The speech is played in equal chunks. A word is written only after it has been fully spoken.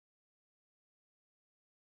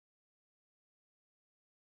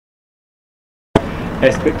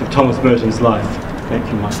aspect of Thomas Merton's life. Thank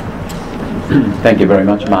you, Mike. Thank you very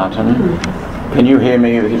much, Martin. Can you hear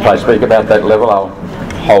me? If I speak about that level, I'll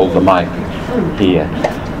hold the mic here.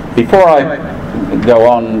 Before I go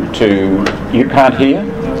on to... You can't hear?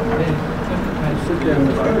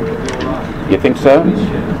 You think so?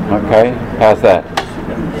 Okay. How's that?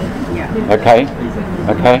 Okay?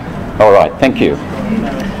 Okay? All right. Thank you.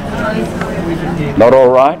 Not all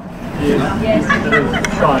right?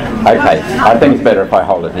 Okay. I think it's better if I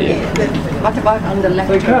hold it here. What about on the left?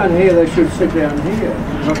 They can't hear, they should sit down here.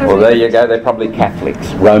 Well, there you go. They're probably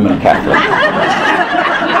Catholics, Roman Catholics.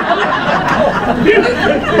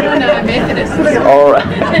 No, Methodist. All right.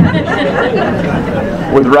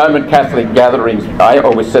 With Roman Catholic gatherings, I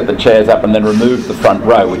always set the chairs up and then remove the front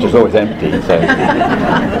row, which is always empty. So,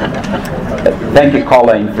 thank you,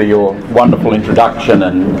 Colleen, for your wonderful introduction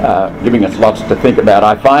and giving us lots to think about.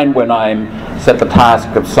 I find when I'm set the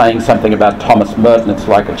task of saying something about Thomas Merton, it's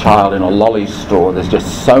like a child in a lolly store. There's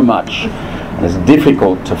just so much, and it's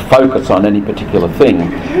difficult to focus on any particular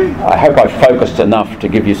thing. I hope I've focused enough to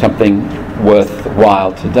give you something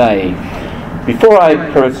worthwhile today. Before I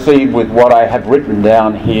proceed with what I have written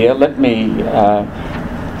down here, let me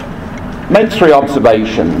make 3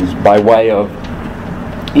 observations by way of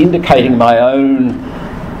indicating my own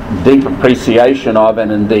deep appreciation of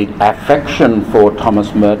and indeed affection for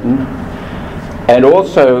Thomas Merton, and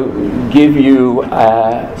also give you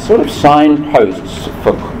sort of signposts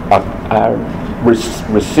for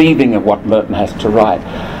receiving of what Merton has to write.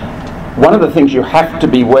 One of the things you have to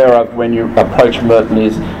be aware of when you approach Merton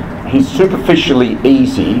is he's superficially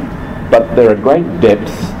easy, but there are great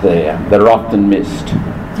depths there that are often missed.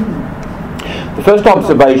 The first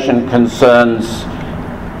observation concerns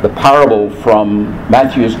the parable from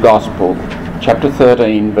Matthew's Gospel, chapter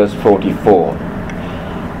 13, verse 44.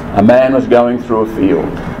 A man was going through a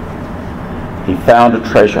field. He found a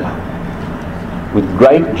treasure. With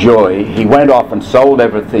great joy, he went off and sold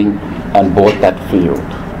everything and bought that field.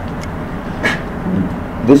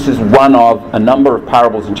 This is one of a number of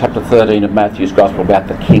parables in chapter 13 of Matthew's Gospel about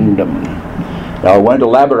the kingdom. Now, I won't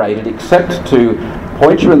elaborate it except to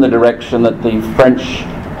point you in the direction that the French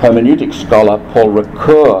hermeneutic scholar Paul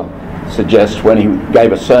Ricoeur suggests when he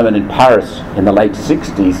gave a sermon in Paris in the late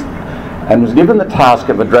 60s and was given the task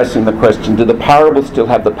of addressing the question, do the parables still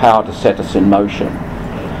have the power to set us in motion?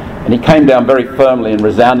 And he came down very firmly and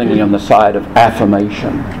resoundingly on the side of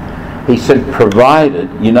affirmation. He said, provided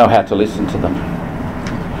you know how to listen to them.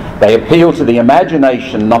 They appeal to the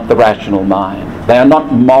imagination, not the rational mind. They are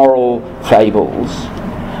not moral fables.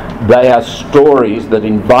 They are stories that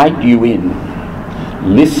invite you in.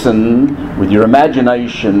 Listen with your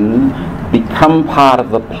imagination, become part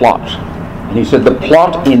of the plot. And he said the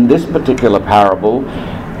plot in this particular parable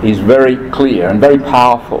is very clear and very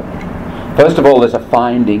powerful. First of all, there's a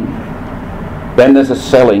finding, then there's a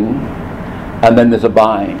selling, and then there's a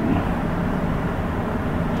buying.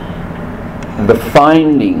 The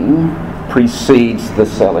finding precedes the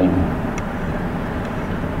selling,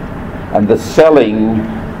 and the selling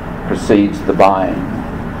precedes the buying.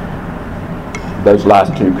 Those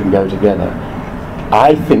last two can go together.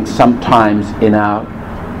 I think sometimes in our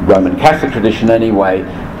Roman Catholic tradition anyway,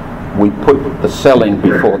 we put the selling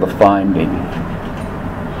before the finding.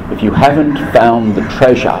 If you haven't found the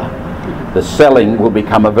treasure, the selling will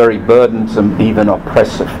become a very burdensome, even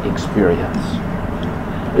oppressive experience.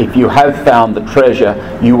 If you have found the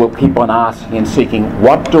treasure, you will keep on asking and seeking,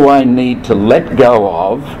 what do I need to let go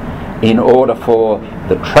of in order for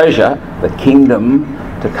the treasure, the kingdom,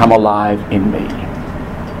 to come alive in me?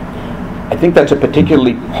 I think that's a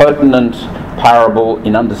particularly pertinent parable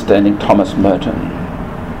in understanding Thomas Merton.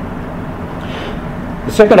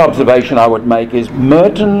 The second observation I would make is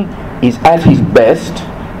Merton is at his best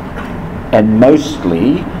and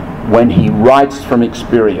mostly when he writes from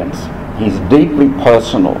experience. He's deeply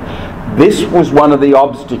personal. This was one of the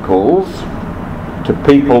obstacles to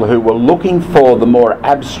people who were looking for the more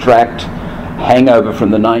abstract hangover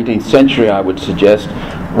from the 19th century, I would suggest,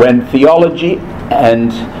 when theology,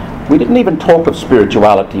 and we didn't even talk of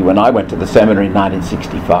spirituality when I went to the seminary in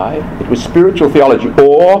 1965. It was spiritual theology,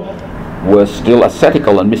 or worse still,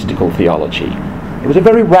 ascetical and mystical theology. It was a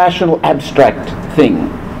very rational, abstract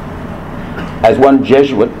thing. As one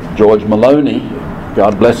Jesuit, George Maloney,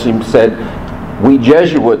 God bless him, said, we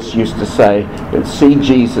Jesuits used to say, see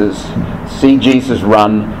Jesus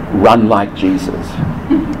run, run like Jesus.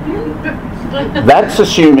 That's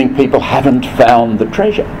assuming people haven't found the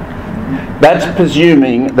treasure. That's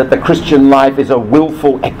presuming that the Christian life is a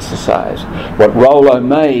willful exercise. What Rollo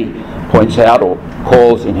May points out or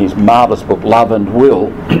calls in his marvellous book, Love and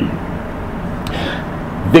Will,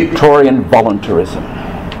 Victorian voluntarism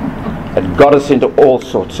had got us into all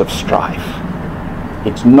sorts of strife.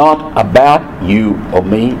 It's not about you or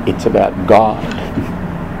me, it's about God.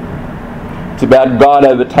 It's about God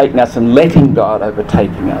overtaking us and letting God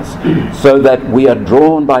overtaking us, so that we are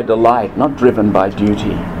drawn by delight, not driven by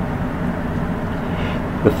duty.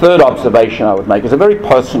 The third observation I would make is a very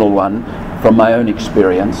personal one from my own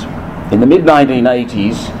experience. In the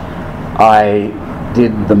mid-1980s, I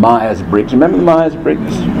did the Myers-Briggs. Remember the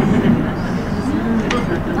Myers-Briggs?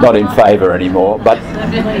 Not in favour anymore, but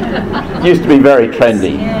used to be very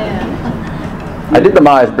trendy. I did the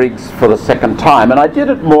Myers-Briggs for the second time, and I did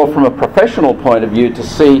it more from a professional point of view to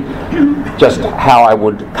see just how I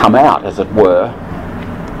would come out, as it were.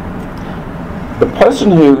 The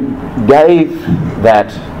person who gave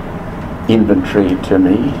that inventory to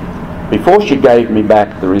me, before she gave me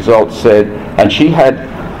back the results, said, and she had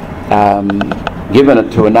given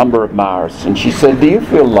it to a number of Mars, and she said, "Do you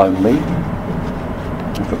feel lonely?"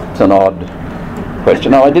 I thought, it's an odd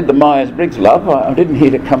question. "No, I did the Myers-Briggs, love. I didn't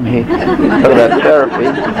hear to come here for that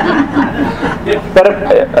therapy." But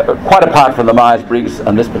quite apart from the Myers-Briggs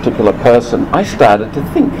and this particular person, I started to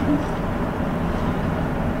think.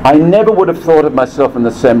 I never would have thought of myself in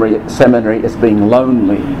the seminary as being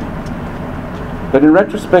lonely. But in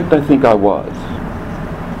retrospect, I think I was.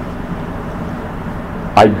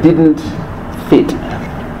 I didn't fit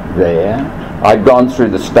there. I'd gone through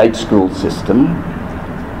the state school system.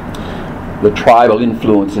 The tribal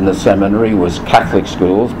influence in the seminary was Catholic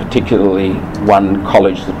schools, particularly one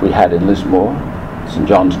college that we had in Lismore, St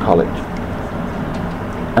John's College.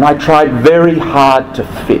 And I tried very hard to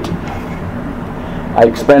fit. I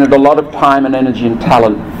expended a lot of time and energy and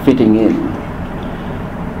talent fitting in.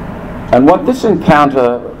 And what this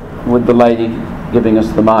encounter with the lady giving us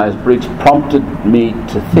the Myers-Briggs prompted me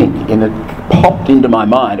to think, and it popped into my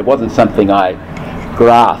mind. It wasn't something I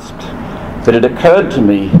grasped, but it occurred to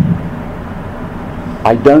me,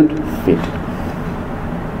 I don't fit.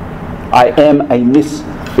 I am a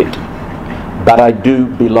misfit, but I do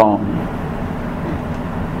belong.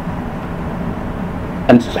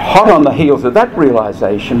 And hot on the heels of that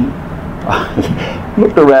realisation, I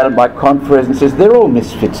looked around at my confreres and says, they're all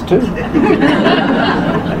misfits too.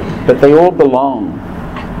 But they all belong.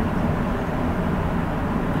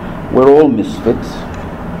 We're all misfits,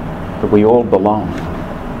 but we all belong.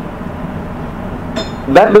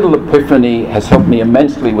 That little epiphany has helped me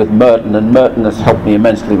immensely with Merton, and Merton has helped me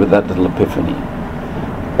immensely with that little epiphany.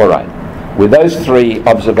 All right, with those three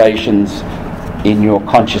observations in your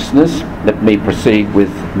consciousness, let me proceed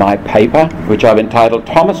with my paper, which I've entitled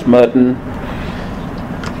Thomas Merton,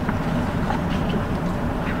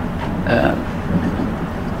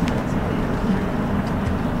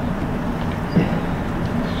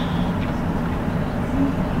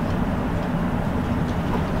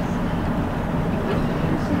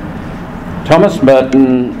 Thomas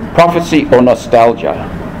Merton, Prophecy or Nostalgia,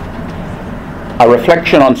 a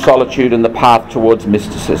reflection on solitude and the path towards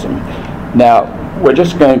mysticism. Now, we're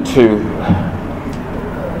just going to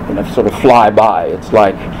sort of fly by. It's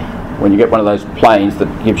like when you get one of those planes that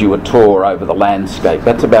gives you a tour over the landscape.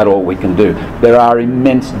 That's about all we can do. There are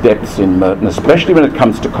immense depths in Merton, especially when it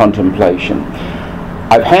comes to contemplation.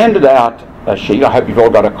 I've handed out a sheet. I hope you've all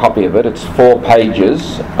got a copy of it. It's 4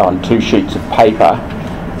 pages on 2 sheets of paper.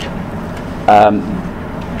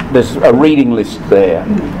 There's a reading list there.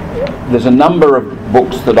 There's a number of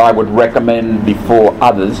books that I would recommend before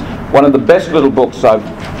others. One of the best little books I've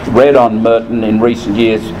read on Merton in recent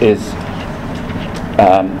years is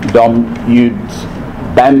Dom Eudes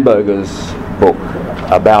Bamberger's book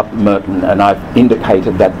about Merton, and I've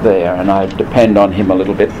indicated that there, and I depend on him a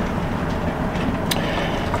little bit.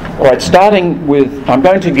 All right, starting with, I'm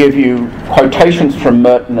going to give you quotations from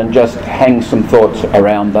Merton and just hang some thoughts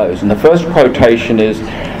around those. And the first quotation is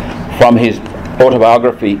from his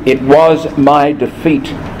autobiography. It was my defeat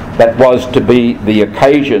that was to be the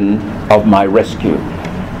occasion of my rescue.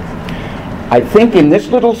 I think in this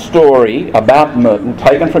little story about Merton,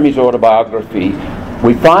 taken from his autobiography,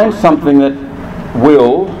 we find something that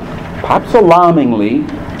will, perhaps alarmingly,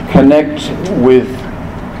 connect with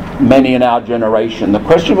many in our generation. The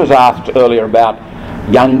question was asked earlier about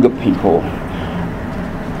younger people.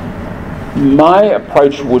 My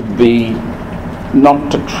approach would be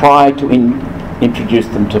not to try to introduce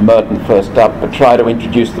them to Merton first up, but try to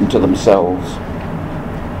introduce them to themselves.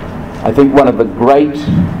 I think one of the great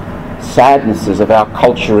sadnesses of our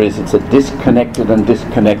culture is it's a disconnected and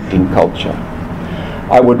disconnecting culture.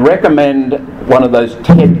 I would recommend one of those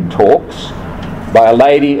TED Talks by a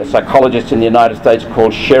lady, a psychologist in the United States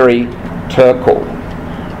called Sherry Turkle,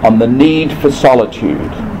 on the need for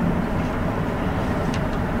solitude.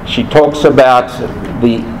 She talks about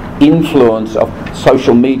the influence of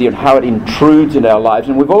social media and how it intrudes in our lives,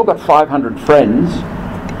 and we've all got 500 friends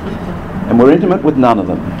and we're intimate with none of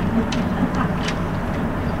them.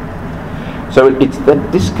 So it's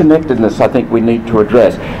that disconnectedness I think we need to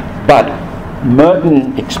address. But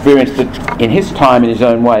Merton experienced it in his time in his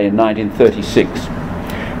own way in 1936.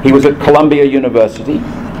 He was at Columbia University.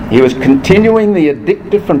 He was continuing the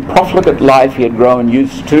addictive and profligate life he had grown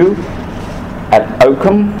used to at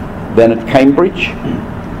Oakham, then at Cambridge.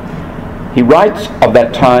 He writes of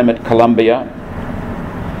that time at Columbia,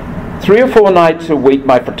 3 or 4 nights a week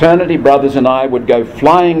my fraternity brothers and I would go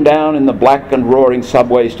flying down in the black and roaring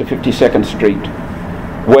subways to 52nd Street,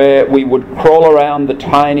 where we would crawl around the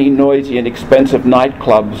tiny, noisy and expensive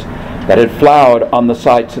nightclubs that had flowered on the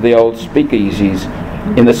sites of the old speakeasies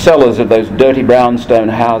in the cellars of those dirty brownstone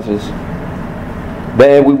houses.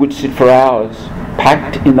 There we would sit for hours,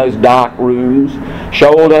 packed in those dark rooms,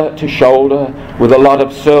 shoulder to shoulder with a lot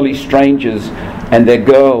of surly strangers and their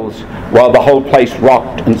girls, while the whole place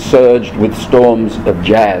rocked and surged with storms of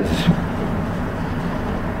jazz.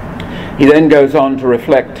 He then goes on to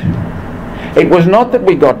reflect. It was not that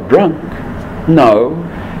we got drunk. No,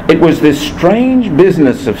 it was this strange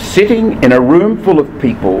business of sitting in a room full of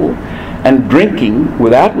people and drinking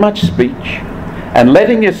without much speech and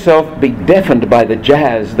letting yourself be deafened by the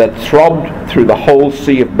jazz that throbbed through the whole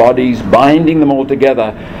sea of bodies, binding them all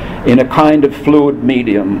together in a kind of fluid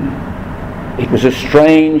medium. It was a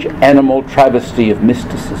strange animal travesty of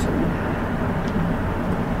mysticism.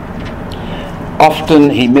 Often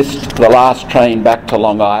he missed the last train back to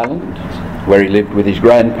Long Island, where he lived with his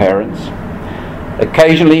grandparents.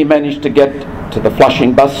 Occasionally he managed to get to the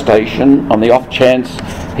Flushing bus station on the off chance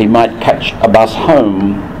he might catch a bus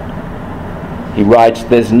home. He writes,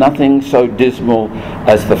 "There's nothing so dismal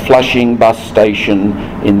as the Flushing bus station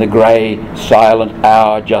in the grey, silent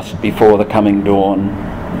hour just before the coming dawn.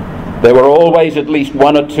 There were always at least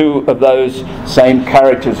 1 or 2 of those same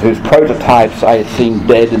characters whose prototypes I had seen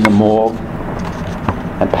dead in the morgue.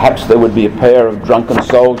 And perhaps there would be a pair of drunken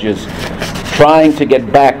soldiers trying to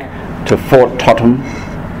get back to Fort Totham.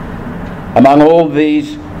 Among all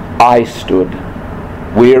these, I stood,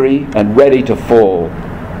 weary and ready to fall,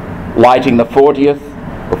 lighting the 40th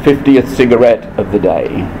or 50th cigarette of the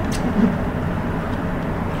day."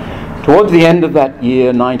 Towards the end of that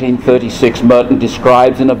year, 1936, Merton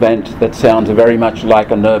describes an event that sounds very much like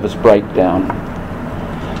a nervous breakdown.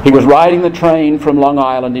 He was riding the train from Long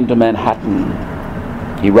Island into Manhattan.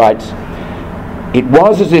 He writes, "It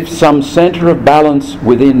was as if some centre of balance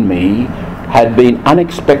within me had been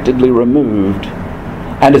unexpectedly removed,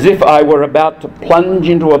 and as if I were about to plunge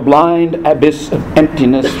into a blind abyss of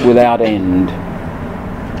emptiness without end."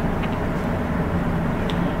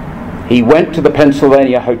 He went to the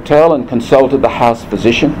Pennsylvania Hotel and consulted the house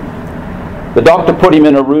physician. The doctor put him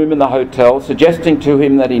in a room in the hotel, suggesting to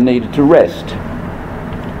him that he needed to rest.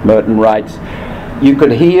 Merton writes, "You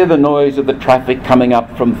could hear the noise of the traffic coming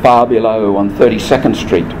up from far below on 32nd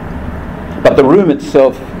Street, but the room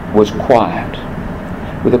itself was quiet,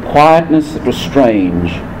 with a quietness that was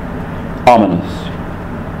strange, ominous.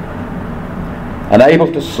 Unable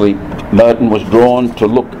to sleep, Merton was drawn to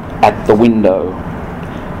look at the window.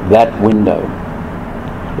 That window.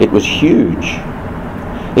 It was huge.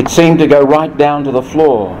 It seemed to go right down to the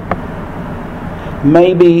floor.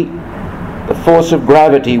 Maybe the force of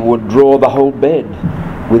gravity would draw the whole bed,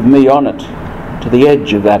 with me on it, to the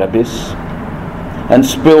edge of that abyss, and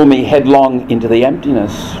spill me headlong into the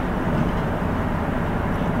emptiness.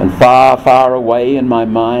 And far, far away in my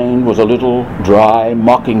mind was a little dry,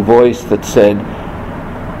 mocking voice that said,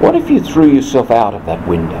 'What if you threw yourself out of that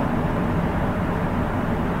window?'"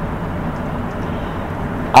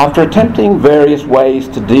 After attempting various ways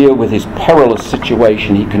to deal with his perilous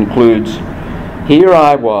situation, he concludes, "Here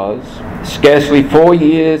I was, scarcely 4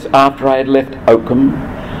 years after I had left Oakham,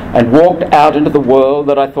 and walked out into the world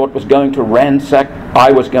that I thought was going to ransack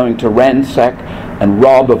and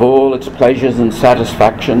rob of all its pleasures and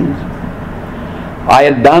satisfactions. I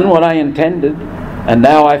had done what I intended, and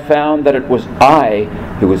now I found that it was I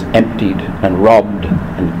who was emptied and robbed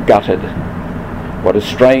and gutted. What a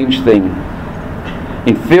strange thing.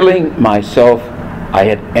 In filling myself, I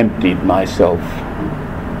had emptied myself.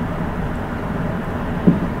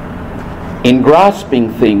 In grasping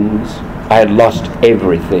things, I had lost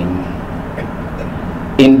everything.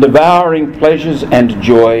 In devouring pleasures and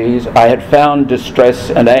joys, I had found distress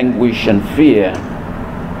and anguish and fear.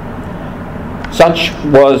 Such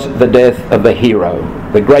was the death of the hero,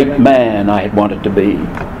 the great man I had wanted to be.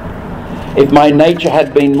 If my nature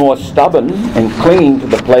had been more stubborn and clinging to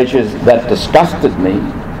the pleasures that disgusted me,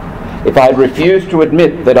 if I had refused to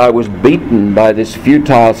admit that I was beaten by this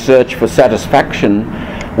futile search for satisfaction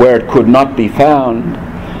where it could not be found,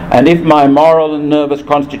 and if my moral and nervous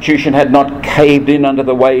constitution had not caved in under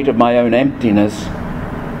the weight of my own emptiness,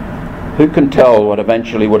 who can tell what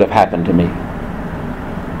eventually would have happened to me?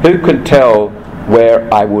 Who could tell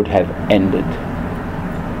where I would have ended?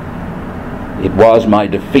 It was my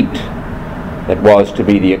defeat that was to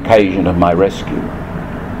be the occasion of my rescue.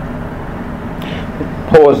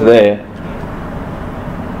 Pause there.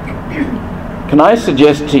 Can I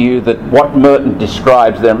suggest to you that what Merton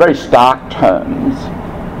describes there in very stark terms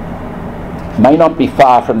may not be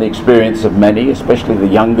far from the experience of many, especially the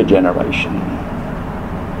younger generation.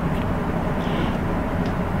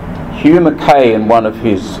 Hugh Mackay, in one of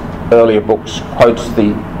his earlier books, quotes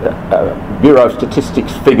the Bureau of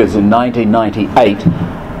Statistics figures in 1998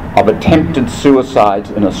 of attempted suicides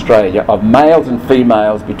in Australia of males and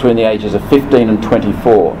females between the ages of 15 and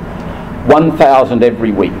 24. 1,000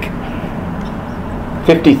 every week.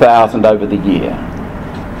 50,000 over the year.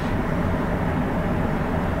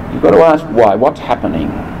 You've got to ask why. What's happening?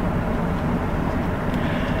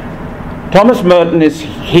 Thomas Merton is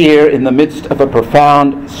here in the midst of a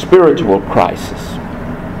profound spiritual crisis.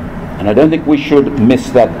 And I don't think we should miss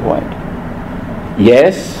that point.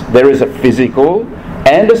 Yes, there is a physical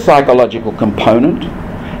and a psychological component.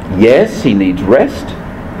 Yes, he needs rest,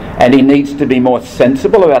 and he needs to be more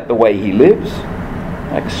sensible about the way he lives,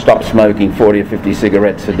 like stop smoking 40 or 50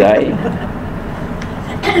 cigarettes a day.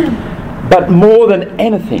 But more than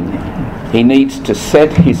anything, he needs to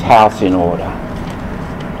set his house in order.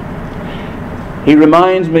 He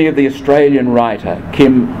reminds me of the Australian writer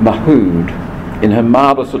Kim Mahood in her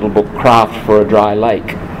marvellous little book Craft for a Dry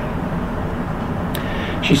Lake.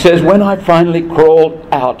 She says, when I finally crawled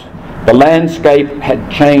out, the landscape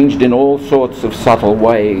had changed in all sorts of subtle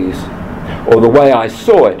ways, or the way I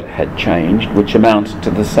saw it had changed, which amounts to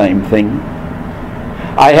the same thing.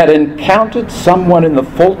 I had encountered someone in the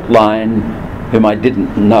fault line whom I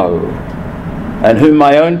didn't know, and whom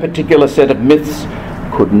my own particular set of myths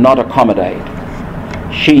could not accommodate.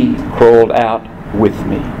 She crawled out with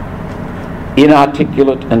me,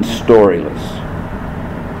 inarticulate and storyless.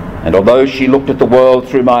 And although she looked at the world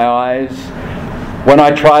through my eyes, when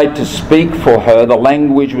I tried to speak for her, the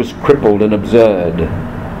language was crippled and absurd,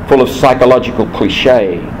 full of psychological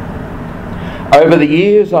cliché. Over the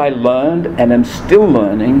years I learned, and am still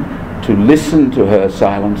learning, to listen to her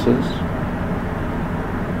silences.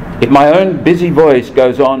 If my own busy voice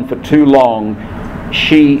goes on for too long,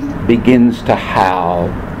 she begins to howl,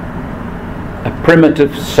 a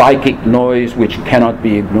primitive psychic noise which cannot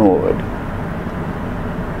be ignored.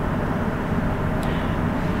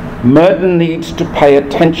 Merton needs to pay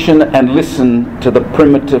attention and listen to the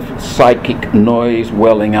primitive psychic noise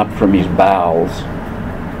welling up from his bowels.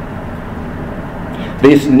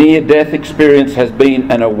 This near-death experience has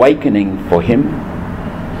been an awakening for him.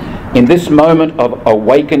 In this moment of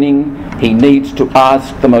awakening, he needs to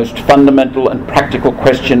ask the most fundamental and practical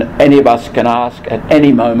question any of us can ask at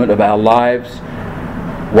any moment of our lives: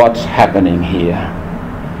 what's happening here?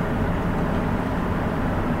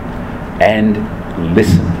 And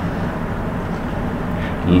listen.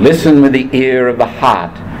 Listen with the ear of the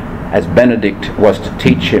heart, as Benedict was to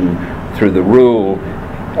teach him through the rule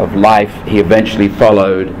of life he eventually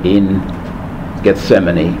followed in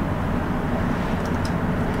Gethsemane.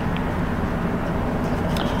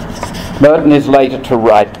 Merton is later to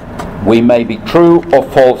write, "We may be true or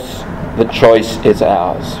false, the choice is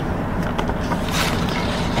ours."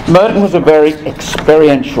 Merton was a very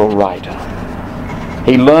experiential writer.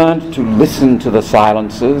 He learned to listen to the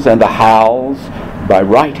silences and the howls by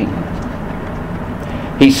writing.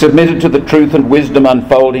 He submitted to the truth and wisdom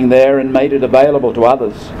unfolding there and made it available to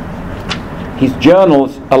others. His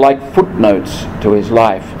journals are like footnotes to his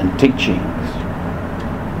life and teachings.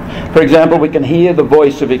 For example, we can hear the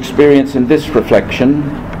voice of experience in this reflection: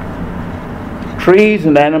 trees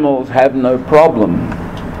and animals have no problem.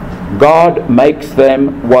 God makes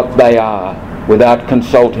them what they are without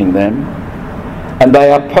consulting them, and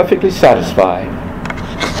they are perfectly satisfied.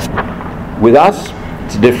 With us,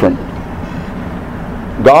 it's different.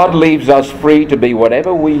 God leaves us free to be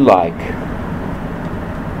whatever we like.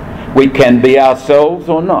 We can be ourselves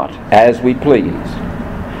or not, as we please.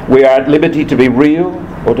 We are at liberty to be real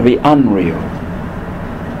or to be unreal.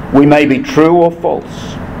 We may be true or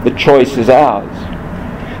false. The choice is ours.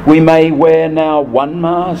 We may wear now one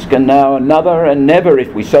mask and now another, and never,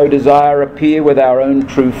 if we so desire, appear with our own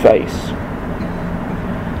true face.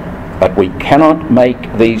 But we cannot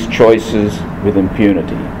make these choices with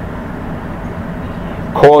impunity.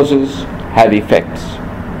 Causes have effects,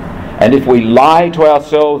 And if we lie to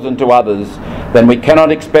ourselves and to others, then we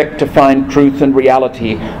cannot expect to find truth and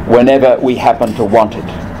reality whenever we happen to want it.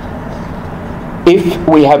 If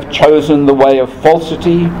we have chosen the way of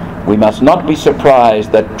falsity, we must not be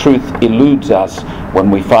surprised that truth eludes us when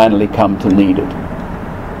we finally come to need it.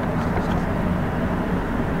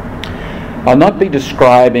 I'll not be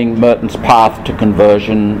describing Merton's path to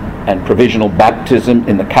conversion and provisional baptism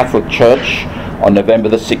in the Catholic Church on November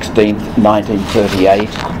the 16th, 1938,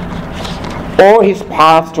 or his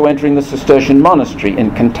path to entering the Cistercian monastery in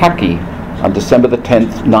Kentucky on December the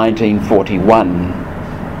 10th, 1941.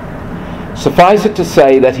 Suffice it to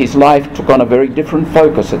say that his life took on a very different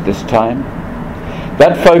focus at this time.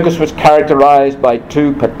 That focus was characterized by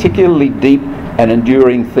two particularly deep and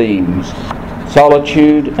enduring themes: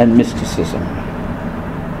 solitude and mysticism.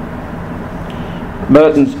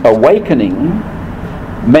 Merton's awakening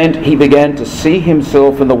meant he began to see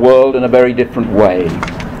himself and the world in a very different way,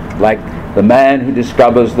 like the man who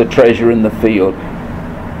discovers the treasure in the field.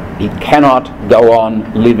 He cannot go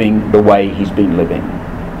on living the way he's been living.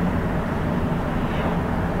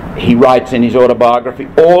 He writes in his autobiography,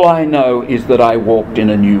 "All I know is that I walked in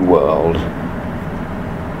a new world."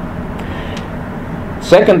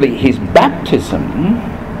 Secondly, his baptism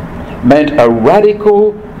meant a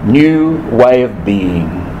radical new way of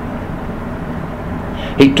being.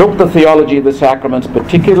 He took the theology of the sacraments,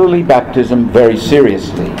 particularly baptism, very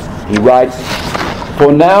seriously. He writes,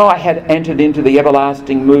 "For now I had entered into the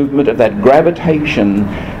everlasting movement of that gravitation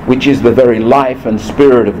which is the very life and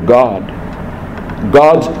spirit of God.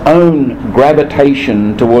 God's own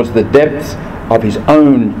gravitation towards the depths of his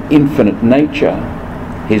own infinite nature,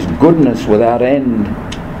 his goodness without end,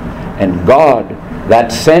 and God,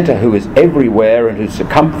 that centre who is everywhere and whose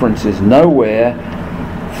circumference is nowhere,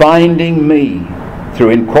 finding me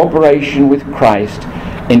through incorporation with Christ,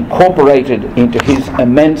 incorporated into his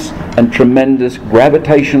immense and tremendous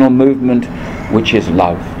gravitational movement, which is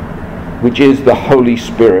love, which is the Holy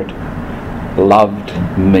Spirit, loved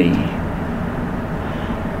me."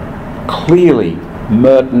 Clearly,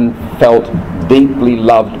 Merton felt deeply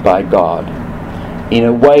loved by God in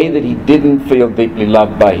a way that he didn't feel deeply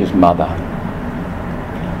loved by his mother.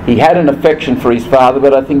 He had an affection for his father,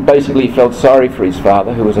 but I think basically he felt sorry for his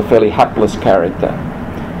father, who was a fairly hapless character,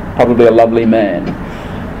 probably a lovely man.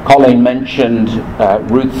 Colleen mentioned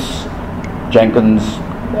Ruth Jenkins'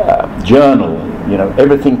 journal. You know,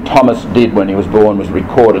 everything Thomas did when he was born was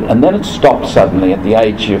recorded, and then it stopped suddenly at the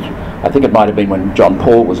age of, I think it might have been when John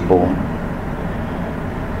Paul was born.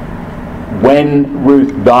 When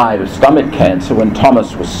Ruth died of stomach cancer, when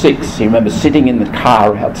Thomas was 6, he remembers sitting in the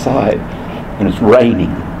car outside, and it's raining,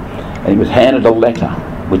 and he was handed a letter,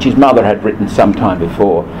 which his mother had written some time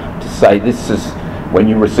before, to say, "This is, when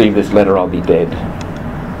you receive this letter, I'll be dead."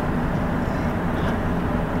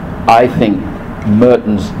 I think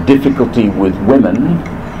Merton's difficulty with women,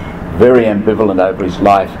 very ambivalent over his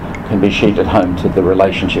life, can be sheeted home to the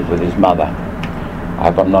relationship with his mother. I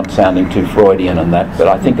hope I'm not sounding too Freudian on that, but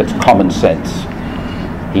I think it's common sense.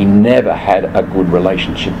 He never had a good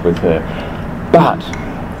relationship with her. But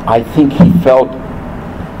I think he felt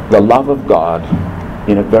the love of God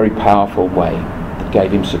in a very powerful way that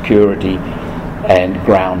gave him security and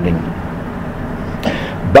grounding.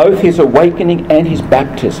 Both his awakening and his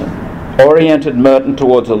baptism oriented Merton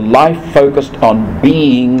towards a life focused on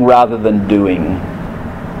being rather than doing.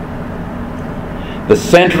 The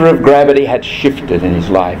centre of gravity had shifted in his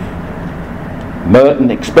life. Merton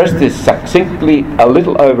expressed this succinctly a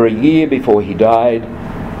little over a year before he died.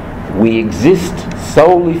 "We exist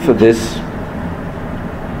solely for this,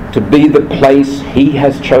 to be the place he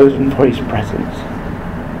has chosen for his presence,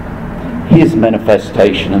 his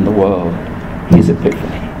manifestation in the world, his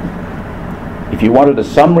epiphany." If you wanted a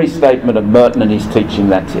summary statement of Merton and his teaching,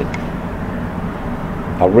 that's it.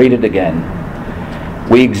 I'll read it again.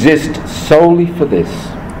 "We exist solely for this,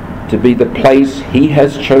 to be the place he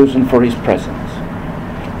has chosen for his presence,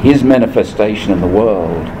 his manifestation in the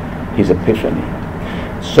world, his epiphany."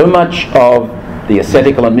 So much of the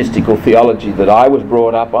ascetical and mystical theology that I was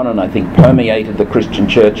brought up on, and I think permeated the Christian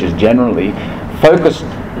churches generally, focused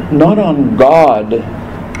not on God,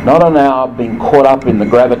 not on our being caught up in the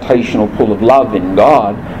gravitational pull of love in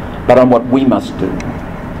God, but on what we must do.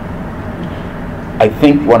 I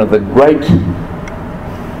think one of the great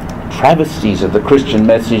travesties of the Christian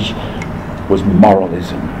message was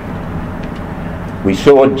moralism. We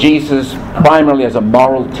saw Jesus primarily as a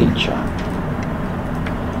moral teacher.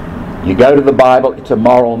 You go to the Bible, it's a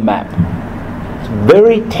moral map. It's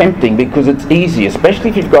very tempting because it's easy, especially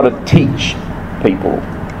if you've got to teach people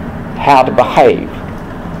how to behave.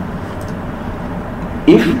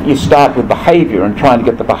 if you start with behaviour and trying to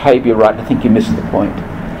get the behaviour right, I think you miss the point.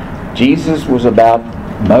 Jesus was about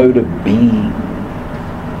mode of being,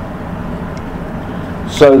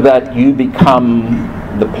 so that you become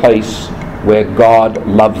the place where God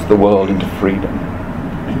loves the world into freedom.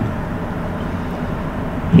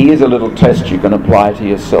 Here's a little test you can apply to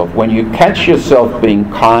yourself. When you catch yourself being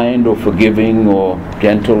kind or forgiving or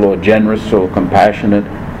gentle or generous or compassionate,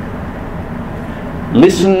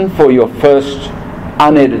 listen for your first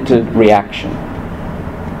unedited reaction.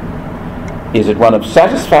 Is it one of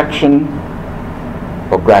satisfaction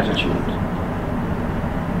or gratitude?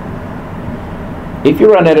 If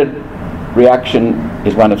your unedited reaction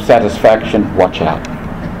is one of satisfaction, watch out.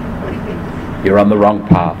 You're on the wrong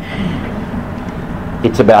path.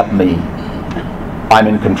 It's about me. I'm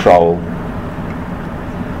in control.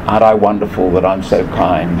 Aren't I wonderful that I'm so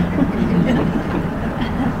kind?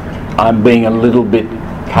 I'm being a little bit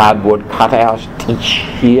cardboard cutout-ish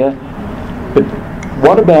here. But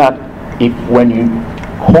what about if when you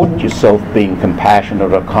caught yourself being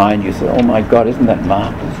compassionate or kind, you said, oh my God, isn't that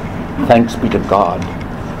marvellous? Thanks be to God.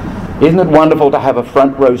 Isn't it wonderful to have a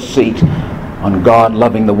front row seat on God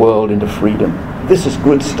loving the world into freedom? This is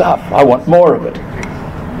good stuff. I want more of it.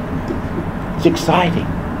 It's exciting.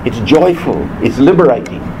 It's joyful. It's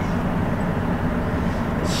liberating.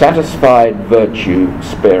 Satisfied virtue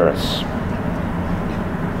spare us.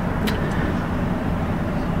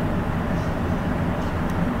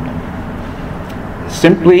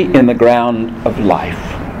 Simply in the ground of life.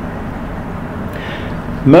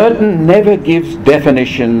 Merton never gives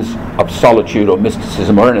definitions of solitude or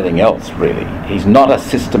mysticism or anything else, really. He's not a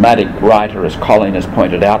systematic writer, as Colin has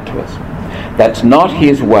pointed out to us. That's not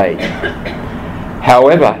his way.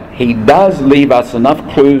 However, he does leave us enough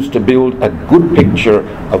clues to build a good picture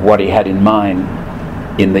of what he had in mind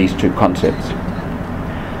in these two concepts.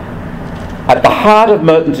 At the heart of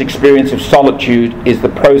Merton's experience of solitude is the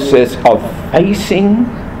process of facing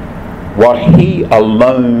what he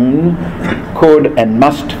alone could and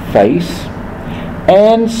must face,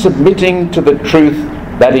 and submitting to the truth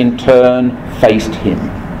that in turn faced him.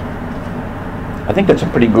 I think that's a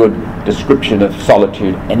pretty good description of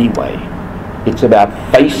solitude anyway. It's about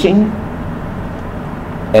facing,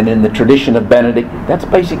 and in the tradition of Benedict, that's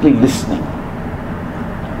basically listening.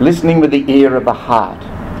 Listening with the ear of the heart,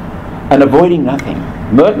 and avoiding nothing.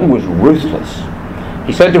 Merton was ruthless.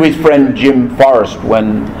 He said to his friend Jim Forrest,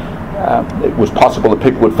 when it was possible that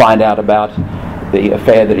people would find out about the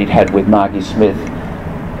affair that he'd had with Margie Smith,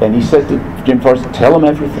 and he said to Jim Forrest, tell them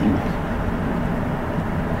everything.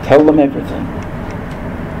 Tell them everything.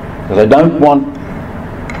 Because I don't want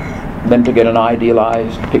them to get an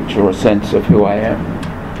idealised picture or sense of who I am.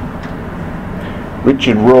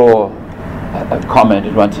 Richard Rohr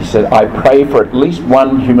commented once, he said, I pray for at least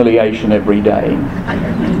one humiliation every day.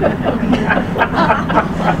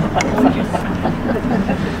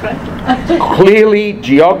 Clearly,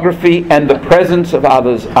 geography and the presence of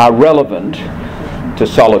others are relevant to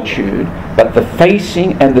solitude, but the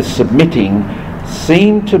facing and the submitting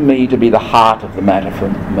seem to me to be the heart of the matter for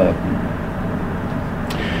Merton.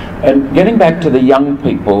 And getting back to the young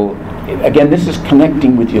people, again, this is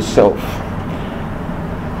connecting with yourself.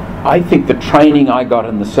 I think the training I got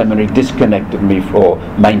in the seminary disconnected me, or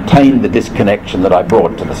maintained the disconnection that I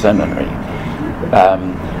brought to the seminary.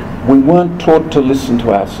 We weren't taught to listen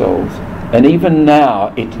to ourselves. And even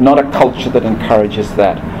now, it's not a culture that encourages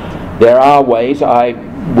that. There are ways.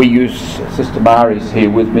 We use, Sister Mari's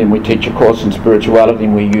here with me, and we teach a course in spirituality,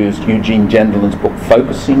 and we used Eugene Gendlin's book,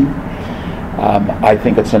 Focusing. I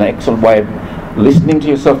think it's an excellent way of listening to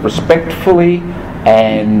yourself respectfully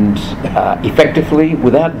and effectively,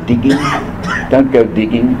 without digging. Don't go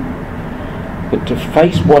digging, but to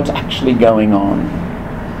face what's actually going on.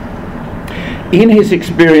 In his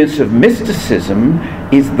experience of mysticism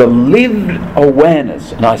is the lived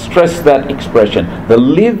awareness, and I stress that expression, the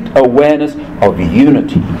lived awareness of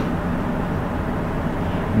unity.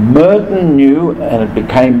 Merton knew, and it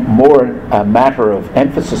became more a matter of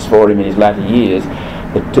emphasis for him in his latter years,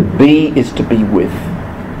 that to be is to be with,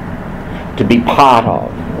 to be part of,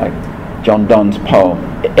 like John Donne's poem,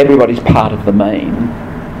 everybody's part of the main.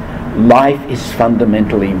 Life is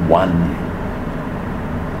fundamentally one.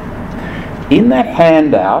 In that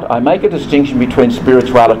handout, I make a distinction between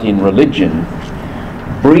spirituality and religion.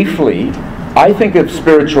 Briefly, I think of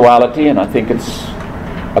spirituality, and I think it's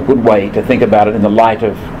a good way to think about it in the light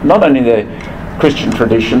of not only the Christian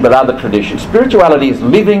tradition, but other traditions. Spirituality is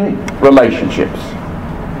living relationships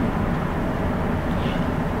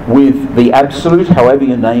with the Absolute, however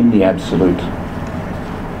you name the Absolute,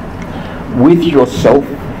 with yourself,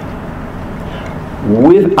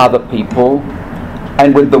 with other people,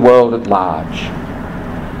 and with the world at large.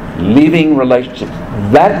 Living relationships.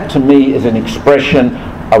 That to me is an expression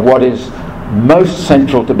of what is most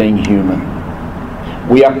central to being human.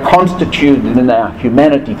 We are constituted in our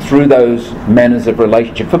humanity through those manners of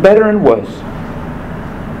relationship, for better and worse.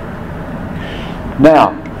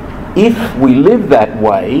 Now, if we live that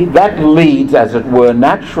way, that leads, as it were,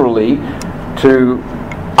 naturally to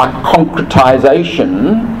a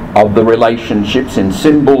concretization of the relationships in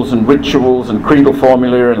symbols and rituals and creedal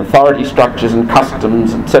formulae and authority structures and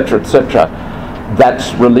customs, etc., etc.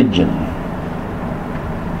 That's religion.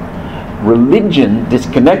 Religion,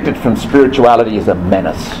 disconnected from spirituality, is a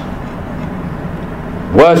menace.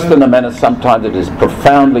 Worse than a menace, sometimes it is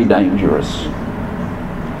profoundly dangerous.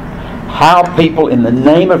 How people, in the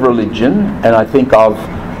name of religion, and I think of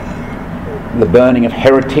the burning of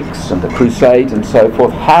heretics and the Crusades and so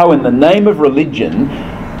forth, how in the name of religion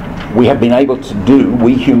we have been able to do,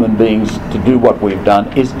 we human beings, to do what we've done,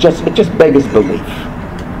 it just beggars belief.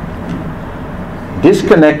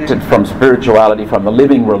 Disconnected from spirituality, from the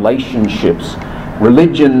living relationships,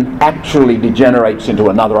 religion actually degenerates into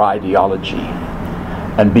another ideology.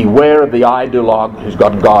 And beware of the ideologue who's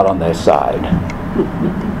got God on their side.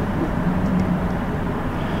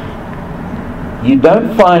 You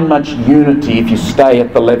don't find much unity if you stay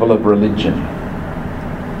at the level of religion.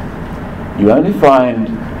 You only find,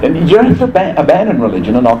 and you don't have to abandon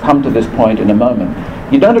religion, and I'll come to this point in a moment.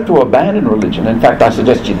 You don't have to abandon religion. In fact, I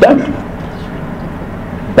suggest you don't.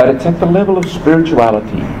 But it's at the level of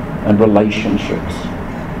spirituality and relationships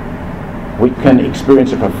we can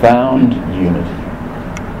experience a profound unity.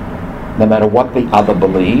 No matter what the other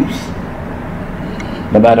believes,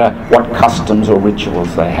 no matter what customs or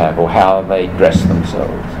rituals they have or how they dress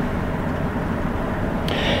themselves.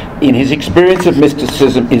 In his experience of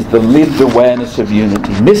mysticism is the lived awareness of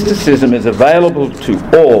unity. Mysticism is available to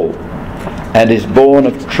all and is born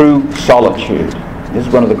of true solitude. This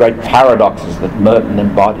is one of the great paradoxes that Merton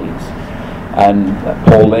embodies, and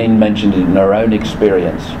Pauline mentioned it in her own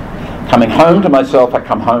experience. Coming home to myself, I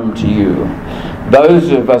come home to you.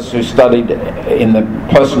 Those of us who studied in the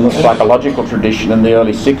personal psychological tradition in the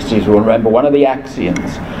early 60s will remember one of the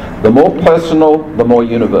axioms: the more personal, the more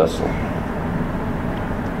universal.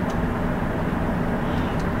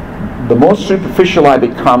 The more superficial I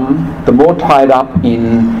become, the more tied up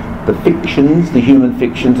in the fictions, the human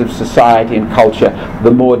fictions of society and culture,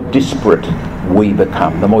 the more disparate we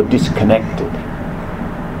become, the more disconnected.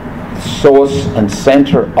 The source and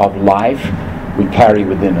centre of life we carry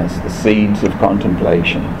within us, the seeds of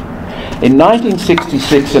contemplation. In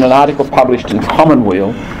 1966, in an article published in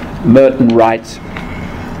Commonweal, Merton writes,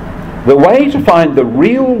 "The way to find the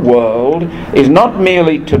real world is not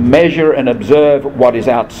merely to measure and observe what is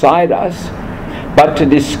outside us, but to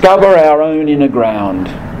discover our own inner ground.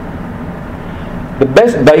 The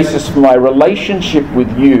best basis for my relationship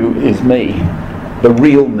with you is me, the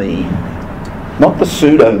real me. Not the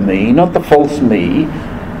pseudo-me, not the false me,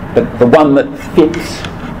 but the one that fits,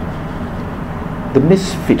 the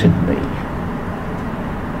misfitted me.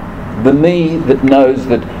 The me that knows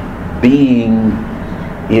that being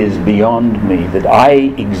is beyond me, that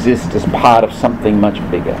I exist as part of something much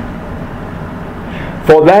bigger.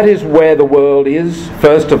 For that is where the world is,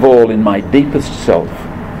 first of all, in my deepest self."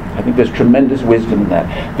 I think there's tremendous wisdom in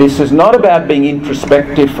that. This is not about being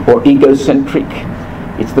introspective or egocentric.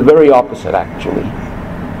 It's the very opposite, actually.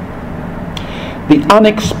 The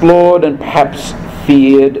unexplored and perhaps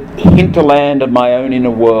feared hinterland of my own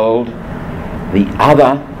inner world, the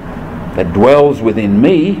other that dwells within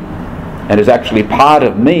me and is actually part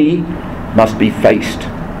of me, must be faced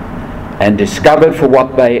and discovered for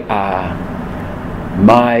what they are,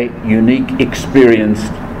 my unique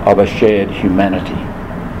experience of a shared humanity.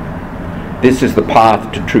 This is the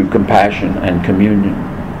path to true compassion and communion.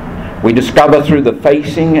 We discover through the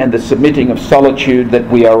facing and the submitting of solitude that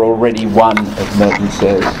we are already one, as Merton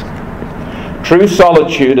says. True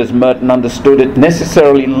solitude, as Merton understood it,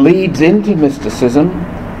 necessarily leads into mysticism,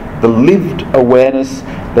 the lived awareness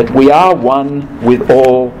that we are one with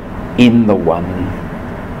all in the one.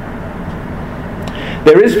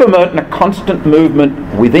 There is for Merton a constant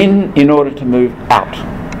movement within in order to move out.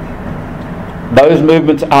 Those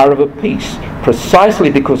movements are of a piece, precisely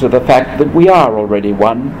because of the fact that we are already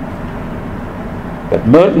one. But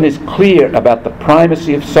Merton is clear about the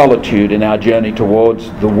primacy of solitude in our journey towards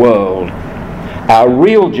the world. Our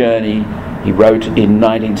real journey, he wrote in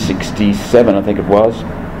 1967, I think it was,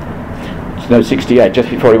 no, 68, just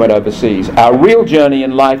before he went overseas. Our real journey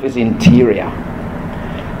in life is interior.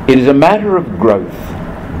 It is a matter of growth,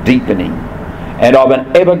 deepening, and of an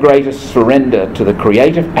ever greater surrender to the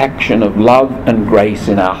creative action of love and grace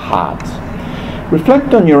in our hearts.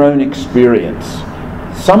 reflect on your own experience.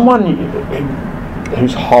 Someone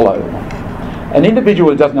who's hollow, an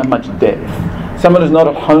individual who doesn't have much depth, someone who's not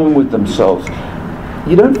at home with themselves,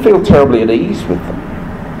 you don't feel terribly at ease with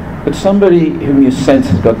them. But somebody whom you sense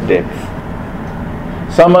has got depth,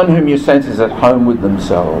 someone whom you sense is at home with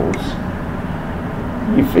themselves,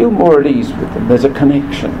 you feel more at ease with them. There's a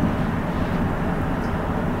connection.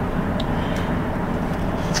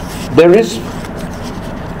 There is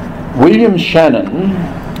William Shannon,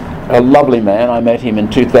 a lovely man. I met him in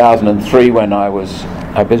 2003 when I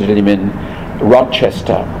visited him in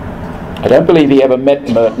Rochester. I don't believe he ever met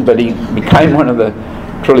Merton, but he became one of the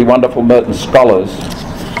truly wonderful Merton scholars.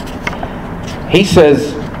 He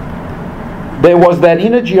says, there was that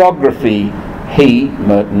inner geography he,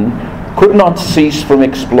 Merton, could not cease from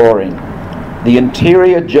exploring, the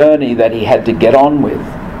interior journey that he had to get on with.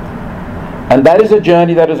 And that is a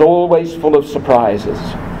journey that is always full of surprises.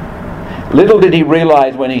 Little did he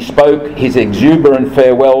realize when he spoke his exuberant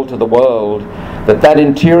farewell to the world that that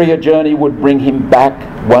interior journey would bring him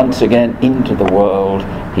back once again into the world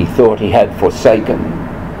he thought he had forsaken.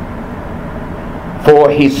 For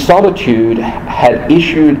his solitude had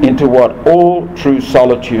issued into what all true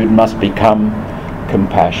solitude must become,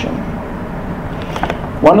 compassion.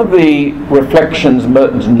 One of the reflections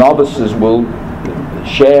Merton's novices will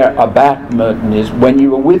share about Merton is when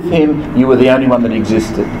you were with him, you were the only one that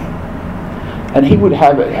existed. And he would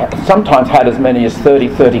have sometimes had as many as 30,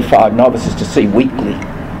 35 novices to see weekly.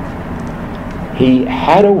 He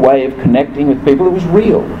had a way of connecting with people that was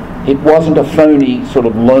real. It wasn't a phony sort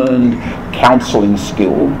of learned counselling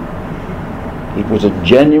skill. It was a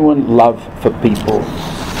genuine love for people.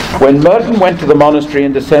 When Merton went to the monastery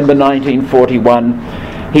in December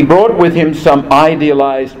 1941, he brought with him some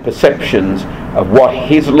idealised perceptions of what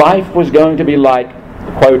his life was going to be like,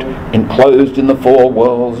 quote, enclosed in the four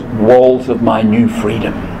walls of my new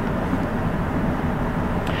freedom.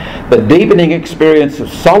 The deepening experience of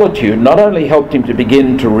solitude not only helped him to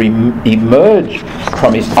begin to emerge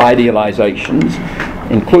from his idealizations,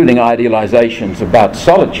 including idealizations about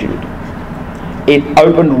solitude, it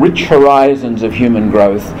opened rich horizons of human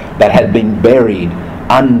growth that had been buried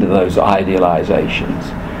under those idealizations,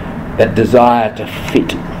 that desire to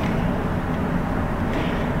fit.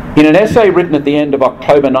 In an essay written at the end of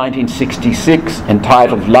October 1966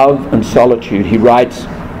 entitled Love and Solitude, he writes,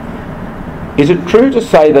 "Is it true to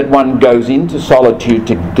say that one goes into solitude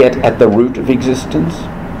to get at the root of existence?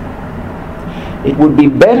 It would be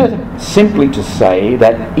better simply to say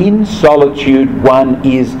that in solitude one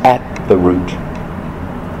is at the root.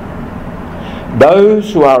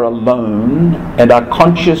 Those who are alone and are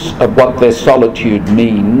conscious of what their solitude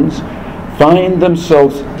means find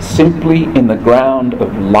themselves simply in the ground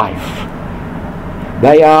of life.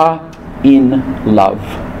 They are in love.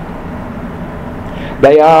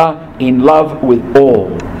 They are in love with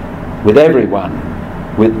all, with everyone,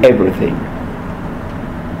 with everything."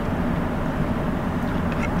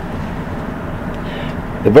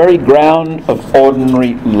 The very ground of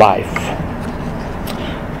ordinary life.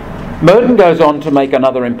 Merton goes on to make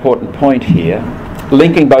another important point here,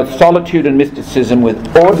 linking both solitude and mysticism with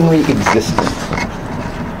ordinary existence.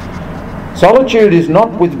 Solitude is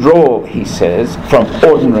not withdrawal, he says, from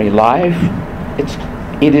ordinary life.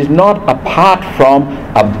 It is not apart from,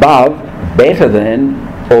 above, better than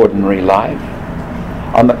ordinary life.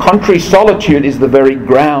 On the contrary, solitude is the very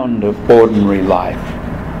ground of ordinary life.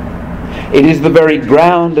 It is the very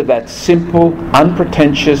ground of that simple,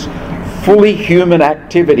 unpretentious, fully human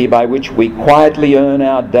activity by which we quietly earn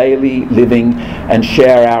our daily living and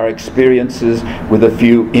share our experiences with a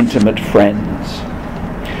few intimate friends.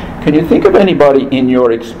 Can you think of anybody in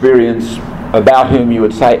your experience about whom you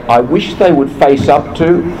would say, I wish they would face up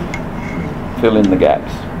to, fill in the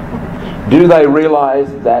gaps? Do they realise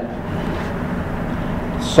that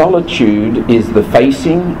solitude is the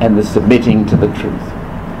facing and the submitting to the truth?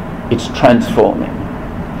 It's transforming.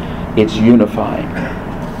 It's unifying.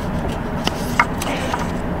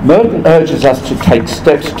 Merton urges us to take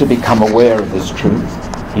steps to become aware of this truth.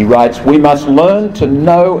 He writes, "We must learn to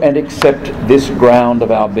know and accept this ground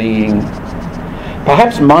of our being."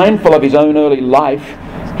 Perhaps mindful of his own early life,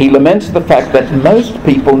 he laments the fact that most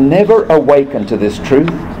people never awaken to this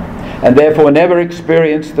truth and therefore never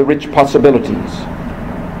experience the rich possibilities.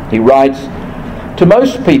 He writes, "To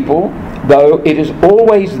most people, though it is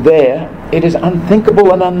always there, it is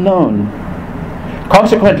unthinkable and unknown.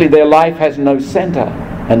 Consequently, their life has no centre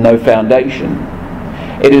and no foundation.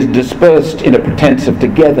 It is dispersed in a pretense of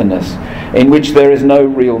togetherness in which there is no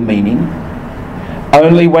real meaning.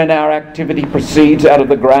 Only when our activity proceeds out of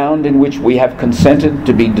the ground in which we have consented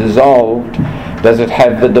to be dissolved does it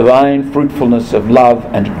have the divine fruitfulness of love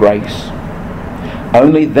and grace.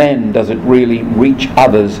 Only then does it really reach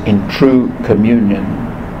others in true communion.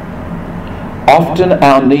 Often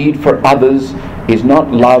our need for others is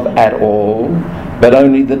not love at all, but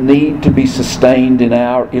only the need to be sustained in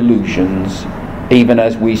our illusions, even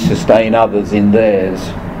as we sustain others in theirs.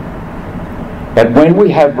 But when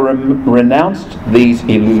we have renounced these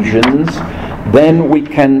illusions, then we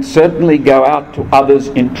can certainly go out to others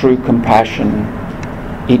in true compassion.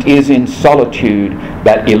 It is in solitude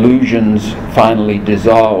that illusions finally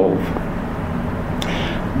dissolve.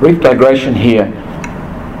 Brief digression here.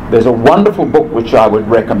 There's a wonderful book which I would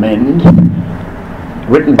recommend,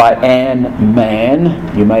 written by Anne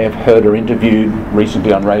Mann. You may have heard her interviewed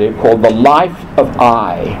recently on radio, called The Life of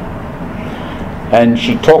I. And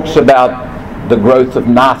she talks about the growth of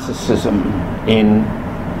narcissism in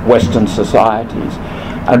Western societies.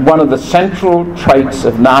 And one of the central traits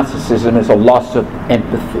of narcissism is a loss of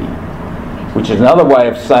empathy, which is another way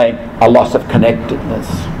of saying a loss of connectedness.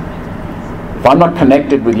 If I'm not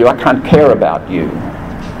connected with you, I can't care about you.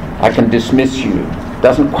 I can dismiss you. It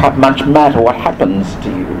doesn't quite much matter what happens to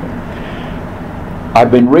you.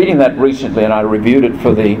 I've been reading that recently, and I reviewed it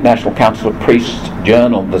for the National Council of Priests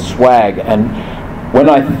journal, The Swag, and when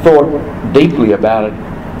I thought deeply about it,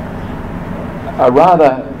 a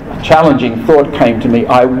rather challenging thought came to me.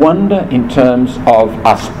 I wonder, in terms of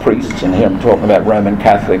us priests, and here I'm talking about Roman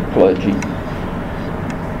Catholic clergy,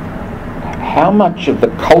 how much of the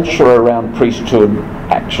culture around priesthood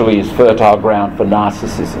actually is fertile ground for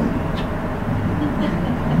narcissism?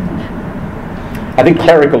 I think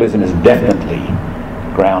clericalism is definitely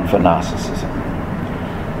ground for narcissism.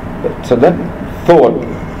 So that thought,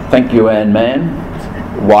 thank you, Anne Mann,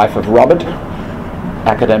 wife of Robert,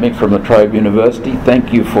 academic from La Trobe University,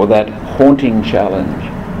 thank you for that haunting challenge.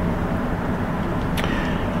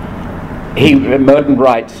 Merton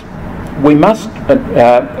writes, we must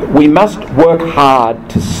work hard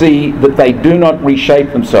to see that they do not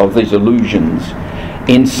reshape themselves, these illusions,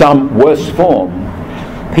 in some worse form,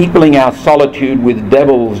 peopling our solitude with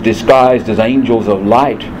devils disguised as angels of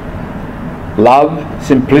light. Love,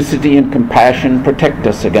 simplicity and compassion protect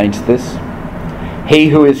us against this. He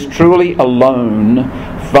who is truly alone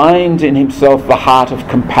finds in himself the heart of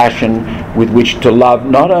compassion with which to love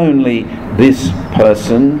not only this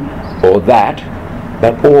person or that,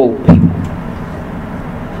 but all people.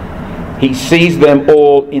 He sees them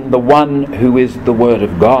all in the one who is the Word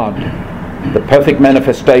of God, the perfect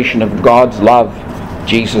manifestation of God's love,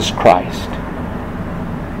 Jesus Christ.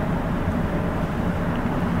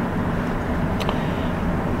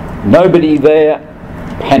 Nobody there,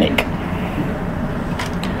 panic.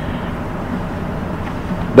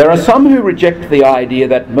 There are some who reject the idea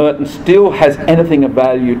that Merton still has anything of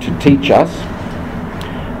value to teach us.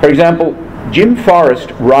 For example, Jim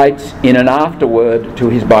Forrest writes in an afterword to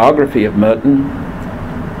his biography of Merton,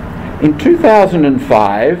 in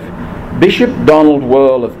 2005, Bishop Donald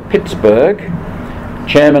Wuerl of Pittsburgh,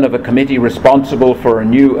 chairman of a committee responsible for a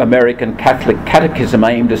new American Catholic catechism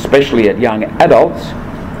aimed especially at young adults,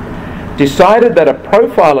 decided that a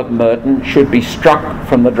profile of Merton should be struck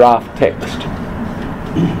from the draft text.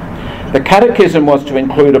 The catechism was to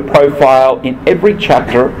include a profile in every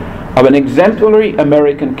chapter of an exemplary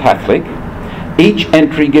American Catholic, each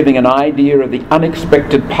entry giving an idea of the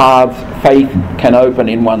unexpected paths faith can open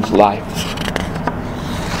in one's life.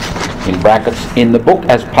 In brackets, in the book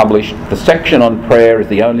as published, the section on prayer is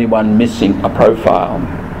the only one missing a profile.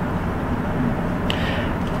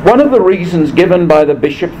 One of the reasons given by the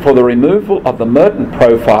bishop for the removal of the Merton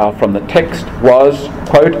profile from the text was,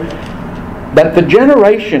 quote, that the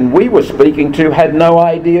generation we were speaking to had no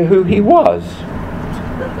idea who he was.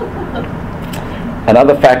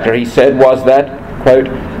 Another factor, he said, was that, quote,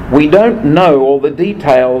 we don't know all the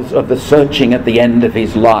details of the searching at the end of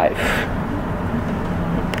his life.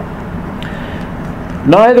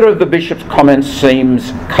 Neither of the bishop's comments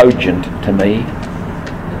seems cogent to me.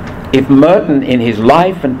 If Merton in his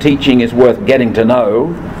life and teaching is worth getting to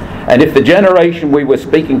know, and if the generation we were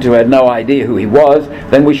speaking to had no idea who he was,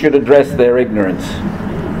 then we should address their ignorance,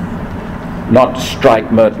 not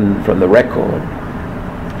strike Merton from the record.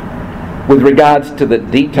 With regards to the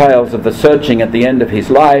details of the searching at the end of his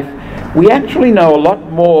life, we actually know a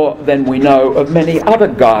lot more than we know of many other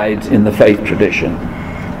guides in the faith tradition.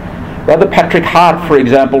 Brother Patrick Hart, for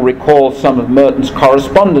example, recalls some of Merton's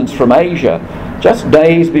correspondence from Asia, just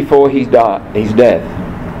days before his death.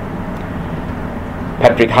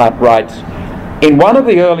 Patrick Hart writes, in one of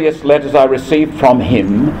the earliest letters I received from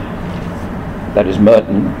him, that is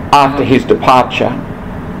Merton, after his departure,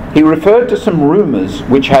 he referred to some rumours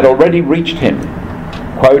which had already reached him.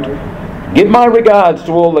 Quote, Give my regards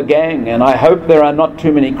to all the gang, and I hope there are not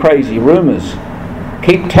too many crazy rumours.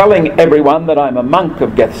 Keep telling everyone that I'm a monk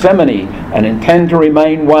of Gethsemane and intend to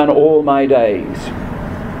remain one all my days.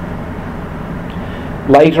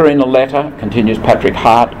 Later in a letter, continues Patrick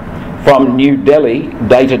Hart, from New Delhi,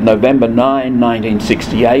 dated November 9,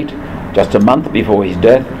 1968, just a month before his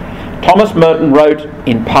death, Thomas Merton wrote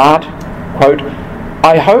in part, quote,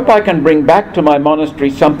 I hope I can bring back to my monastery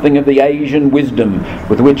something of the Asian wisdom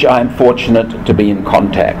with which I am fortunate to be in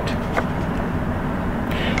contact.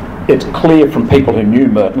 It's clear from people who knew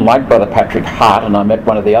Merton, like Brother Patrick Hart, and I met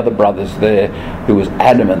one of the other brothers there who was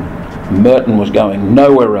adamant Merton was going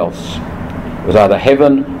nowhere else. It was either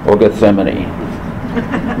heaven or Gethsemane.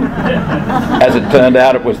 As it turned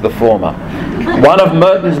out, it was the former. One of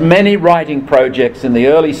Merton's many writing projects in the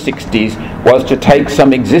early 60s was to take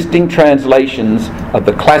some existing translations of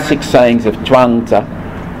the classic sayings of Chuang Tzu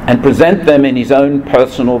and present them in his own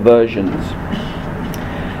personal versions.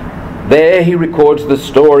 There he records the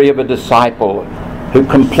story of a disciple who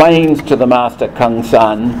complains to the master Kang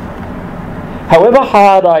San, however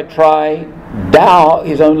hard I try, Tao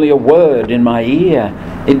is only a word in my ear.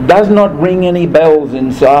 It does not ring any bells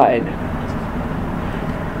inside.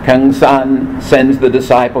 Kang San sends the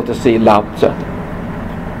disciple to see Lao Tzu.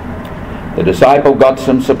 The disciple got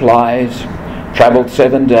some supplies, travelled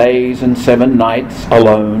 7 days and 7 nights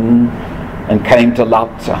alone, and came to Lao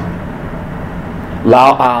Tzu.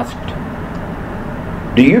 Lao asked,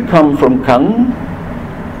 do you come from Kang?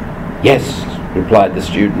 Yes, replied the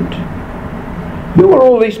student. Who are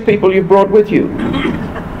all these people you've brought with you?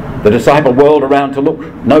 The disciple whirled around to look.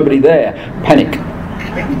 Nobody there. Panic.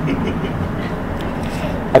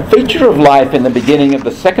 A feature of life in the beginning of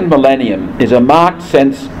the second millennium is a marked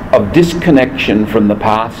sense of disconnection from the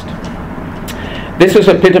past. This is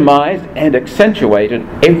epitomised and accentuated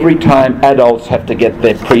every time adults have to get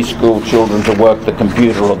their preschool children to work the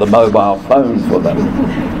computer or the mobile phone for them.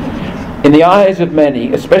 In the eyes of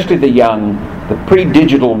many, especially the young, the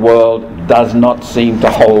pre-digital world does not seem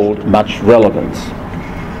to hold much relevance.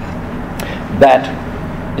 That,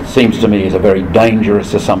 it seems to me, is a very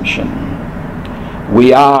dangerous assumption.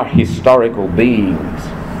 We are historical beings.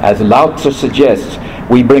 As Lao Tzu suggests,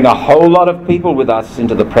 we bring a whole lot of people with us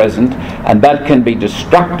into the present, and that can be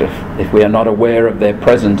destructive if we are not aware of their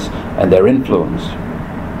presence and their influence.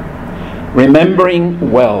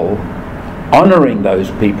 Remembering well, honouring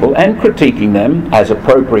those people and critiquing them as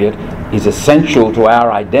appropriate is essential to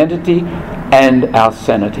our identity and our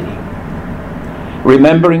sanity.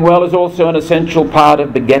 Remembering well is also an essential part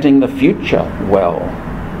of begetting the future well.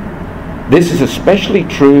 This is especially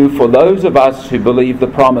true for those of us who believe the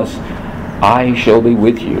promise, I shall be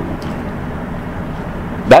with you.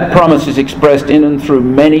 That promise is expressed in and through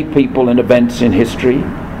many people and events in history.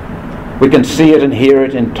 We can see it and hear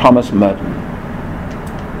it in Thomas Merton.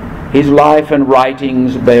 His life and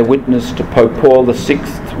writings bear witness to Pope Paul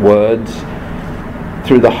VI's words,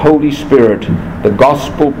 through the Holy Spirit, the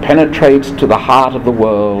gospel penetrates to the heart of the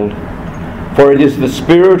world, for it is the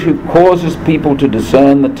Spirit who causes people to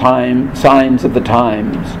discern the signs of the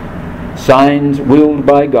times, signs willed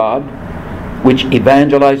by God, which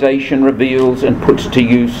evangelization reveals and puts to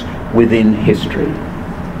use within history.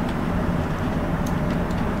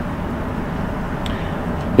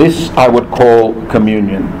 This I would call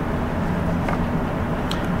communion.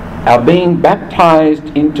 Our being baptized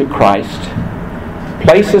into Christ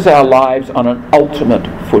places our lives on an ultimate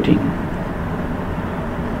footing.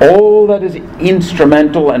 All that is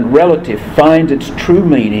instrumental and relative finds its true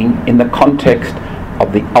meaning in the context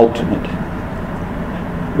of the ultimate.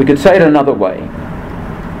 We could say it another way.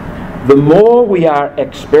 The more we are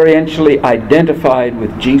experientially identified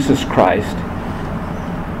with Jesus Christ,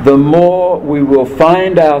 the more we will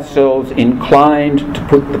find ourselves inclined to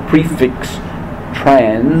put the prefix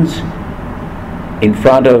trans in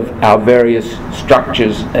front of our various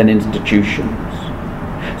structures and institutions.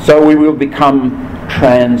 So we will become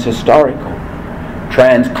trans-historical,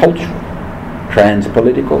 trans-cultural,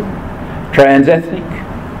 trans-political, trans-ethnic,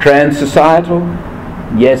 trans-societal,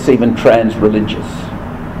 yes, even trans-religious.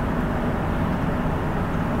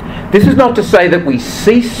 This is not to say that we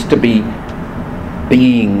cease to be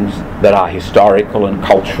beings that are historical and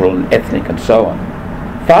cultural and ethnic and so on.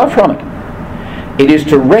 Far from it. It is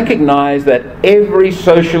to recognise that every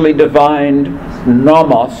socially defined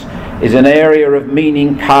nomos is an area of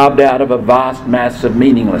meaning carved out of a vast mass of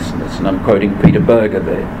meaninglessness, and I'm quoting Peter Berger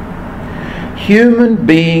there. Human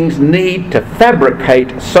beings need to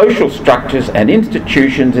fabricate social structures and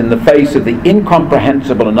institutions in the face of the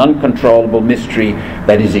incomprehensible and uncontrollable mystery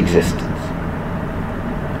that is existence.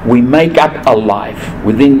 We make up a life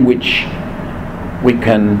within which we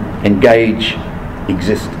can engage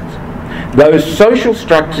existence. Those social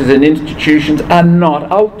structures and institutions are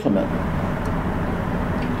not ultimate.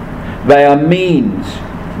 They are means,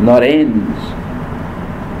 not ends.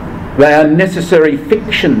 They are necessary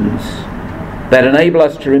fictions that enable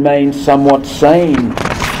us to remain somewhat sane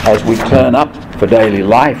as we turn up for daily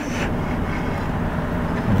life.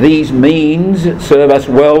 These means serve us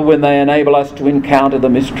well when they enable us to encounter the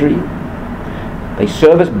mystery. They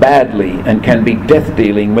serve us badly and can be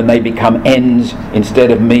death-dealing when they become ends instead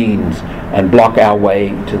of means and block our way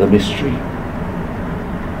to the mystery.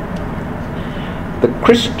 The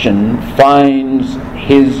Christian finds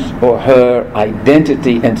his or her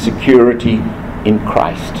identity and security in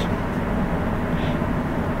Christ.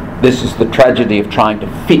 This is the tragedy of trying to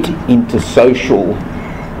fit into social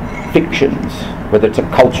fictions, whether it's a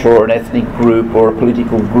cultural or an ethnic group or a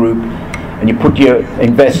political group, and you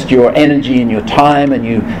invest your energy and your time,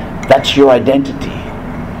 and that's your identity.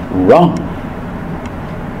 Wrong.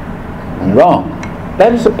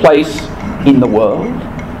 That is a place in the world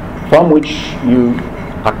from which you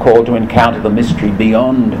are called to encounter the mystery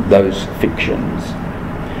beyond those fictions.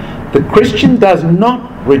 The Christian does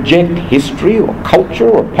not reject history or culture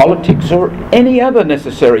or politics or any other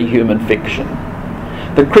necessary human fiction.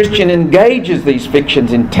 The Christian engages these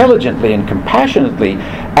fictions intelligently and compassionately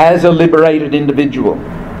as a liberated individual.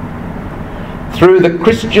 Through the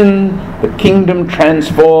Christian, the kingdom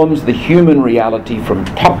transforms the human reality from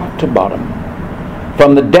top to bottom,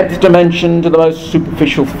 from the depth dimension to the most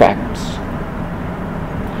superficial facts.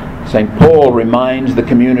 St. Paul reminds the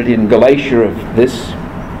community in Galatia of this.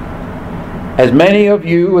 As many of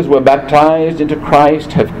you as were baptized into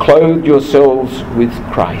Christ have clothed yourselves with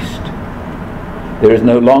Christ. There is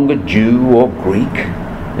no longer Jew or Greek.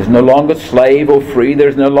 There is no longer slave or free. There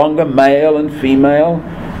is no longer male and female.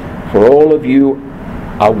 For all of you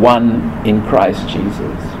are one in Christ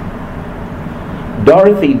Jesus.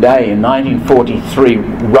 Dorothy Day in 1943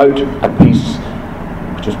 wrote a piece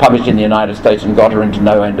which was published in the United States and got her into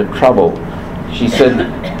no end of trouble. She said,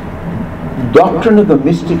 "Doctrine of the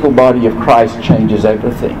mystical body of Christ changes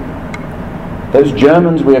everything. Those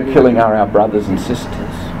Germans we are killing are our brothers and sisters.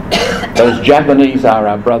 Those Japanese are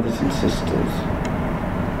our brothers and sisters."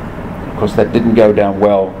 Of course, that didn't go down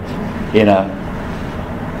well in a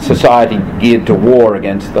society geared to war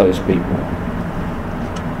against those people.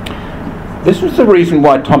 This was the reason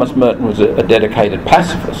why Thomas Merton was a dedicated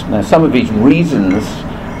pacifist. Now, some of his reasons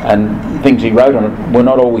and things he wrote on it were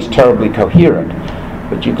not always terribly coherent,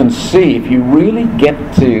 but you can see, if you really get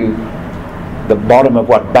to the bottom of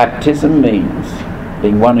what baptism means,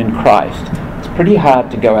 being one in Christ, it's pretty hard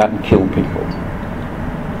to go out and kill people.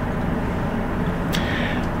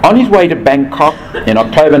 On his way to Bangkok in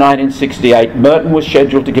October 1968, Merton was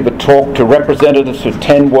scheduled to give a talk to representatives of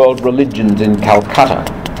 10 world religions in Calcutta.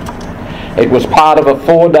 It was part of a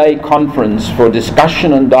 4-day conference for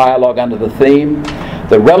discussion and dialogue under the theme,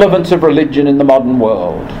 "The Relevance of Religion in the Modern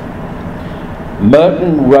World."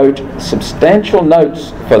 Merton wrote substantial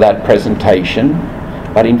notes for that presentation,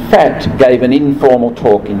 but in fact gave an informal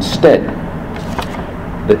talk instead.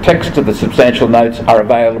 The text of the substantial notes are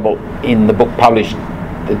available in the book published,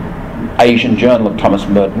 the Asian Journal of Thomas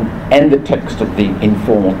Merton, and the text of the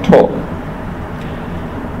informal talk.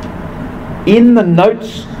 In the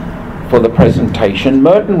notes for the presentation,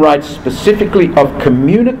 Merton writes specifically of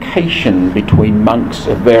communication between monks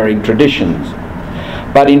of varying traditions,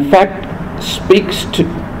 but in fact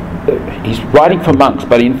he's writing for monks,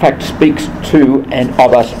 but in fact speaks to and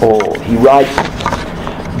of us all. He writes,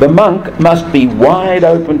 "The monk must be wide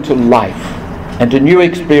open to life and to new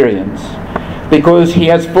experience, because he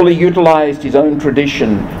has fully utilized his own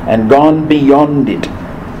tradition and gone beyond it.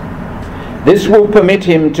 This will permit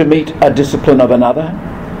him to meet a discipline of another,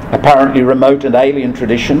 apparently remote and alien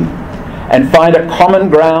tradition, and find a common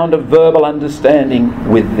ground of verbal understanding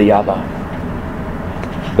with the other.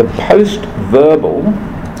 The post-verbal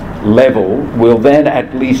level will then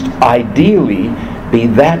at least ideally be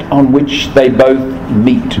that on which they both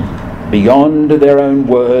meet, beyond their own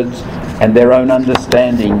words and their own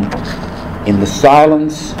understanding, in the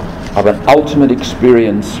silence of an ultimate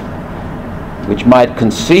experience which might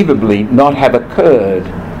conceivably not have occurred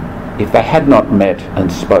if they had not met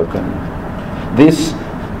and spoken. This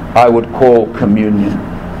I would call communion.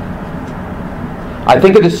 I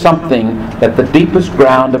think it is something that the deepest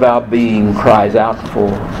ground of our being cries out for,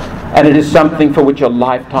 and it is something for which a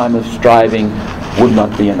lifetime of striving would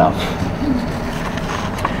not be enough."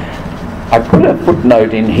 I put a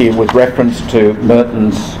footnote in here with reference to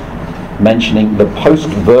Merton's mentioning the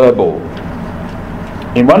post-verbal.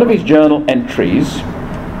 In one of his journal entries,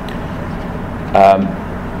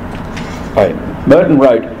 Merton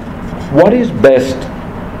wrote, "What is best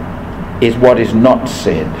is what is not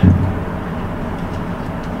said."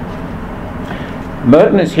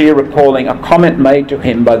 Merton is here recalling a comment made to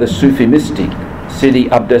him by the Sufi mystic Sidi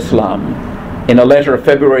Abdeslam in a letter of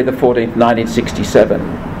February the 14th, 1967.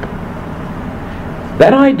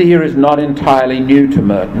 That idea is not entirely new to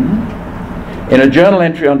Merton. In a journal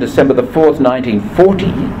entry on December the 4th,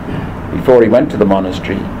 1940, before he went to the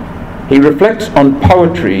monastery, he reflects on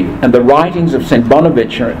poetry and the writings of St.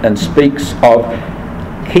 Bonaventure and speaks of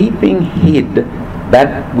keeping hid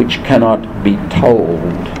that which cannot be told.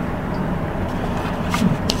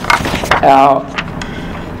 Our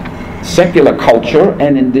secular culture,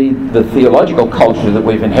 and indeed the theological culture that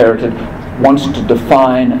we've inherited, wants to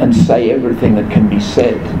define and say everything that can be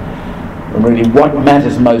said. And really what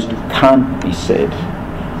matters most can't be said.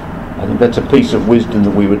 I think that's a piece of wisdom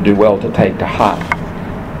that we would do well to take to heart.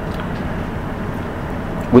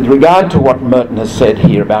 With regard to what Merton has said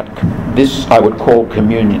here about this, I would call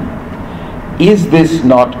communion, is this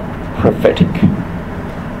not prophetic?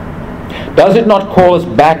 Does it not call us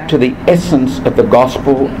back to the essence of the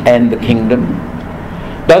gospel and the kingdom?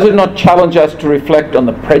 Does it not challenge us to reflect on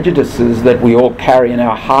the prejudices that we all carry in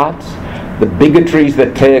our hearts, the bigotries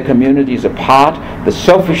that tear communities apart, the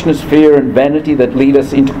selfishness, fear and vanity that lead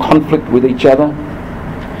us into conflict with each other?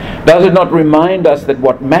 Does it not remind us that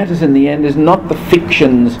what matters in the end is not the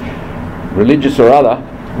fictions, religious or other,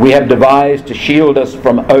 we have devised to shield us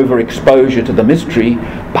from overexposure to the mystery,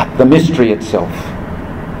 but the mystery itself?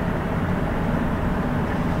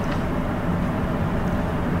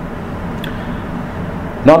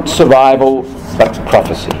 Not survival, but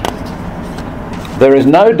prophecy. There is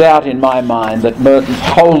no doubt in my mind that Merton's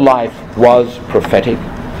whole life was prophetic,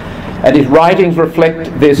 and his writings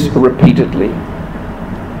reflect this repeatedly.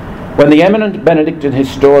 When the eminent Benedictine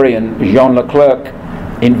historian Jean Leclerc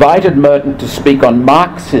invited Merton to speak on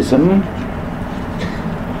Marxism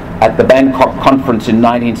at the Bangkok conference in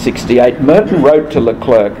 1968, Merton wrote to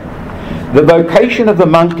Leclerc, "The vocation of the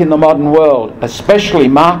monk in the modern world, especially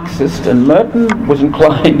Marxist," and Merton was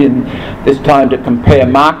inclined in this time to compare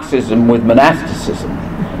Marxism with monasticism.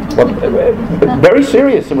 Well, very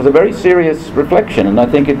serious. It was a very serious reflection, and I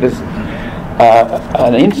think it was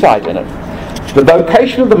an insight in it. The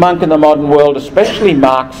vocation of the monk in the modern world, especially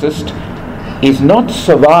Marxist, is not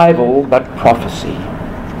survival but prophecy.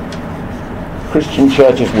 Christian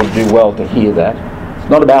churches would do well to hear that. It's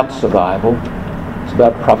not about survival, it's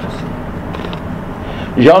about prophecy.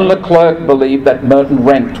 Jean Leclerc believed that Merton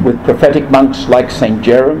ranked with prophetic monks like St.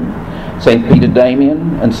 Jerome, St. Peter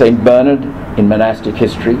Damian and St. Bernard in monastic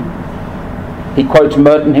history. He quotes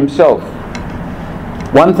Merton himself.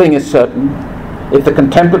 "One thing is certain, if the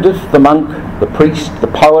contemplative, the monk, the priest, the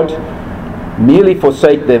poet merely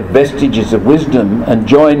forsake their vestiges of wisdom and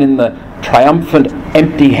join in the triumphant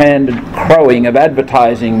empty-handed crowing of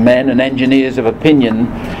advertising men and engineers of opinion,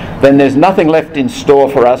 then there's nothing left in store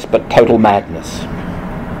for us but total madness."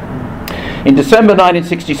 In December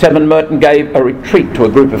 1967, Merton gave a retreat to a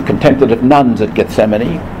group of contemplative nuns at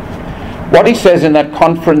Gethsemane. What he says in that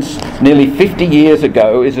conference nearly 50 years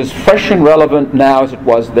ago is as fresh and relevant now as it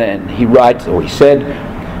was then. He writes, or he said,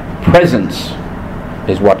 "Presence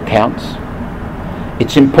is what counts.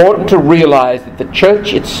 It's important to realize that the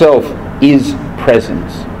church itself is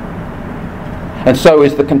presence. And so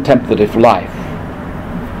is the contemplative life.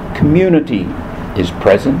 Community is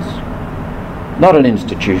presence, not an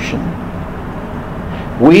institution.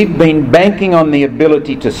 We've been banking on the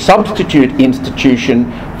ability to substitute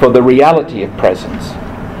institution for the reality of presence,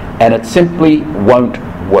 and it simply won't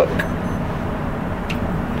work."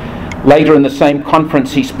 Later in the same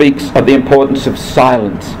conference, he speaks of the importance of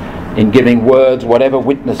silence in giving words whatever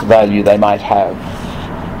witness value they might have.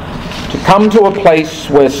 To come to a place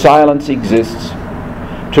where silence exists,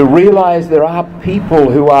 to realize there are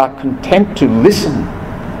people who are content to listen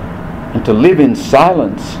and to live in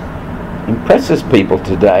silence, impresses people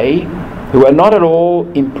today who are not at all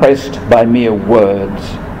impressed by mere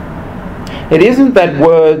words. It isn't that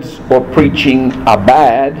words or preaching are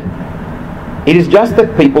bad, it is just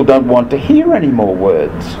that people don't want to hear any more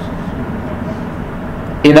words.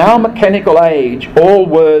 In our mechanical age, all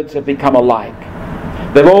words have become alike.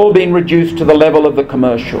 They've all been reduced to the level of the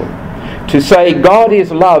commercial. To say God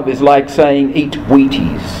is love is like saying eat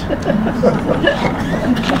Wheaties.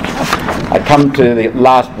 I come to the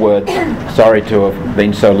last words. Sorry to have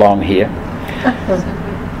been so long here.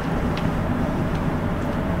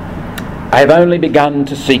 I have only begun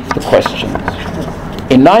to seek the questions.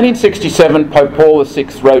 In 1967, Pope Paul VI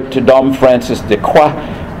wrote to Dom Francis de Croix,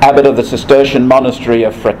 abbot of the Cistercian monastery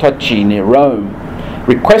of Fratocci near Rome,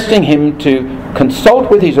 requesting him to consult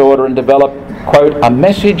with his order and develop quote, a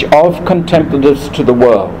message of contemplatives to the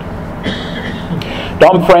world.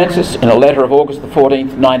 Dom Francis, in a letter of August the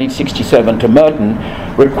 14th, 1967 to Merton,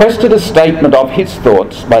 requested a statement of his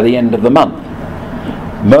thoughts by the end of the month.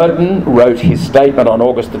 Merton wrote his statement on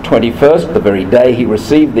August the 21st, the very day he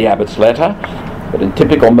received the abbot's letter, but in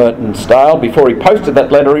typical Merton style, before he posted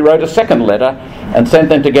that letter, he wrote a second letter and sent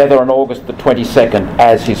them together on August the 22nd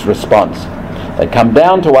as his response. They come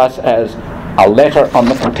down to us as a letter on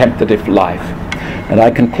the contemplative life. And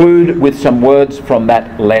I conclude with some words from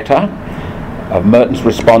that letter of Merton's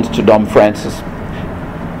response to Dom Francis.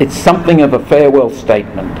 It's something of a farewell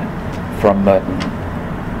statement from Merton.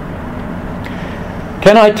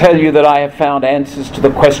 Can I tell you that I have found answers to the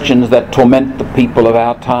questions that torment the people of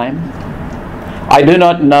our time? I do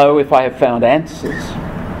not know if I have found answers.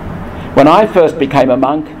 When I first became a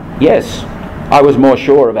monk, yes, I was more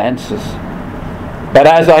sure of answers. But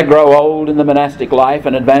as I grow old in the monastic life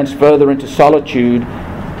and advance further into solitude,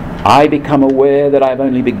 I become aware that I've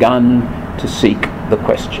only begun to seek the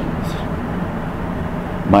questions.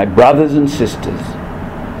 My brothers and sisters,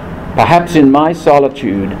 perhaps in my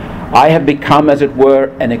solitude, I have become, as it were,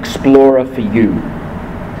 an explorer for you.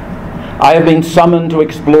 I have been summoned to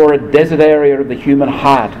explore a desert area of the human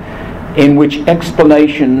heart in which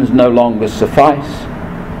explanations no longer suffice,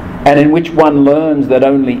 and in which one learns that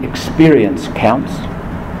only experience counts.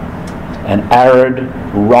 An arid,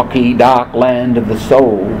 rocky, dark land of the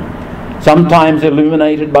soul, sometimes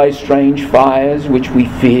illuminated by strange fires which we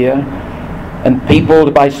fear, and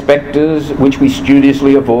peopled by spectres which we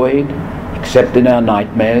studiously avoid, except in our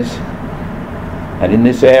nightmares. And in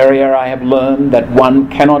this area I have learned that one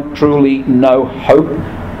cannot truly know hope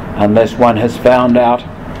unless one has found out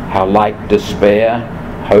how like despair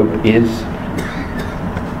hope is.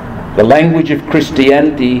 The language of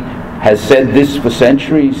Christianity has said this for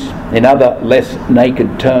centuries, in other less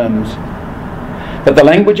naked terms. But the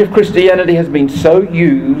language of Christianity has been so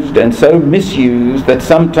used and so misused that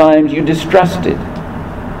sometimes you distrust it.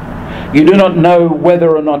 You do not know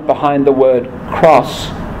whether or not behind the word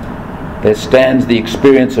cross there stands the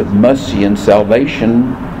experience of mercy and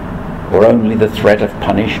salvation, or only the threat of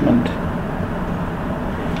punishment.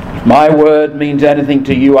 If my word means anything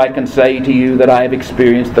to you, I can say to you that I have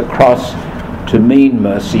experienced the cross to mean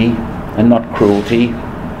mercy and not cruelty,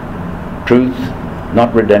 truth,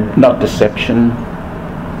 not deception,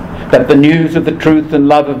 that the news of the truth and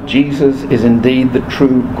love of Jesus is indeed the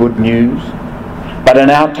true good news, but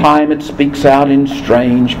in our time it speaks out in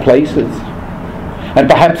strange places. And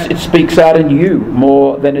perhaps it speaks out in you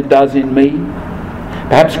more than it does in me.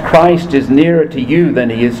 Perhaps Christ is nearer to you than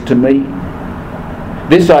he is to me.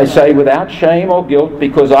 This I say without shame or guilt,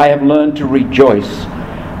 because I have learned to rejoice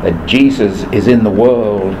that Jesus is in the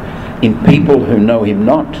world, in people who know him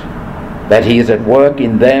not, that he is at work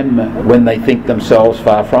in them when they think themselves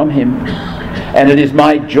far from him. And it is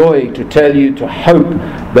my joy to tell you to hope,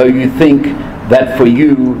 though you think that for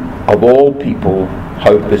you, of all people,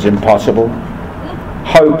 hope is impossible.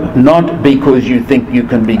 Hope not because you think you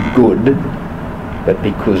can be good, but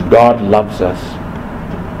because God loves us,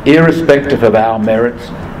 irrespective of our merits,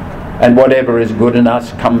 and whatever is good in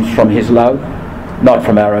us comes from his love, not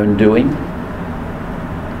from our own doing.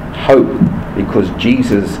 Hope because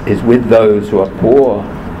Jesus is with those who are poor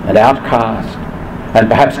and outcast, and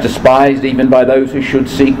perhaps despised even by those who should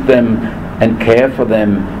seek them and care for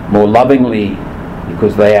them more lovingly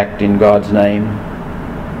because they act in God's name.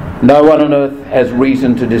 No one on earth has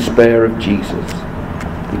reason to despair of Jesus,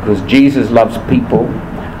 because Jesus loves people,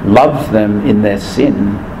 loves them in their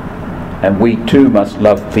sin, and we too must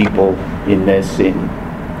love people in their sin.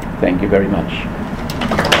 Thank you very much.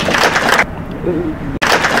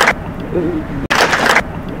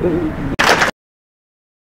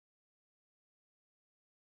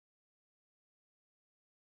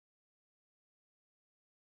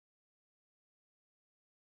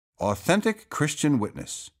 Authentic Christian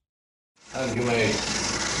witness. And you may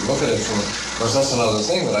look at it from, of course, that's another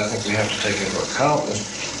thing that I think we have to take into account.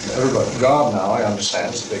 Everybody, God now, I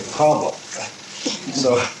understand, is a big problem.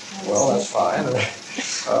 So, well, that's fine.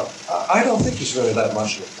 I don't think he's really that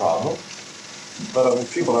much of a problem. But I mean,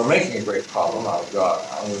 people are making a great problem out of God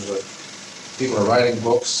now. People are writing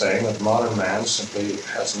books saying that modern man simply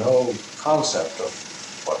has no concept of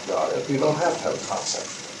what God is. You don't have to have a concept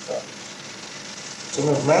of God. It's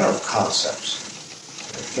a matter of concepts.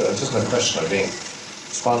 It isn't a question of being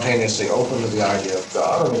spontaneously open to the idea of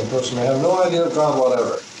God. I mean, a person may have no idea of God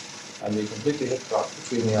whatever and be completely hit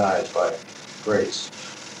between the eyes by grace.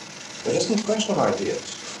 It isn't a question of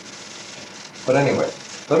ideas. But anyway,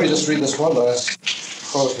 let me just read this one last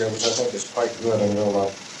quote here, which I think is quite good, and then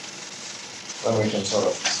we can sort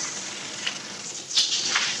of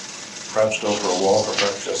perhaps go for a walk, or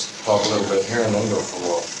perhaps just talk a little bit here and then go for a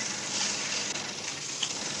walk.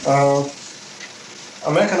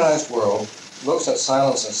 A mechanized world looks at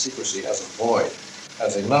silence and secrecy as a void,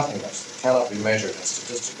 as a nothingness that cannot be measured in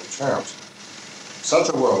statistical terms. Such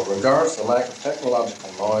a world regards the lack of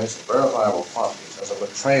technological noise and verifiable quantities as a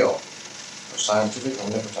betrayal of scientific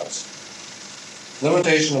omnipotence.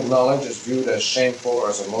 Limitation of knowledge is viewed as shameful or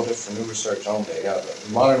as a motive for new research only.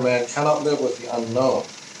 Modern man cannot live with the unknown.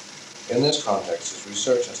 In this context, his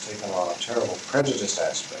research has taken on a terrible prejudiced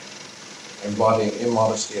aspect, embodying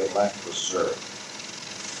immodesty and lack of reserve.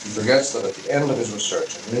 He forgets that at the end of his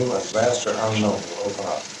research, a new and vaster unknown will open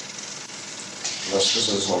up. Thus, this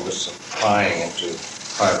is a little bit of prying into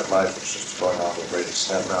private life, which is going on to a great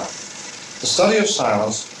extent now. The study of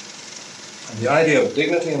silence and the idea of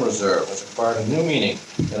dignity and reserve has acquired a new meaning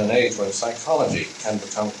in an age when psychology can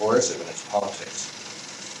become coercive in its politics.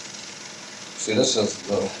 See, this is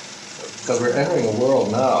because we're entering a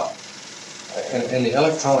world now, in the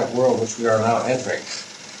electronic world which we are now entering,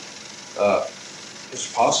 it's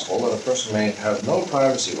possible that a person may have no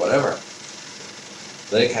privacy whatever.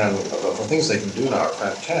 They can, the things they can do now are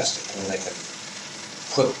fantastic. I mean, they can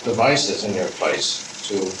put devices in your place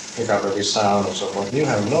to pick up every sound and so forth. And you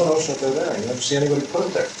have no notion that they're there. You never see anybody put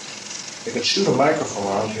it there. They could shoot a microphone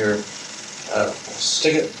around here,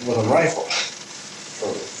 stick it with a rifle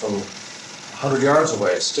from 100 yards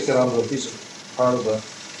away, stick it onto a piece of part of the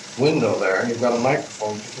window there, and you've got a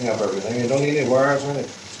microphone picking up everything. You don't need any wires or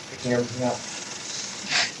anything. It's picking everything up.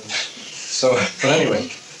 So, but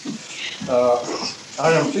anyway,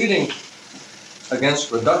 I am pleading against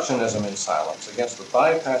reductionism in silence, against the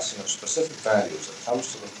bypassing of specific values that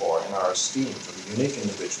comes to the fore in our esteem for the unique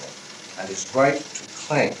individual and his right to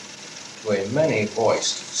cling to a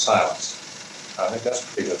many-voiced silence. I think that's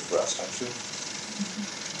pretty good for us, don't you?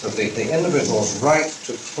 So the individual's right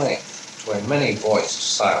to cling to a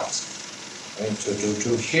many-voiced silence. I mean,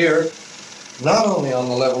 to hear, not only on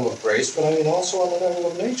the level of grace, but I mean also on the level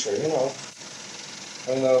of nature, you know.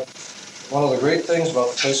 I mean, one of the great things about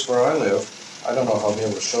the place where I live, I don't know if I'll be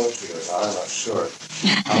able to show it to you or not, I'm not sure.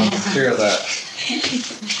 I'll hear that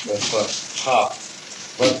top.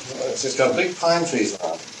 But it's got big pine trees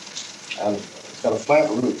on it, and it's got a flat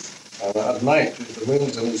roof. And at night, the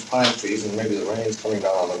wind's in these pine trees, and maybe the rain's coming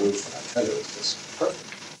down on the roof, and I tell you, it's just perfect.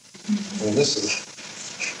 I mean, this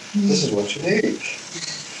is what you need.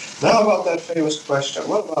 Now about that famous question,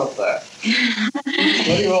 what about that?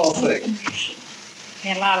 What do you all think?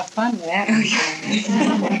 Had a lot of fun with that.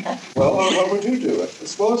 Well, what would you do?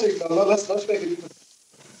 Supposing, let's make it even.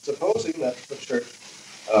 Supposing that the church,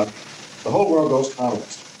 the whole world goes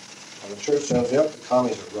communist, and the church says, yep, the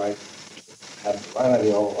commies are right, had the right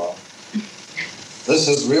idea all along. This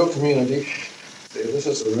is real community. This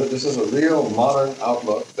is a real modern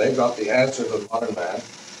outlook. They've got the answer to the modern man,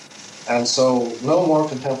 and so no more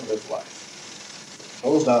contemplative life.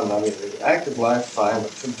 Close down. I mean, active life, fine,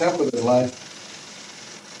 but contemplative life,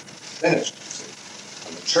 finished.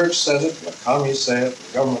 And the church says it, and the commies say it,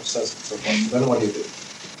 the government says it, so forth. Then what do you do?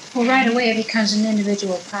 Well, right away it becomes an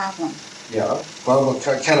individual problem. Yeah. Well,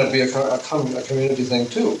 can it be a community thing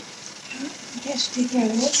too? Yes, take care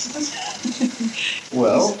of it.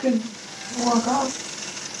 Well, could walk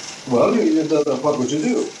off. Well, what would you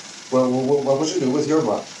do? Well, what would you do with your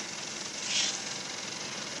bunch?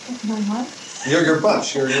 My what? Your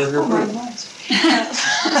bunch. Your my group. bunch. I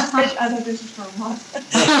thought this was for a month.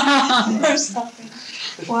 Or something.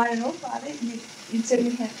 Well, I don't know about it. You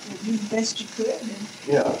certainly have to do the best you could, and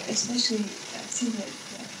especially see that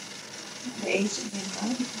the age of the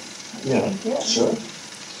environment. Yeah, sure.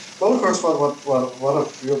 Well, of course, what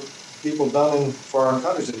have your people done in foreign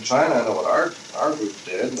countries? In China, I know what our group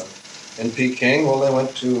did. In Peking, well, they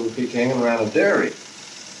went to Peking and ran a dairy.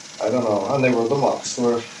 I don't know, and they were the monks. They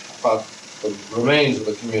were about the remains of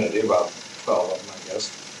the community, about 12 of them, I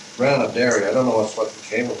guess. Ran a dairy. I don't know what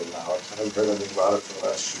became of them now. I haven't heard anything about it for the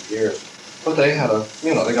last few years. But they had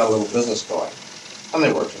they got a little business going, and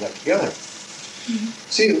they worked in it together. Mm-hmm.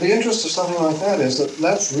 See, the interest of something like that is that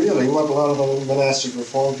that's really what a lot of the monastic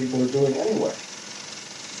reform people are doing anyway.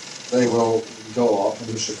 They will go off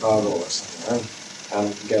into Chicago or somewhere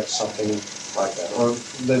and get something like that. Or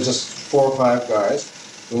there's just 4 or 5 guys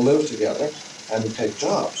who live together and take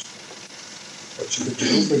jobs. What you could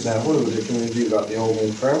do, for example, with your community, you've got the old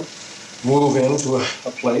infirm, move into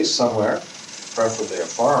a place somewhere, preferably a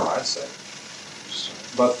farm, I'd say.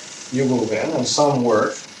 But you move in, and some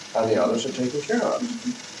work, and the others are taken care of.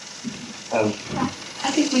 And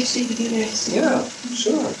I think we stay together. Yeah,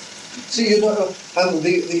 sure. See, and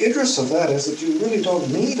the interest of that is that you really don't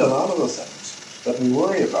need a lot of the things. that we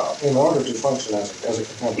worry about in order to function as a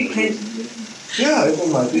contemplative. Yeah,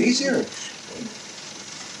 it might be easier.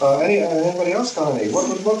 Anybody else got any? What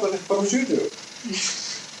would you do?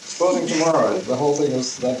 Supposing tomorrow the whole thing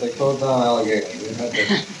is that they closed down Allegheny.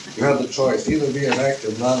 You had the choice, either be an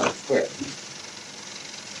active nun or quit.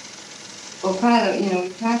 Well, Father, we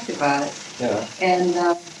talked about it. Yeah. And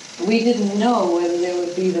we didn't know whether there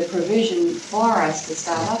would be the provision for us to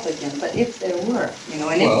start up again. But if there were,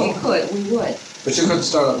 and if we could, we would. But you couldn't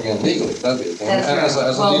start up again legally. That'd be the thing. That's right.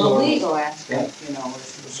 As well, the legal aspect, is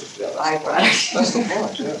byproduct. That's the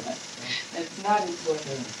point, yeah. It's not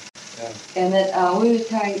important. Yeah. And that we were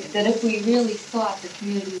talking that if we really thought the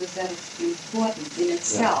community was that important in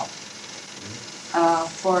itself,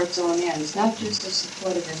 for its own ends, not just as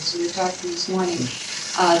supportive ends. We were talking this morning.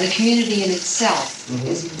 The community in itself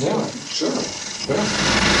is important. Yeah, sure.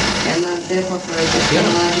 And therefore, for a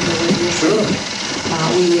technological witness,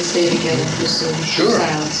 we would stay together for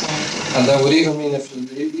silence. And that would even mean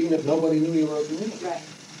even if nobody knew you were a community. Right.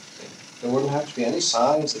 There wouldn't have to be any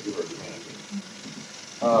signs that you were a community.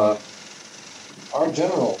 Our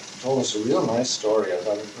general told us a real nice story.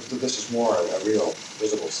 This is more a real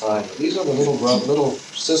visible sign. But these are the little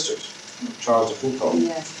sisters of Charles de Foucault.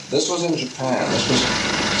 Yes. This was in Japan. This was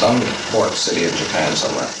some port city in Japan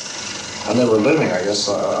somewhere. And they were living, I guess,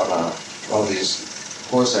 on one of these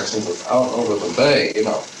poor sections out over the bay,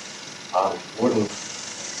 on wooden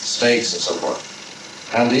stakes and so forth.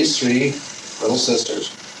 And these three little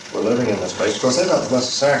sisters were living in this place. Of course, they got the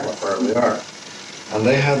Blessed Sacrament wherever they are. And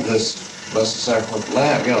they had this Blessed Sacrament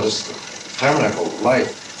lamp, this tabernacle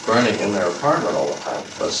light burning in their apartment all the time.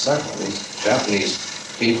 Blessed Sacrament. These Japanese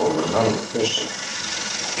people, who were none of them Christian,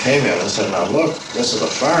 came in and said, now look, this is a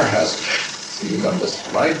fire hazard. So you've got this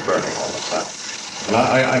light burning all the time. And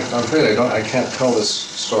I'm afraid I can't tell this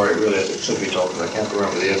story really as it should be told, because I can't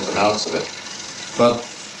remember the ins and outs of it. But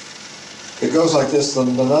it goes like this. The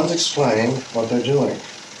nuns explain what they're doing,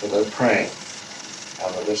 that they're praying.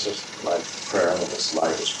 And that this is like prayer, and that this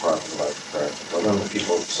light is part of the light of prayer. But then the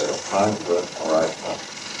people say, oh, fine, good, all right,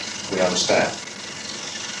 we understand.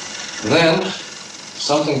 Then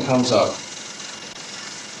something comes up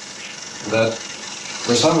that,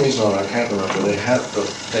 for some reason, I can't remember,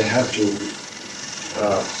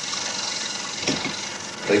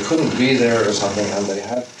 they couldn't be there or something, and they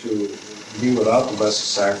had to be without the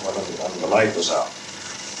Blessed Sacrament, and the light was out.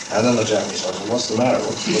 And then the Japanese said, well, what's the matter?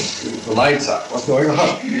 The light's out. What's going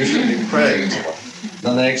on? You should be praying.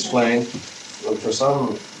 Then they explained, this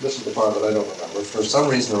is the part that I don't remember, for some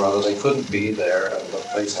reason or other they couldn't be there, and the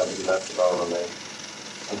place had to be left alone.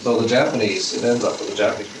 And so the Japanese, it ends up with the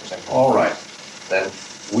Japanese people saying, all right, then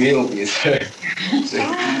we'll be there. See?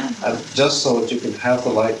 And just so that you can have the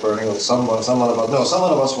light burning, or someone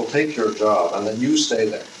of us will take your job, and then you stay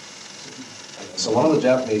there. And so one of the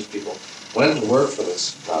Japanese people went to work for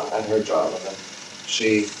this at her job, and then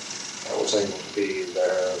she was able to be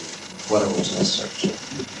there whatever was necessary.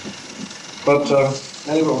 But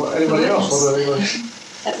anybody else? What about anybody?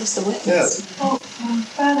 That was the witness. Yes. Oh,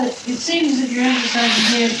 Father, it seems that you're emphasizing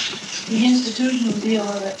here the institutional deal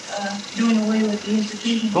of it, doing away with the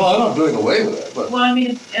institution. Well, I'm not doing away with it, but... Well, I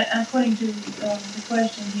mean, according to the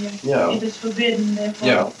question here, if it's forbidden,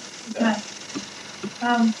 therefore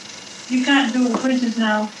you can't do it. For instance,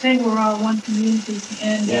 now, say we're all one community,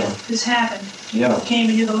 and this happened. You came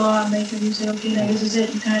into the lawmaker, and you said, okay, now this is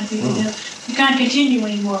it, you can't be together. You can't continue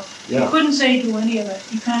anymore. You couldn't say to any of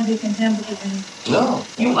us, you can't be contemplative anymore. No.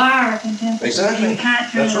 You are a contemplative. Exactly. You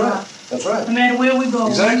can't turn it off. That's right. No matter where we go,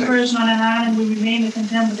 one person on an island, we remain a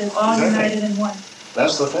contemplative, all united in one.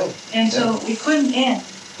 That's the thing. And so it couldn't end.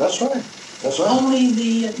 That's right. That's right. Only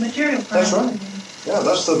the material part. That's right. Yeah,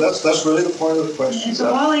 that's really the point of the question. And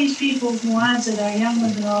so all these people who answered, our young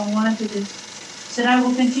ones and all wanted this, said, I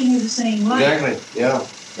will continue the same life. Exactly,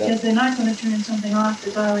 Because they're not going to turn something off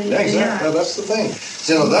that's already there. Exactly. Yeah, that's the thing.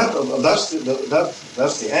 See, that's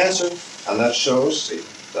the answer, and that shows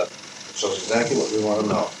exactly what we want to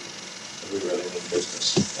know. That we really mean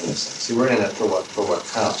business in this sense. See, we're in it for what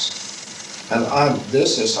counts. And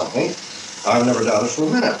this is something I've never doubted for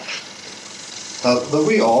a minute. That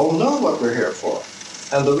we all know what we're here for.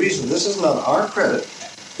 And the reason, this is not our credit,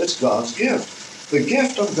 it's God's gift. The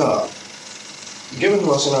gift of God given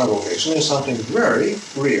to us in our vocation is something very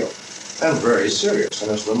real and very serious.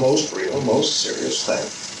 And it's the most real, most serious thing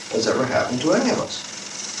that's ever happened to any of us.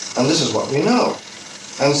 And this is what we know.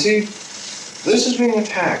 And see, this is being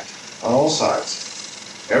attacked on all sides.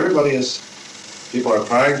 People are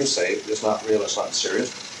trying to say it's not real, it's not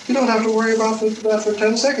serious. You don't have to worry about that for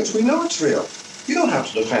 10 seconds. We know it's real. You don't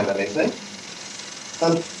have to defend anything.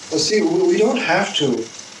 And see, we don't have to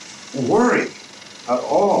worry at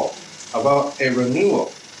all about a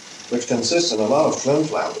renewal which consists in a lot of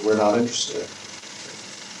flim-flam that we're not interested in.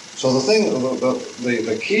 So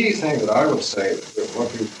the key thing that I would say,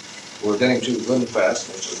 what we're getting too good and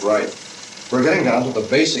fast, which is right, we're getting down to the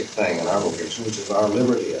basic thing in our vocation, which is our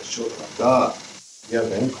liberty as children of God. We have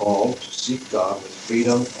been called to seek God with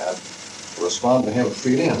freedom and to respond to Him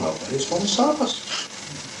freely, and nobody's going to stop us.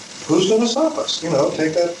 Who's going to stop us? You know,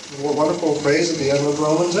 take that wonderful phrase at the end of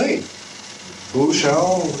Romans 8. Who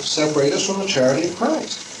shall separate us from the charity of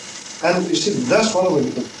Christ? And you see, that's one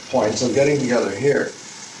of the points of getting together here.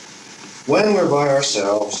 When we're by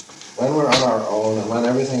ourselves, when we're on our own, and when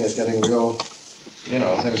everything is getting real, you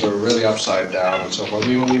know, things are really upside down and so forth,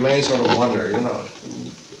 we may sort of wonder, you know,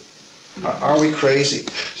 are we crazy?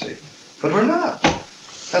 See? But we're not.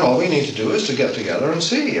 And all we need to do is to get together and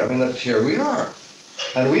see. I mean, that here we are.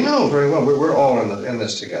 And we know very well, we're all in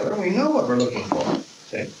this together, and we know what we're looking for.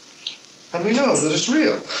 See? And we know that it's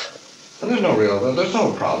real. And there's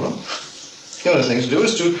no problem. The only thing to do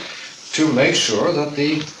is to make sure that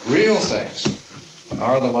the real things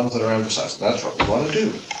are the ones that are emphasized. That's what we want to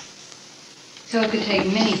do. So it could take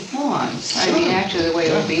many forms. I mean, actually, the way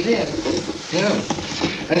it would be lived. Yeah.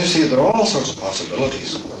 And you see, there are all sorts of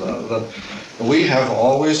possibilities. That we have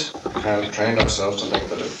always kind of trained ourselves to think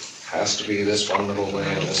that it has to be this one little way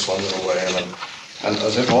and this one little way, and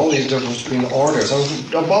as if all these differences between orders,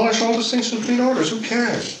 and abolish all distinctions between orders, who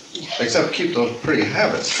cares? Except keep those pretty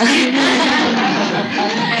habits.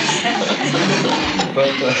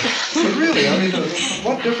 But really, I mean,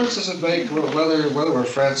 what difference does it make whether we're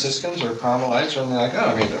Franciscans or Carmelites or anything like that?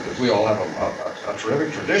 I mean, we all have a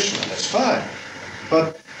terrific tradition, and it's fine.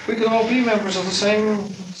 But we could all be members of the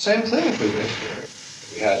same thing if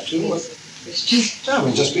we had to. I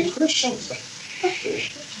mean, just be Christians.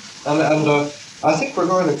 And I think we're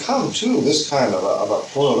going to come to this kind of a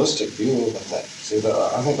pluralistic view of the thing. See,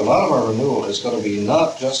 I think a lot of our renewal is going to be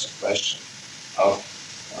not just a question of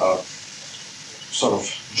sort of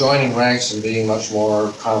joining ranks and being much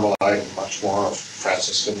more Carmelite, much more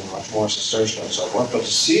Franciscan, and much more Cistercian and so forth, but to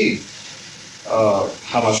see how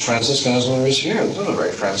much Franciscanism there is here. This is a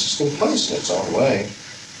very Franciscan place in its own way.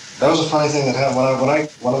 That was a funny thing that happened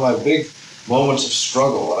one of my big moments of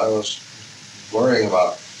struggle when I was worrying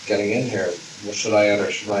about getting in here. Should I enter?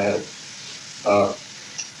 Should I enter?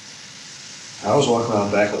 I was walking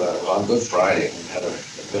around the back of that. It was on Good Friday, and it had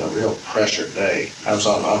been a real pressured day. I was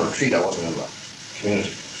on retreat. I wasn't in the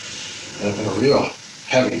community. And it had been a real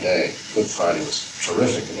heavy day. Good Friday was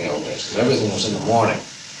terrific in the old days, because everything was in the morning.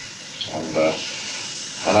 And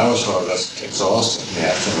I was sort of just exhausted in the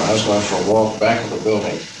afternoon. I was going for a walk back of the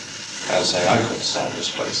building and saying, I couldn't stand this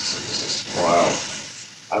place. This is wow.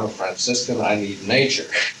 I'm a Franciscan. I need nature.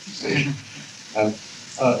 See? And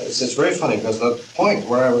it's very funny, because the point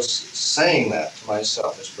where I was saying that to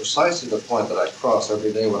myself is precisely the point that I cross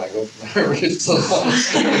every day when I go from the retreat to the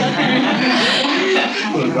monastery.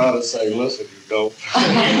 Where God is saying, listen, you go.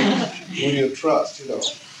 Who do you trust? You know,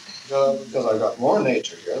 because I got more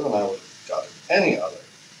nature here than I would have got in any other.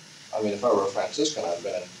 I mean, if I were a Franciscan, I'd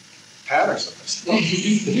been in Patterson or something.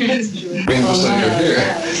 Being the city of here.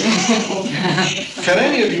 Can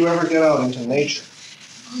any of you ever get out into nature?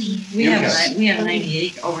 We have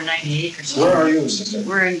 90 over 90 acres. Where are you, sister?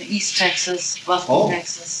 We're in East Texas, Buffalo,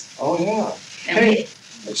 Texas. Oh, yeah. And hey,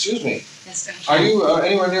 excuse me. Yes, are you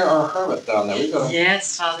anywhere near our hermit down there? We've got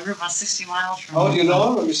yes, Father. We're about 60 miles from do you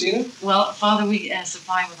know him? Have you seen him? Well, Father, we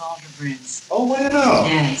supply with altar breeds. Oh, wow.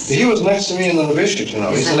 Yes. He was next to me in the novitiate, you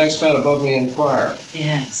know. He's the next man above me in choir.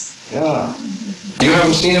 Yes. Yeah. You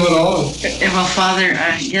haven't seen him at all? Well, Father,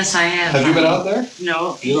 yes, I have. Have you been out there?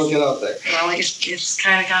 No. You don't get out there? Well, it's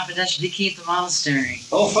kind of confidential. They keep the monastery.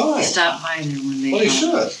 Oh, fine. He stopped by there when they Well, he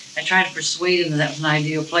should. I tried to persuade him that was an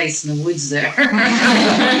ideal place in the woods there.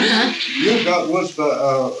 You've got woods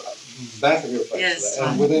back of your place. Yes.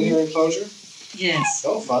 And within your enclosure? Yes.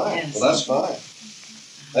 Oh, fine. Yes. Well, that's fine.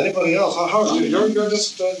 Anybody else? How you're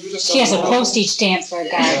just She has a postage stamp for a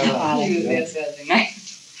guy.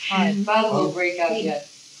 Father will break out yet.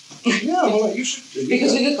 Yeah, well, you should.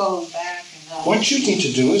 Because we could go back. What you need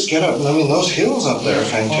to do is get up. I mean, those hills up there are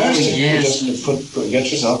fantastic. Oh, yes. You just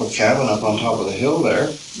get yourself a cabin up on top of the hill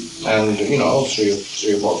there, and you know, three or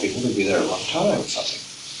four people could be there at one time or something.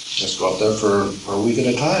 Just go up there for a week at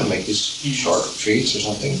a time, make these short retreats or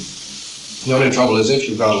something. The only trouble is if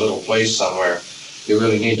you've got a little place somewhere, you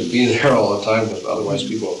really need to be there all the time, because otherwise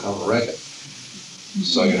people will come and wreck it.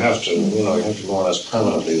 So you have to, more or less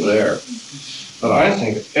permanently there. But I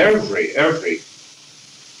think every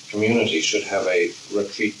community should have a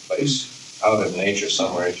retreat place out in nature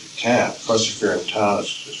somewhere if you can. Of course, if you're in town,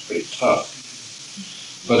 it's pretty tough.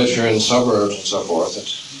 But if you're in suburbs and so forth,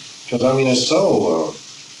 because I mean, it's so,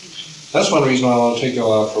 that's one reason why I want to take you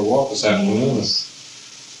all out for a walk this afternoon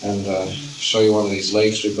and show you one of these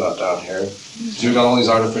lakes we've got down here. We've got all these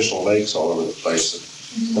artificial lakes all over the place.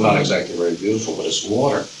 They're not exactly very beautiful, but it's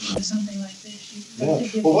water. Something like this.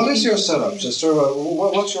 Yeah. Well, what is your setup, sister?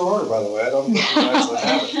 What's your order, by the way? I don't think you actually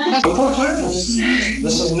have it. Poor Claire.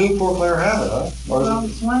 This is new Poor Claire habit, huh? Well,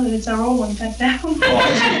 it's one that it's our old one cut down. Oh,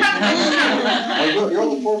 I see.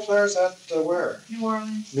 You're the Poor Claires at where? New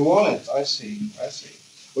Orleans. New Orleans. I see.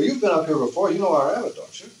 Well, you've been up here before. You know our habit,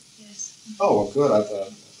 don't you? Yes. Oh, well, good.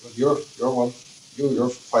 You're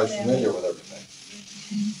quite familiar with everything.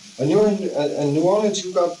 And you're in New Orleans.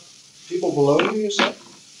 You've got people below you. You said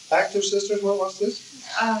active sisters. What's this?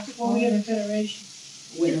 Well, we have a federation.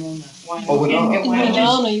 Winona. Oh, Winona.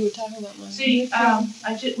 Winona, you were talking about mine. See,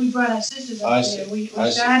 we brought our sisters up there.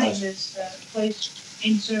 We're starting this place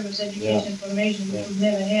in service education information, which we've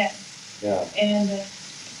never had. Yeah. And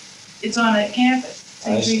it's on a campus,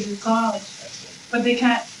 St. Teresa's College. But they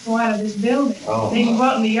can't go out of this building. They can go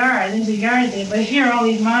out in the yard. There's a yard there. But here are all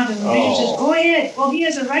these mountains. And Bishop says, go ahead. Well, he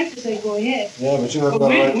has a right to say go ahead. Yeah, but you haven't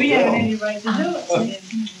got a right to we haven't any right to do it.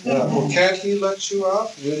 Yeah. Well, can't he let you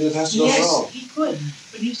out? It has to go wrong. Yes, he could.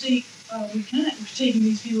 But you see, we can't. We're taking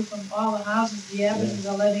these people from all the houses. The advocates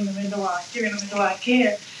are letting them into our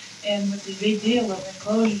care. And with the big deal of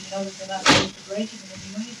enclosures, you know that they're not supposed to break it in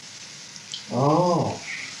any way. Oh.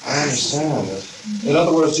 I understand it. In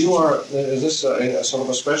other words, is this a sort of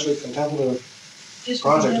a specially contemplative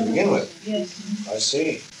project to begin with? Yes. I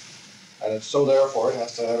see. And so therefore it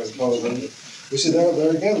has to have enclosed. You see, there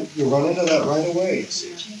again, you run into that right away, you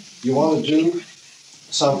see. You want to do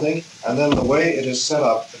something, and then the way it is set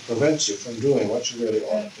up, it prevents you from doing what you really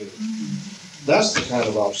ought to do. That's the kind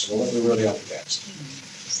of obstacle that we're really up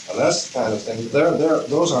against. And that's the kind of thing,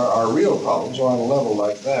 those are our real problems on a level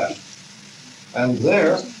like that. And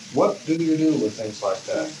there, what do you do with things like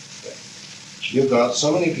that? You've got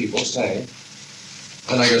so many people saying,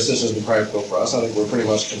 and I guess this isn't practical for us, I think we're pretty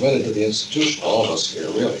much committed to the institution, all of us here,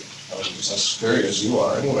 really. I mean, as superior as you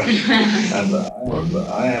are, anyway. And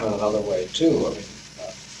I am in another way, too. I mean,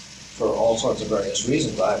 for all sorts of various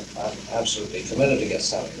reasons, I'm absolutely committed to get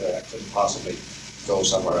standing there. I couldn't possibly go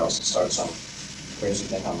somewhere else and start some crazy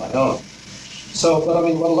thing on my own. So, but I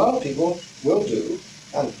mean, what a lot of people will do,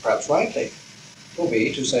 and perhaps rightly, will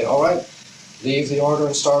be to say, all right, leave the order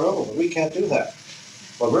and start over, but we can't do that.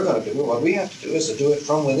 What we're going to do, what we have to do is to do it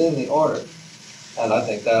from within the order. And I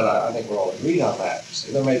think we're all agreed on that.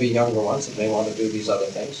 See, there may be younger ones that may want to do these other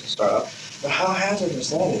things and start up, but how hazardous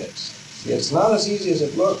that is. See, it's not as easy as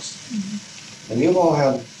it looks. Mm-hmm. And you've all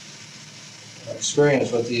had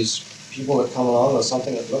experience with these people that come along with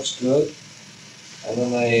something that looks good, and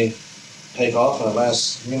then they take off and it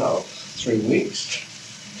lasts, 3 weeks.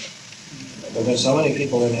 There have been so many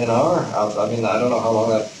people in our house. I mean, I don't know how long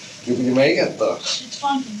that you may get the. It's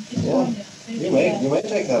funky. It's going down. You may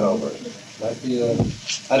take that over. Might be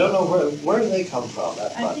I don't know where do they come from.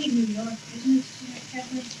 That I think New York, isn't it,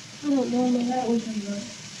 Kathleen? I don't know. That was New York.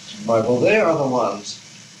 Right. Well, they are the ones.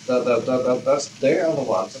 They are the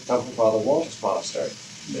ones that come from Father Walter's monastery,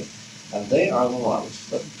 and they are the ones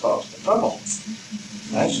that cause the trouble.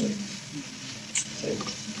 Actually. See?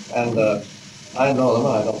 And. I know them,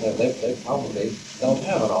 and I don't think they probably don't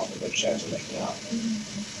have an awful good chance of making out.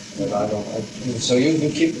 But I don't. So you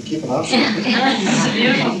keep an option. It's a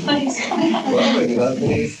beautiful place. Well, maybe that'd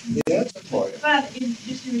be the answer for you. But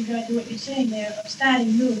just in regard to what you're saying there, of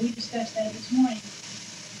starting new, we discussed that this morning.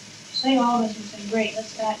 Say all of us would say, great,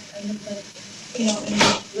 let's start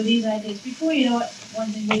with these ideas. Before you know it, one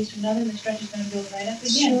thing leads to another, the stretch is going to build right up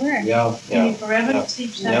again. Sure. Yeah. Maybe forever,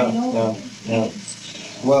 keep starting over. Yeah.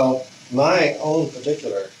 Well. My own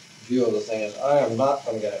particular view of the thing is I am not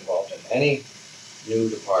going to get involved in any new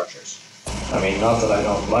departures. I mean, not that I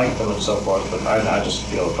don't like them and so forth, but I just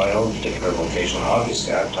feel my own particular vocation.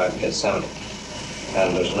 Obviously, I have time to get Cetenary.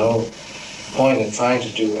 And there's no point in trying to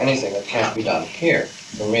do anything that can't be done here,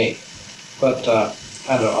 for me. But,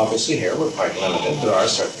 and obviously here we're quite limited. There are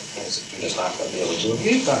certain things that you're just not going to be able to do.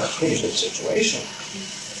 You've got a pretty good situation.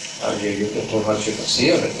 You can do what you can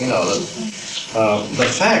see of it, the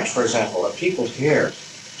fact, for example, that people here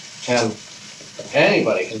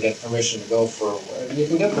anybody can get permission to go you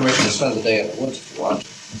can get permission to spend the day in the woods if you want to.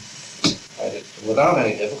 Right? Without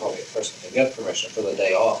any difficulty, a person can get permission for the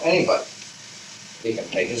day off. Anybody. He can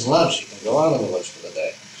take his lunch, he can go out in the woods for the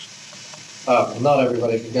day. Not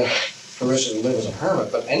everybody can get permission to live as a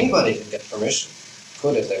hermit, but anybody can get permission,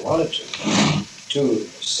 could if they wanted to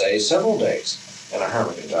stay several days in a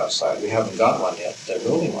hermitage outside. We haven't got one yet, there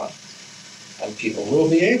will be one. And people will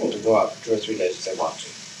be able to go out for 2 or 3 days if they want to.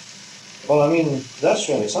 Well, I mean, that's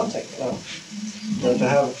really something, you know, to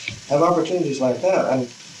have opportunities like that. And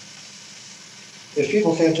if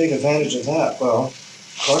people can't take advantage of that, well,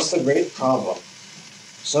 what's the great problem?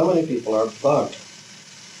 So many people are bugged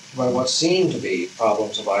by what seem to be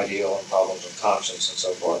problems of ideal and problems of conscience and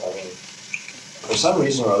so forth. I mean, for some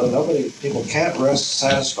reason or other, people can't rest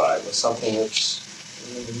satisfied with something that's,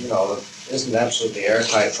 you know, that isn't absolutely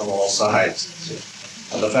airtight from all sides.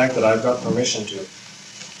 And the fact that I've got permission to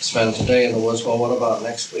spend today in the woods, well, what about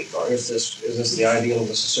next week? Or is this the ideal of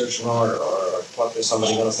this assertion order? Or what is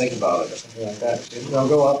somebody going to think about it? Or something like that. They'll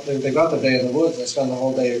go up, they've got the day in the woods, they spend the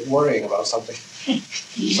whole day worrying about something,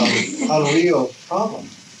 some unreal problem.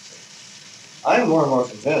 I'm more and more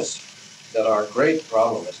convinced that our great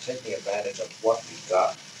problem is taking advantage of what we've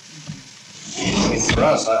got. I mean, for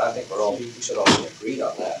us, I think we should all be agreed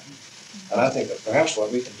on that. And I think that perhaps what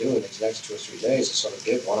we can do in these next 2 or 3 days is sort of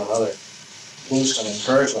give one another boost and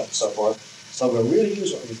encouragement and so forth, so we'll really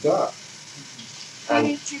use what we've got. Can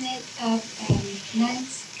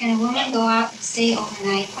a woman go out and stay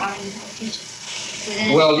overnight out in the kitchen?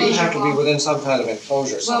 Well, you have to be within some kind of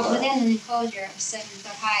enclosure somewhere. Well, within an enclosure of 7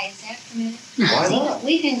 foot high, is that permitted? Why not?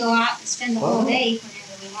 We can go out and spend the whole day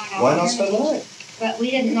whenever we want. Why not spend the night? But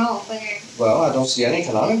we didn't know whether. Well, I don't see any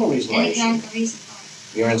canonical reason why you should. Any canonical reason for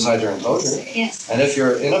it. You're inside your enclosure. Yes. And if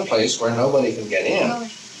you're in a place where nobody can get in,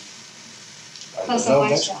 plus no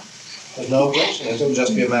objection. There's no objection. It will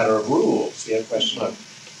just be a matter of rules. Be a question of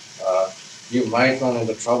you might run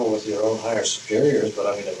into trouble with your own higher superiors, but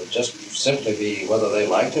I mean, it would just simply be whether they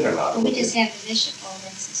liked it or not. Well, we just have the bishop over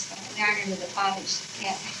us. We aren't under the fathers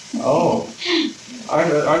yet. Oh,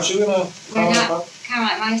 aren't you in a? We're not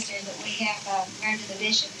Carmelite monastery, but we have we're under the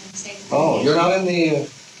bishop in the state of Oh, you're not in the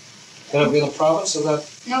province of that?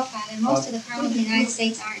 No, Father. Most of the Carmelites in the United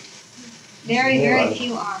States aren't. Very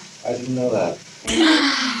few are. I didn't know that.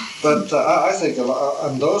 But I think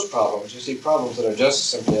on those problems, you see problems that are just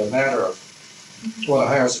simply a matter of what a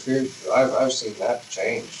higher superior. I've seen that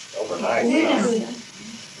change overnight.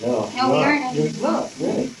 No, we aren't. You're not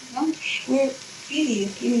really. No, we're really,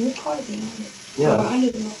 we're part of the order. Yeah. We're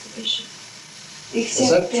under the local bishop. Except is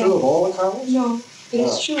that true of all the Carmels? No, but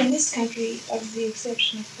it's true in this country, of the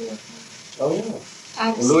exception of 4 Carmels. Oh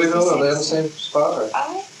yeah. In Louisville, are they in the same spot? Or?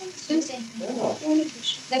 I think so.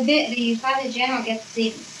 Yeah. The Father General gets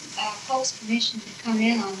the Pope's permission to come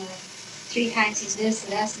in on the 3 times he's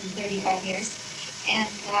visited us in 35 years. And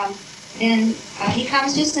then he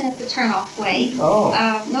comes just in a paternal way. Oh.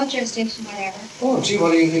 No jurisdiction, whatever. Oh, gee,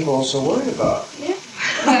 what are you people so worried about? Yeah.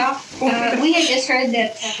 Well, we had just heard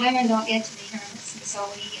that women don't get to be hermits, and so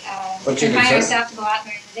we confine ourselves to go out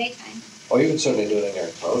during the daytime. Oh, you can certainly do it in your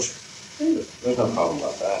enclosure. There's no problem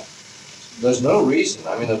about that. There's no reason,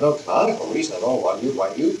 I mean, there's no canonical reason at all why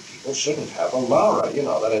you people shouldn't have a laura, you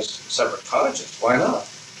know, that is separate cottages. Why not?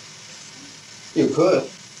 You could.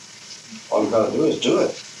 All you've got to do is do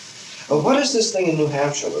it. Well, what is this thing in New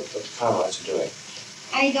Hampshire that the Carmelites are doing?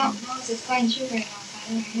 I don't know if it's going through very well,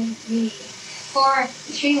 Father. I haven't really.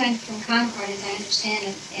 3 went from Concord, as I understand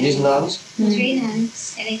it. These nuns? 3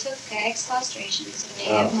 nuns, and they took exclustration, so they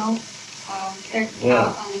have no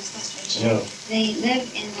out on exclustration. Yeah. They live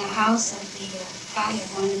in the house of the father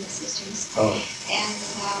of one of the sisters. Oh. And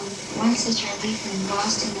one sister, I believe, from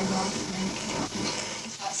Boston or Baltimore.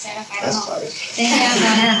 Set up. I don't know.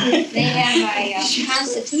 Nice. They have a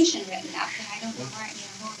constitution written up, but I don't know where it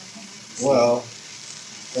is. Well,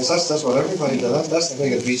 yes, that's what everybody does. That's the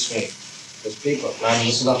thing that beats me. Because people, I mean,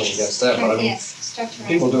 this is nothing against that, but I mean,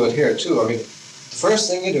 people do it here too. I mean, the first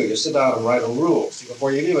thing you do, you sit down and write a rule. See,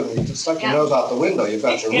 before you even stuck your nose out the window, you've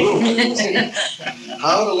got your rule.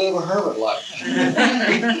 How to live a hermit life.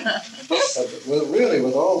 But really,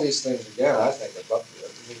 with all these things, again, I think that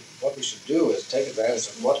what we should do is take advantage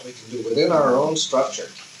of what we can do within our own structure.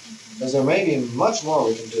 Because there may be much more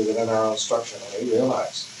we can do within our own structure than we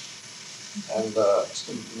realize. And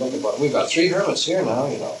look at we've got 3 hermits here now,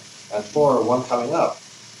 you know, and 4 or 1 coming up.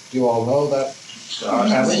 Do you all know that our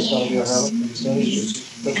Abbot's going to be a hermit? He's going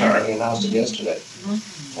to be he announced it yesterday.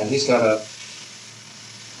 And he's got a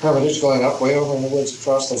hermitage going up way over in the woods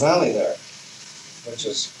across the valley there, which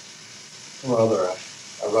is rather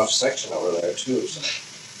a rough section over there too.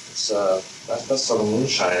 So it's that's some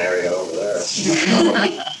moonshine area over there.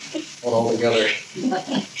 Not altogether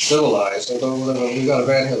civilized. Although we've got a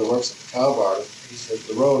man here that works at the cow barn. He says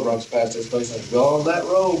the road runs past this place, and go on that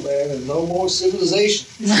road, man. There's no more civilization.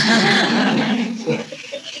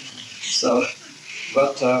 So,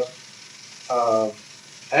 but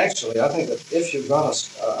actually, I think that if you've got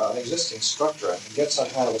an existing structure and can get some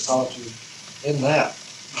kind of a solitude in that,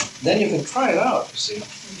 then you can try it out. You see.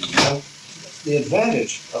 And the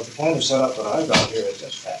advantage of the kind of setup that I've got here is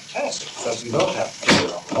just fantastic, because you don't have to do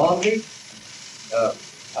your own laundry.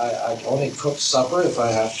 I can only cook supper if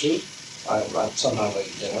I have to. Sometimes I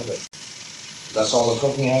eat dinner, but that's all the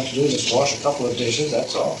cooking you have to do, just wash a couple of dishes,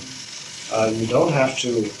 that's all. You don't have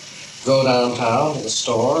to go downtown to the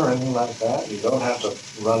store or anything like that. You don't have to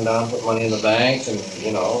run down, put money in the bank and,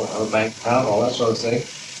 have a bank account, all that sort of thing.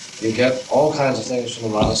 You get all kinds of things from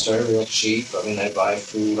the monastery real cheap. I mean, they buy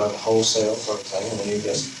food on wholesale sort of thing, and then you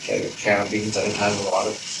just get your can beans anytime you want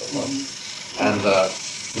it. And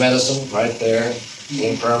medicine right there. The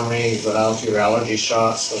infirmary, you go down to your allergy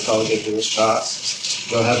shots. That's all you get to do is shots.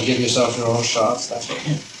 You don't have to give yourself your own shots. That's what.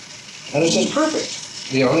 And it's just perfect.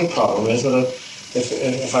 The only problem is that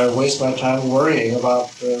if I waste my time worrying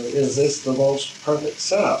about is this the most perfect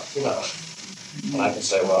setup, and I can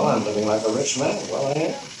say, well, I'm living like a rich man. Well, I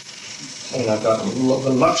am. I mean, I've got the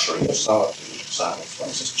luxury of solitude and silence. Well,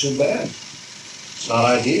 it's just too bad. It's not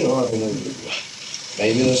ideal. I mean,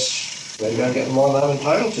 maybe I'm getting more than I'm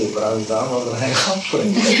entitled to, but I'm not going to hang on to it.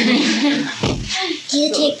 Do you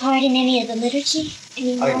take part in any of the liturgy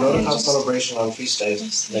anymore? I go to celebration on feast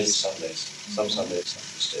days, maybe Sundays. Some Sundays, some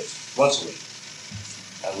feast days. Once a week.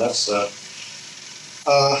 And that's,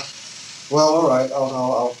 well, all right,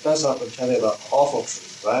 I'll fess up and tell you the awful truth.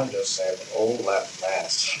 I'm just saying the old Latin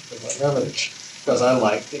Mass. Because I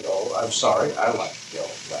like the old, I'm sorry, I like the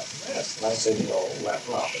old Latin Mass. And I say the old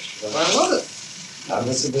Latin Office because I love it. Now,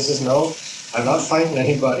 this is no, I'm not fighting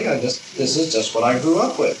anybody, this is just what I grew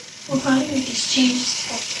up with. Well, why don't we just change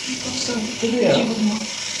stuff for people so that the liturgy will more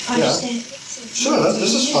understand it? Sure,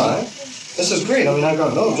 this is fine. This is great. I mean, I've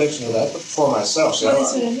got no objection to that, but for myself. Well,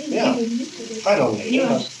 that's what I mean. Yeah. I don't need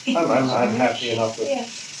it. I'm happy enough with it. Yeah.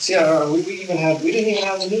 See, we didn't even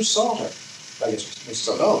have the new Psalter. I guess we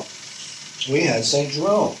still don't. We had St.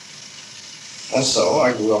 Jerome. And so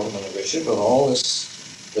I grew up with an bishop and all this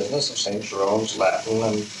business of St. Jerome's Latin,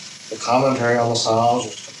 and the commentary on the Psalms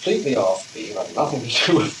was completely offbeat, had nothing to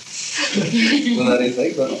do with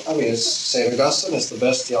anything. But I mean, it's St. Augustine. It's the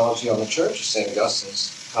best theology on the church. It's St.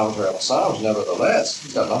 Augustine's commentary on the Psalms. Nevertheless,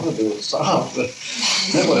 it's got nothing to do with the Psalms. But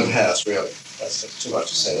well, it has really. That's too much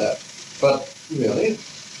to say that. But really,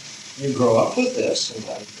 you grow up with this, and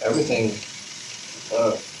everything.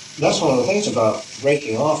 That's one of the things about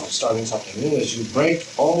breaking off and starting something new is you break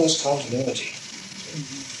all this continuity.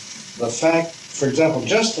 The fact, for example,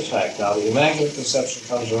 just the fact now the Immaculate Conception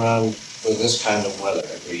comes around with this kind of weather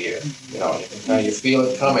every year. You feel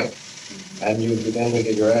it coming, and you begin to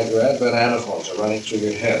get your Advent anaphones are running through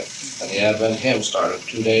your head, and the Advent hymn started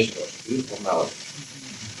 2 days ago. It's a beautiful melody,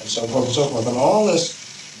 and so forth and so forth. And all this,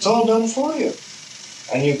 it's all done for you,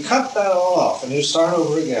 and you cut that all off, and you start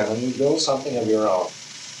over again, and you build something of your own.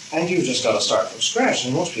 And you've just got to start from scratch,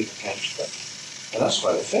 and most people can't do that. And that's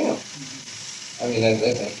why they fail. I mean,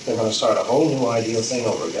 they think they're going to start a whole new ideal thing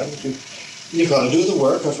over again. But you've got to do the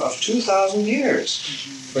work of 2,000 years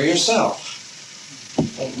for yourself.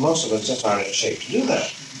 And most of us just aren't in shape to do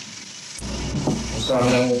that. And so, I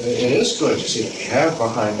mean, it is good to see that we have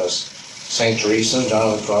behind us St. Teresa,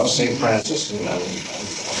 John of the Cross, St. Francis, and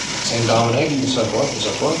St. Dominic, and so forth and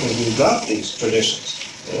so forth. And we've got these traditions.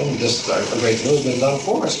 And this a great deal has been done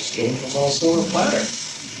for us. It's given us on a silver platter.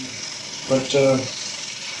 But,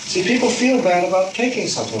 see, people feel bad about taking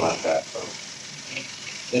something like that.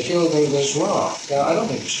 They feel that it's wrong. Now, I don't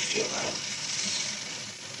think you should feel that.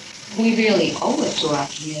 We really owe it to our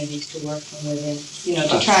communities to work from within,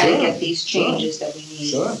 to try to get these changes that we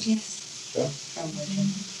need. Sure. Sure. From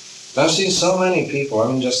within. I've seen so many people. I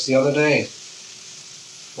mean, just the other day,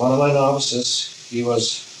 one of my novices, he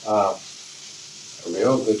was a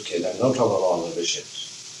real good kid, had no trouble at all in the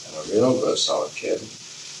bishops, and a real good, solid kid.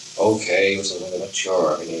 Okay, he was a little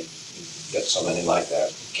mature. I mean, you get so many like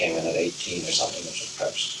that. He came in at 18 or something, which was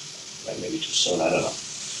perhaps maybe too soon, I don't know.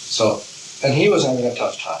 So, and he was having a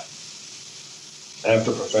tough time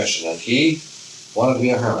after profession, and he wanted to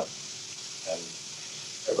be a hermit. And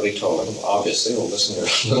everybody told him, obviously, well, listen, you're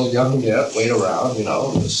a little young yet, wait around,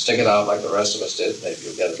 stick it out like the rest of us did, maybe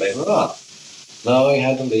you'll get it later on. No, he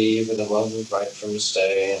had to leave, and it wasn't right for him to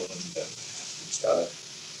stay, and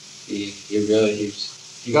he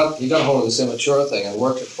got hold of this immature thing and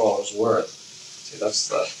worked it for all it was worth. See, he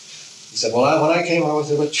said, well, when I came, I was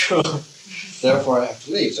immature, therefore I have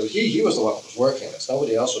to leave. So he was the one that was working this.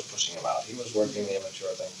 Nobody else was pushing him out. He was working the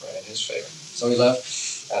immature thing in his favor. So he left,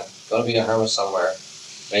 and going to be a hermit somewhere,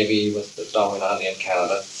 maybe with the Dominandi in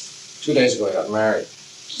Canada. 2 days ago, he got married.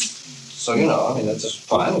 So, I mean, that's just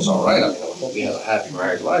fine, it's all right. I mean, I hope he has a happy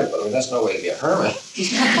married life, but I mean, that's no way to be a hermit.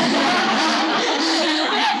 See,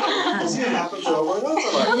 it happens over and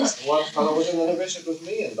over like that. one fellow was in the novitiate with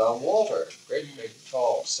me in Don Walter, great big,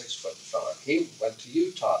 tall, 6-foot fellow. He went to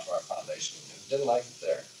Utah to our foundation and didn't like it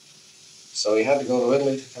there. So he had to go to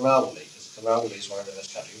Italy to Camalduly, because the Camaldulys weren't in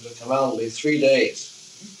this country. He was at Camalduly 3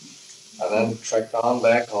 days, and then trekked on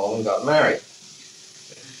back home and got married.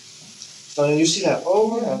 So you see that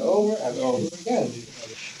over and over and over again.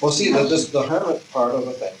 Well, see, the hermit part of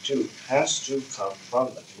the thing, too, has to come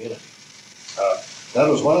from the community. That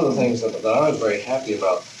was one of the things that I was very happy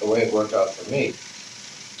about, the way it worked out for me.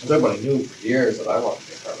 Everybody knew for years that I wanted to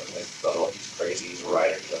be a hermit. They thought, oh, he's crazy, he's a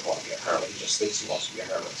writer, he doesn't want to be a hermit, he just thinks he wants to be a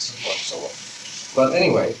hermit, and so forth and so on. But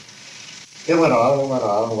anyway, it went on and went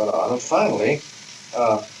on and went on, and finally,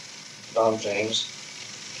 Don James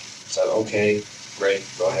said, okay, great,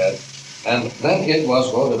 go ahead. And then it was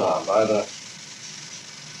voted on by the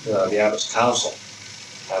Abbot's Council,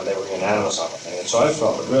 and they were unanimous on the thing. And so I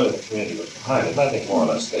felt that really the community was behind it, and I think more or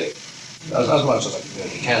less they, as much as a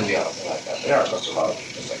community can be on a thing like that, they are, because a lot of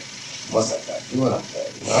people think, what's that guy doing up there?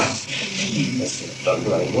 You know? This doesn't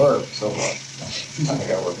do any work, so I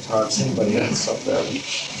think I work as hard as anybody else up there.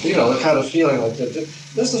 But, you know, the kind of feeling that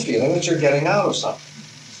there's the feeling that you're getting out of something.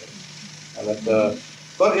 And that,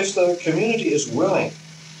 but if the community is willing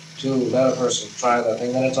to let a person try that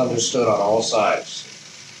thing, then it's understood on all sides.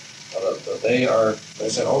 They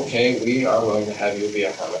said, okay, we are willing to have you be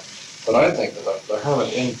a hermit. But I think that the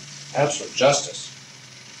hermit, in absolute justice,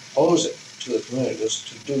 owes it to the community just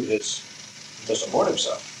to do to support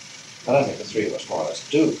himself. And I think the three of us more or less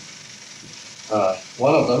do.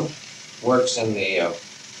 One of them works in the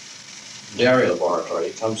dairy laboratory.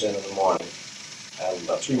 He comes in the morning, and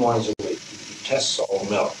 3 mornings a week, he tests all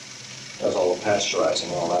milk, does all the pasteurizing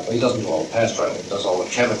and all that. But he doesn't do all the pasteurizing, he does all the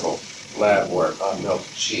chemical lab work on milk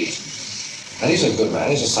and cheese. And he's a good man,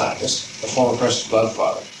 he's a scientist, a former Precious Blood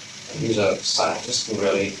father. And he's a scientist who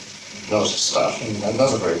really knows his stuff and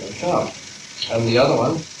does a very good job. And the other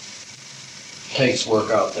one takes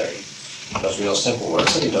work out there. He does real simple work,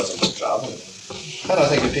 but he does a good job. And I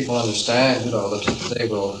think if people understand, you know, that they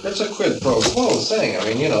will, it's a quid pro quo thing. I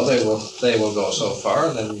mean, you know, they will go so far,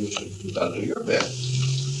 and then you should do your bit.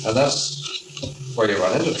 And that's where you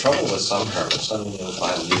run into trouble with some hermits. I mean, you'll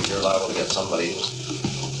find you're liable to get somebody who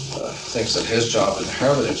thinks that his job as a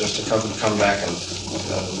hermit is just to come back and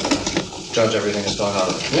judge everything that's going on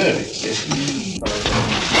in the community.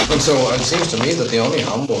 And so it seems to me that the only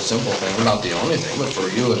humble, simple thing, not the only thing, but for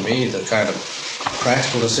you and me, the kind of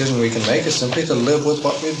practical decision we can make is simply to live with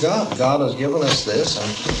what we've got. God has given us this,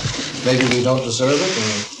 and maybe we don't deserve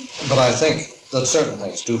it, but I think that certain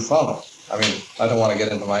things do follow. I mean, I don't want to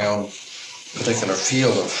get into my own particular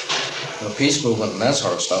field of the peace movement and that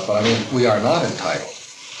sort of stuff, but I mean, we are not entitled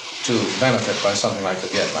to benefit by something like the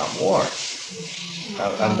Vietnam War.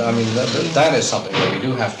 And I mean, that is something that we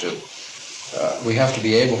do have to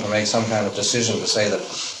be able to make some kind of decision to say that,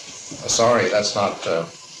 sorry, that's not,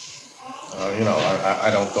 you know, I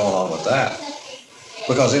don't go along with that.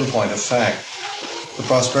 Because in point of fact, the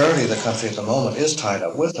prosperity of the country at the moment is tied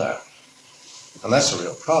up with that. And that's a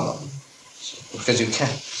real problem. Because you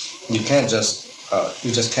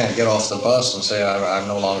just can't get off the bus and say, I'm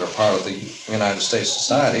no longer part of the United States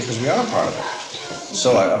society, because we are part of it.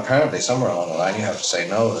 So apparently somewhere along the line you have to say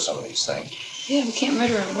no to some of these things. Yeah, we can't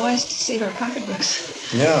murder our boys to save our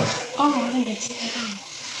pocketbooks. Yeah. Oh, I think it's...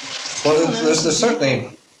 Well, there's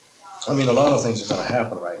certainly, I mean, a lot of things are going to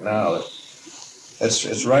happen right now.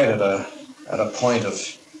 It's right at a point of,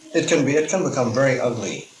 it can become very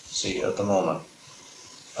ugly, see, at the moment.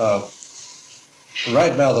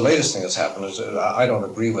 Right now, the latest thing that's happened is, I don't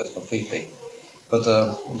agree with completely, but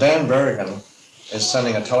Dan Berrigan is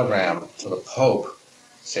sending a telegram to the Pope,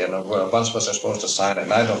 see, and a bunch of us are supposed to sign it,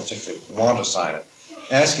 and I don't particularly want to sign it,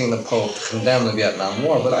 asking the Pope to condemn the Vietnam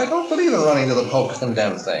War, but I don't believe in running to the Pope to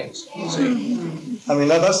condemn things, see. I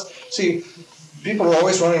mean, see, people are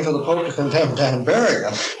always running to the Pope to condemn Dan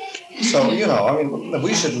Berrigan, so, you know, I mean,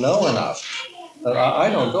 we should know enough that I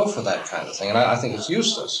don't go for that kind of thing, and I think it's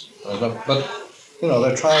useless, but you know,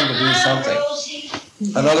 they're trying to do something.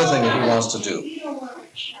 Another thing that he wants to do,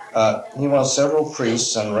 he wants several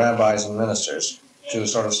priests and rabbis and ministers to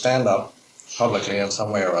sort of stand up publicly in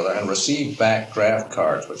some way or other and receive back draft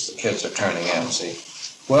cards, which the kids are turning in, see.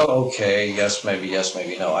 Well, okay, yes, maybe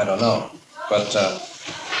no, I don't know. But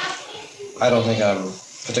I don't think I'm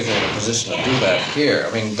particularly in a position to do that here.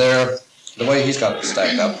 I mean, the way he's got it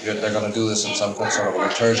stacked up, they're going to do this in some sort of a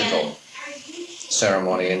liturgical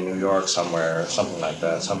ceremony in New York somewhere, or something like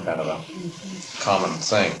that, some kind of a common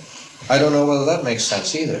thing. I don't know whether that makes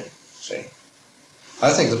sense either, see.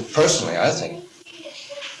 Personally, I think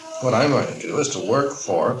what I'm going to do is to work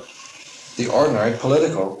for the ordinary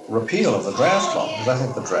political repeal of the draft law, because I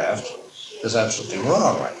think the draft is absolutely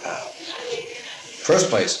wrong right now. First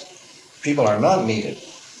place, people are not needed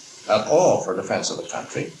at all for defense of the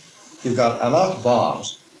country. You've got enough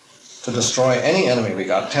bombs to destroy any enemy we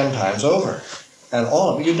got 10 times over. And all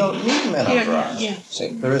of you don't need men up for arms. See,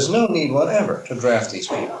 there is no need whatever to draft these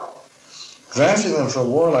people. Drafting them for a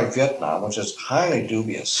war like Vietnam, which is highly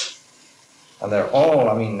dubious, and they're all,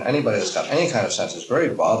 I mean, anybody that's got any kind of sense is very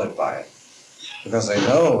bothered by it, because they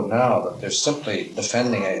know now that they're simply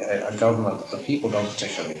defending a government that the people don't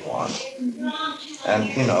particularly want. And,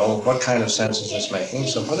 you know, what kind of sense is this making?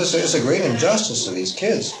 So it's a great injustice to these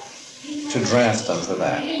kids to draft them for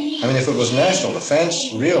that. I mean, if it was national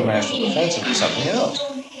defense, real national defense, it'd be something else.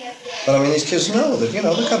 But, I mean, these kids know that, you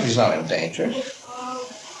know, the country's not in danger.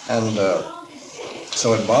 And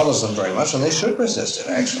so it bothers them very much, and they should resist it,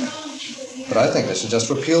 actually. But I think they should just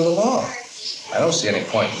repeal the law. I don't see any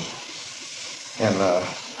point in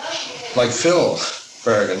like Phil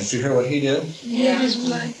Bergen, did you hear what he did? Yeah.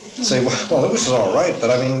 Say, well, it was all right, but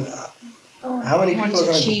I mean, how many people are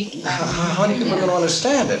going to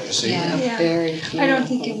understand it, you see? I don't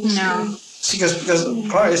think it was true. See, because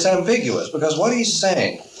part it's ambiguous, because what he's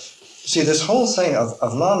saying, see, this whole thing of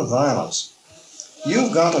nonviolence,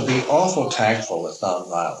 you've got to be awful tactful with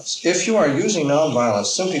nonviolence. If you are using nonviolence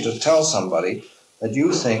simply to tell somebody that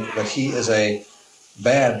you think that he is a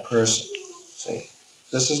bad person, see,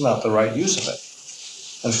 this is not the right use of it.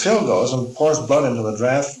 And Phil goes and pours blood into the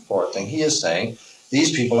draft board thing. He is saying,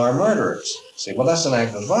 these people are murderers. See, well, that's an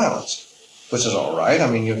act of violence, which is all right. I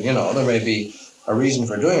mean, you know, there may be a reason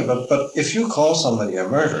for doing it, but if you call somebody a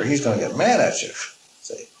murderer, he's going to get mad at you.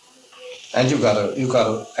 See, and you've got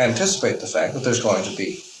to anticipate the fact that there's going to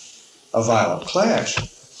be a violent clash.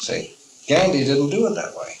 See, Gandhi didn't do it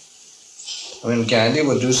that way. I mean, Gandhi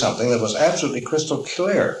would do something that was absolutely crystal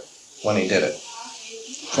clear when he did it.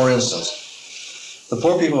 For instance, the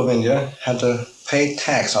poor people of India had to pay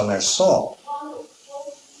tax on their salt,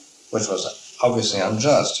 which was obviously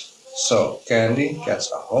unjust. So Gandhi gets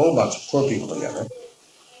a whole bunch of poor people together.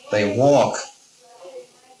 They walk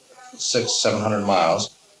 600-700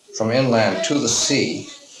 miles from inland to the sea,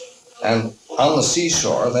 and on the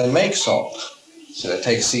seashore they make salt. So they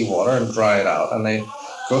take seawater and dry it out, and they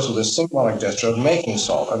go through this symbolic gesture of making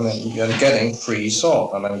salt and then getting free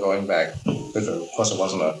salt, and then going back. Of course, it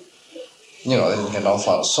wasn't a, you know, they didn't get an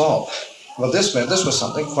awful lot of salt. But this meant this was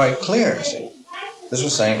something quite clear, see. This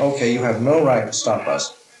was saying, okay, you have no right to stop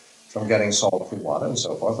us from getting salt if we want it, and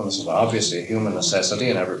so forth. And this is obviously a human necessity,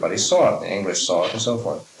 and everybody saw it. The English saw it, and so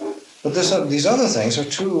forth. But these other things are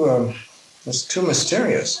too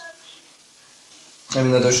mysterious. I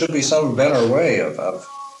mean, there should be some better way of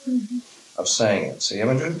saying it. See, I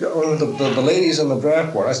mean, the ladies in the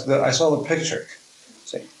draft board. I saw the picture.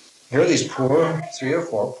 See, here are these poor 3 or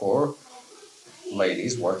 4 poor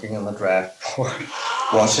ladies working in the draft board,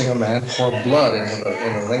 watching a man pour blood into the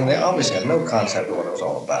thing. They obviously had no concept of what it was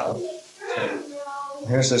all about.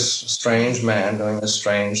 Here's this strange man doing this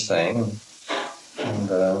strange thing, and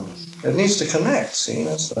it needs to connect. See,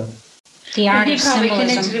 that's the art of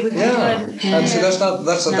symbolism. And see,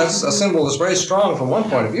 that's a symbol that's very strong from one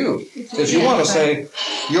point of view. If you want to say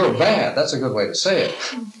you're bad, that's a good way to say it.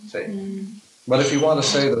 See, but if you want to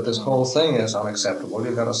say that this whole thing is unacceptable,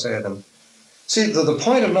 you've got to say it in. See, the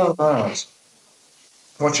point of nonviolence,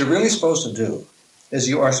 what you're really supposed to do is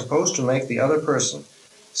you are supposed to make the other person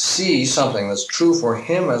see something that's true for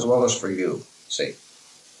him as well as for you, see.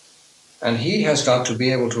 And he has got to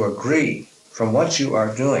be able to agree from what you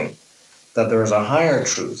are doing that there is a higher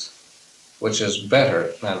truth which is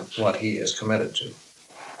better than what he is committed to,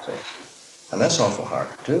 see. And that's awful hard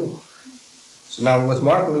to do. So now with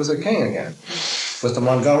Martin Luther King again, with the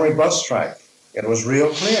Montgomery bus strike, it was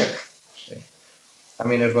real clear. I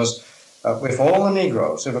mean, it was, if all the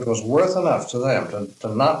Negroes, if it was worth enough to them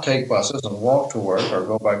to not take buses and walk to work or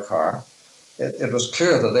go by car, it was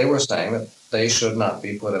clear that they were saying that they should not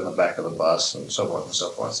be put in the back of the bus and so forth and so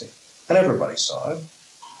forth. See? And everybody saw it.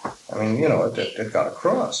 I mean, you know, it got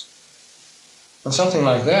across. And something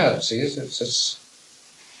like that, see,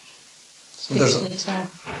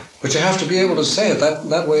 but you have to be able to say it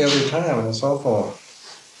that way every time, and it's awful.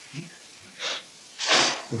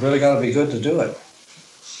 You've really got to be good to do it.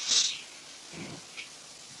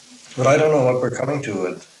 But I don't know what we're coming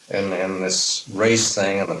to in this race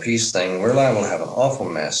thing and the peace thing. We're liable to have an awful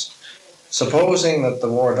mess. Supposing that the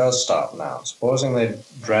war does stop now, supposing they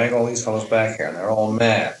drag all these fellows back here and they're all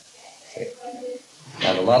mad, okay?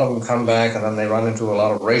 And a lot of them come back and then they run into a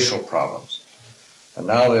lot of racial problems. And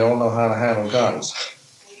now they all know how to handle guns.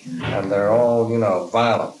 And they're all, you know,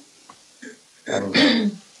 violent. And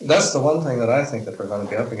That's the one thing that I think that we're going to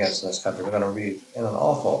be up against in this country. We're going to be in an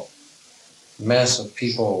awful mess of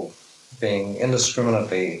people being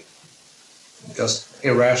indiscriminately, just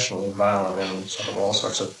irrationally violent and sort of all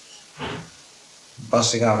sorts of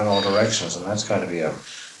busting out in all directions, and that's going to be a...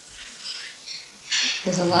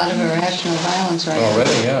 There's a lot of irrational violence right now.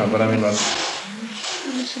 Already, yeah, but I mean, Was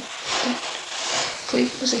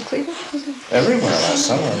it Cleveland? Was it? Everywhere last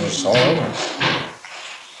summer, it was all over.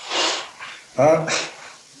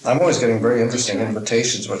 I'm always getting very interesting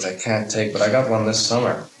invitations, which I can't take, but I got one this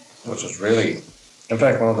summer, which was really... In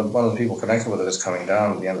fact, one of the people connected with it is coming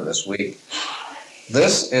down at the end of this week.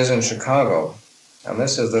 This is in Chicago, and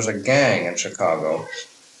there's a gang in Chicago,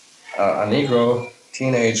 a Negro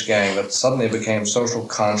teenage gang that suddenly became social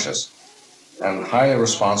conscious and highly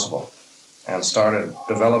responsible, and started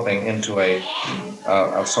developing into a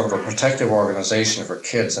sort of a protective organization for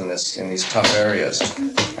kids in these tough areas,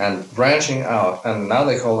 and branching out, and now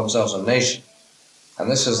they call themselves a nation. And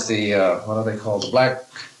this is the what are they called? The Black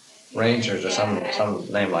Rangers, or some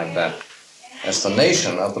name like that. It's the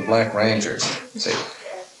Nation of the Black Rangers. See,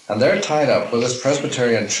 and they're tied up with this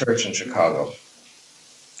Presbyterian church in Chicago,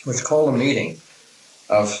 which called a meeting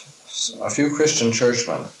of a few Christian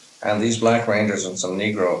churchmen and these Black Rangers and some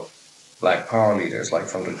Negro Black power leaders, like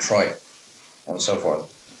from Detroit and so forth.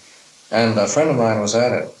 And a friend of mine was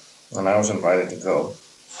at it, and I was invited to go.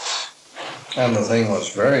 And the thing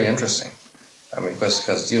was very interesting. I mean,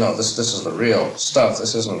 because you know, this is the real stuff.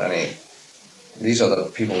 This isn't any... These are the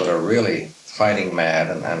people that are really fighting mad,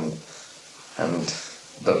 and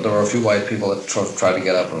there were a few white people that tried to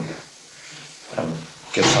get up and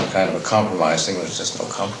give some kind of a compromise thing. There's just no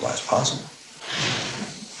compromise possible.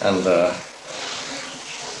 And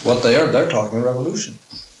what they're talking a revolution,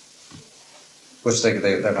 which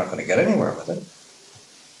they're not going to get anywhere with it.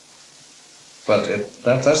 But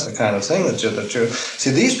that's the kind of thing that you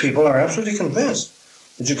see. These people are absolutely convinced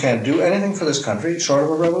that you can't do anything for this country short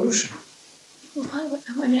of a revolution. Well, I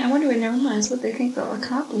mean, I wonder in their own minds what they think they'll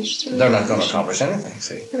accomplish through. They're not going to accomplish anything.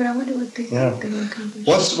 See. Yeah, but I wonder what they think they will accomplish.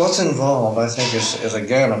 What's involved, I think, is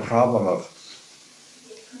again a problem of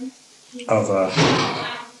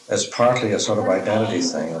it's partly a sort of identity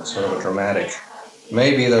thing. It's sort of a dramatic.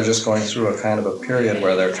 Maybe they're just going through a kind of a period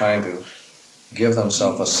where they're trying to give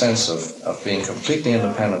themselves a sense of being completely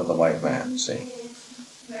independent of the white man, see?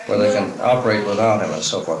 Where they can operate without him and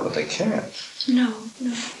so forth, but they can't. No.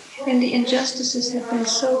 And the injustices have been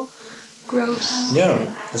so gross.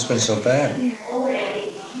 Yeah, it's been so bad. Yeah.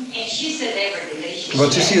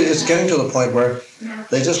 But you see, it's getting to the point where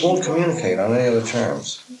they just won't communicate on any other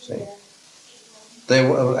terms, see? They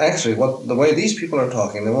actually, the way these people are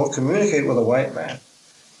talking, they won't communicate with a white man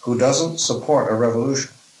who doesn't support a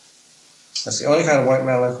revolution. That's the only kind of white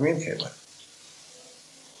man they'll communicate with.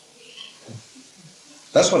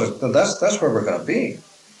 That's where we're going to be.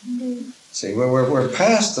 Mm-hmm. See, we're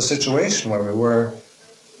past the situation where we were.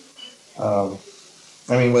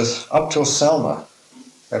 With up till Selma,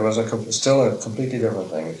 it was still a completely different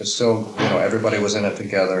thing. It could still, everybody was in it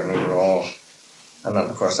together, and we were all. And then,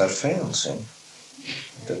 of course, that failed. See,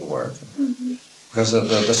 it didn't work. Mm-hmm. Because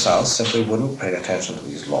the South simply wouldn't pay attention to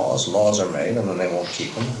these laws. Laws are made, and then they won't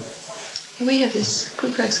keep them. We have this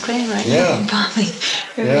Ku Klux Klan right now bombing.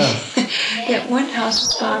 That one house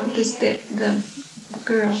was bombed. The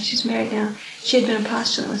girl, she's married now. She had been a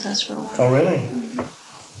postulant with us for a while. Oh, really?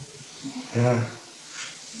 Mm-hmm. Yeah.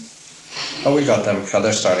 Oh, we got them.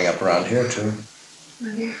 They're starting up around here too.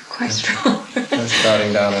 Well, they're quite strong. They're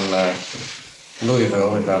starting down in Louisville.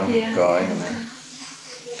 We've got them going and they're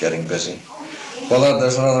getting busy. Well,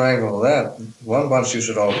 there's another angle to that. One bunch you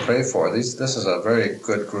should all pray for. This is a very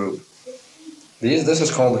good group. This is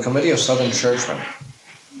called the Committee of Southern Churchmen.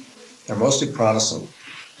 They're mostly Protestant.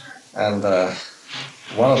 And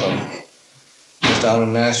one of them is down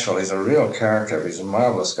in Nashville. He's a real character. He's a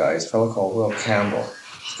marvelous guy. He's a fellow called Will Campbell.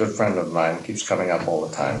 He's a good friend of mine. He keeps coming up all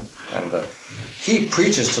the time. And he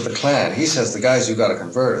preaches to the Klan. He says the guys you got to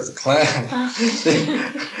convert is the Klan.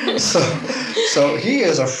 So he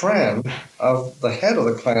is a friend of the head of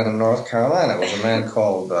the Klan in North Carolina. It was a man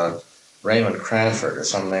called Raymond Cranford or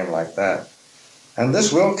some name like that. And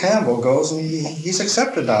this Will Campbell goes and he's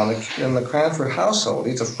accepted down in the Cranford household.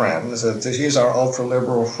 He's a friend. He's our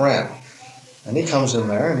ultra-liberal friend. And he comes in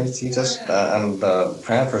there and he just,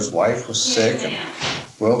 Cranford's wife was sick and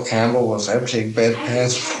Will Campbell was emptying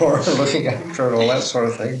bedpans for her, looking after her and all that sort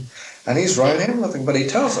of thing. And he's right in with him, but he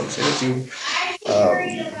tells them, see, that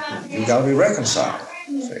you got to be reconciled.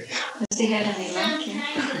 See. Does he have any luck?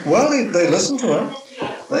 Well, they listen to him.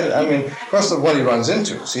 Of course, what he runs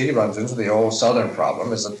into, he runs into the old Southern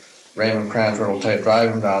problem, is that Raymond Cranford will drive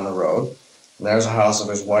him down the road, And there's a house of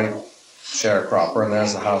his white sharecropper, and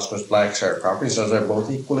there's the house of his black sharecropper. He says they're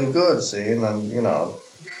both equally good, see, and then, you know,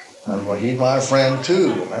 and well, he's my friend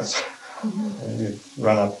too, and that's, and you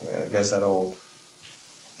run up against that old.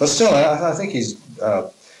 But still, I think he's,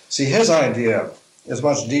 see, his idea is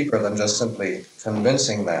much deeper than just simply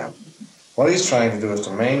convincing them. What he's trying to do is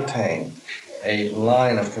to maintain a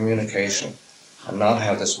line of communication and not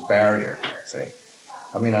have this barrier, see.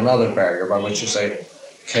 I mean, another barrier by which you say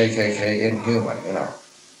KKK inhuman, you know.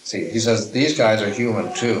 See, he says these guys are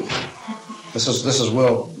human too. This is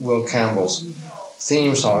Will Campbell's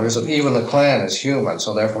theme song, is that even the Klan is human,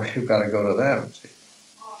 so therefore you've got to go to them. See?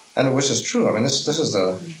 And which is true. I mean, this is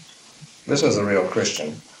the real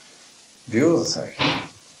Christian view of the thing.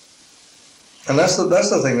 And that's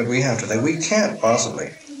the thing that we have to think. We can't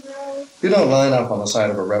possibly. You don't line up on the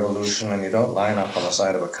side of a revolution, and you don't line up on the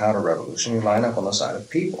side of a counter-revolution. You line up on the side of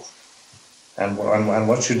people. And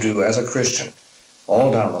what you do as a Christian,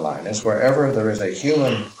 all down the line, is wherever there is a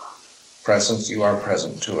human presence, you are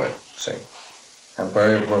present to it, see. And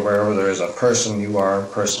wherever there is a person, you are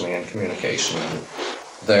personally in communication. And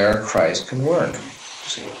there Christ can work,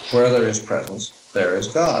 see. Where there is presence, there is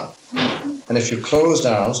God. And if you close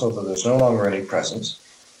down so that there's no longer any presence,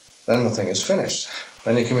 then the thing is finished.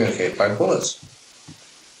 Then you communicate by bullets.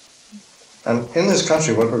 And in this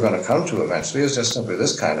country, what we're going to come to eventually is just simply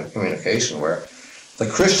this kind of communication where the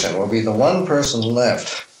Christian will be the one person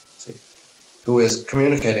left, see, who is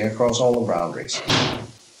communicating across all the boundaries.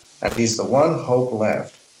 And he's the one hope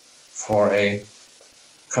left for a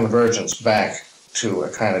convergence back to a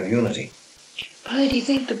kind of unity. But do you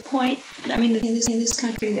think the point, I mean, in this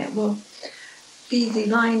country that will be the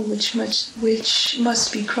line which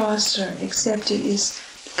must be crossed or accepted is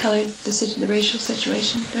the racial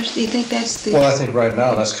situation? Do you think that's the... Well, I think right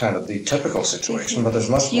now that's kind of the typical situation, but there's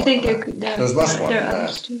much more than that. There's much more than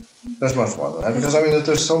that. There's much more than that, because I mean,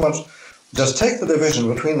 there's so much... Just take the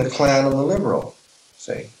division between the Klan and the liberal,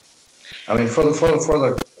 see? I mean, for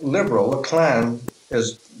the liberal, the Klan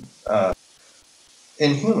is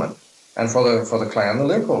inhuman, and for the Klan, the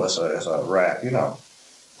liberal is a rat, you know.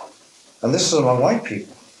 And this is among white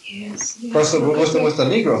people. Yes. Of course, with the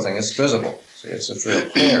Negro thing, it's visible. See, it's real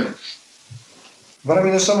clear. But I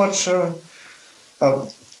mean, there's so much.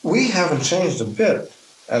 We haven't changed a bit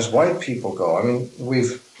as white people go. I mean,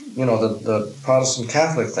 we've, you know, the Protestant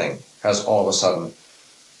Catholic thing has all of a sudden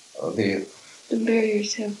the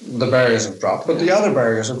barriers have dropped, but the other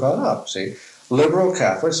barriers have gone up. See, liberal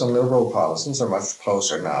Catholics and liberal Protestants are much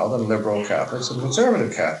closer now than liberal Catholics and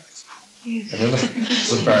conservative Catholics. Yes. And then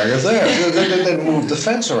the barrier's there. They moved the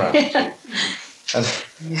fence around. And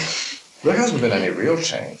there hasn't been any real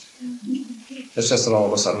change. It's just that all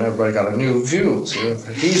of a sudden everybody got a new view. See,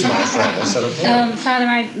 he's my friend instead of him. Father,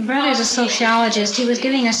 my brother's a sociologist. He was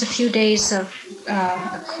giving us a few days of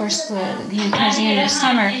course, towards the end of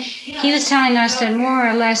summer. He was telling us that more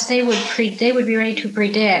or less they would be ready to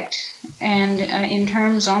predict, and in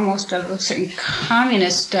terms almost of a certain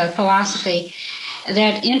communist philosophy,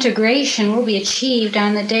 that integration will be achieved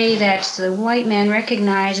on the day that the white man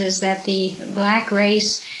recognizes that the black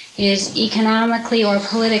race is economically or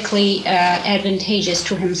politically advantageous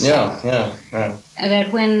to himself. Yeah.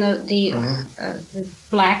 That when the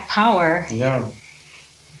black power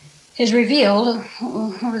is revealed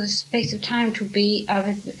over the space of time to bring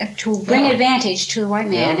advantage to the white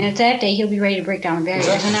man, and at that day he'll be ready to break down the barriers,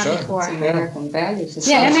 and not before. It's American values.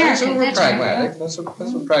 American. That's pragmatic. That's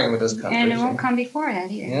what pragmatism comes. And it won't come before that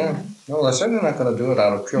either. Yeah. No, they're certainly not going to do it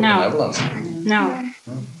out of pure benevolence. No.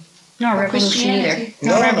 No revolution either.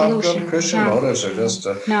 No, not Christian motives are just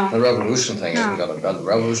the revolution thing isn't going to. The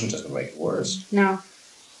revolution just going to make it worse. No.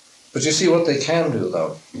 But you see, what they can do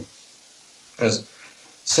though is,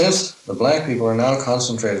 since the black people are now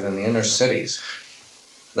concentrated in the inner cities,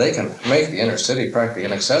 they can make the inner city practically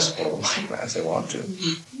inaccessible to the white man if they want to.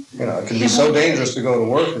 You know, it can be so dangerous to go to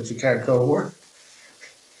work that you can't go to work.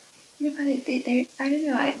 Yeah, but I don't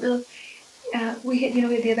know. We had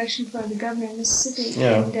the election for the governor in Mississippi,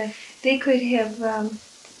 and they could have.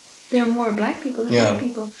 There were more black people than white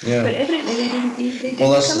people, but evidently they didn't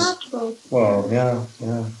come out to vote. Well, yeah.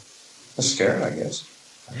 They're scared, I guess.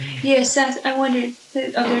 Yes, I wondered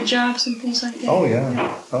of their jobs and things like that. Oh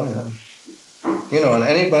yeah. You know, and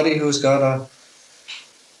anybody who's got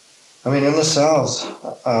in the South,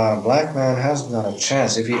 a black man hasn't got a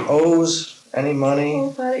chance. If he owes any money...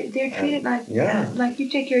 Oh, Father, they're treated like you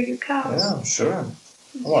take care of your cows. Yeah, sure.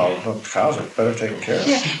 Well, the cows are better taken care of.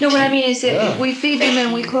 Yeah, no, what I mean is that we feed them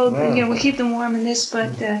and we clothe them, we keep them warm and this,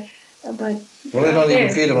 but well, they don't even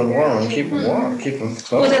feed them and warm and keep them warm, keep them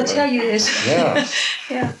clothed. Well, they'll tell you this. Yeah.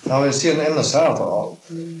 Yeah. I mean, see, in the South,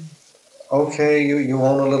 okay, you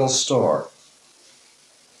own a little store,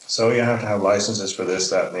 so you have to have licenses for this,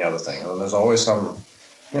 that, and the other thing. And there's always some,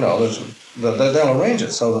 they'll arrange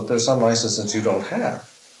it so that there's some licenses you don't have,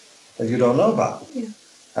 that you don't know about. Yeah.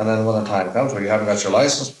 And then when the time comes where you haven't got your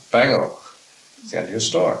license, bango, it's the end of your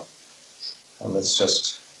store. And it's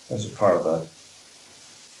a part of the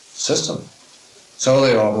system. So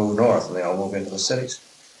they all move north and they all move into the cities.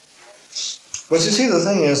 But you see, the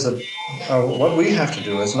thing is that what we have to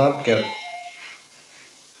do is not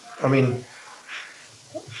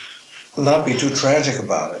be too tragic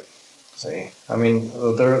about it. See,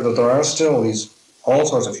 there are still all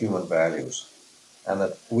sorts of human values, and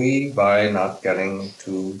that we, by not getting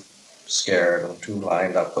too scared and too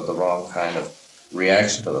lined up with the wrong kind of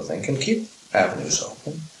reaction to the thing, can keep avenues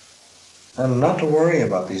open, and not to worry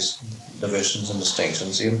about these divisions and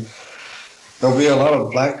distinctions. There'll be a lot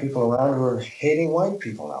of black people around who are hating white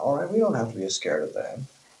people now. All right, we don't have to be scared of them,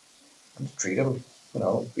 and treat them,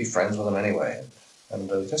 be friends with them anyway, and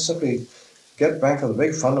just simply get back to the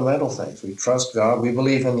big fundamental things. We trust God, we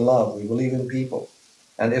believe in love, we believe in people.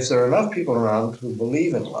 And if there are enough people around who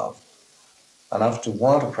believe in love, enough to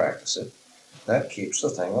want to practice it, that keeps the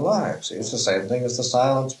thing alive. See, it's the same thing as the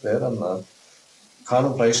silence bit and the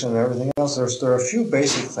contemplation and everything else. There are a few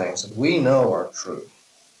basic things that we know are true.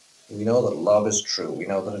 We know that love is true. We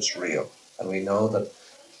know that it's real. And we know that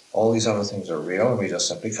all these other things are real, and we just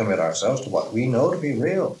simply commit ourselves to what we know to be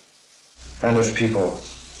real. And if people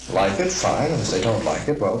like it, fine. And if they don't like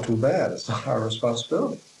it, well, too bad. It's not our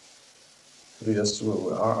responsibility.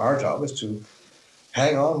 Our job is to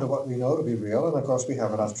hang on to what we know to be real, and of course we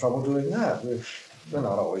have enough trouble doing that. We're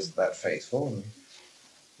not always that faithful, and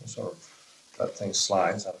we sort of let things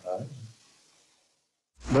slide sometimes.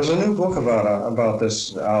 There's a new book about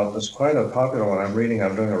this out. It's quite a popular one. I'm doing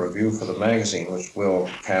a review for the magazine, which Will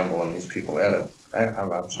Campbell and these people edit.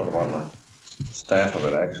 I'm sort of on the staff of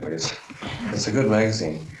it, actually. It's a good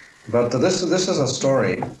magazine. But this is a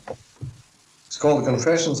story. It's called The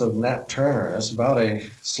Confessions of Nat Turner. It's about a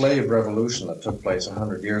slave revolution that took place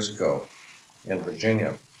 100 years ago in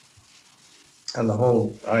Virginia. And the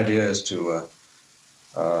whole idea is to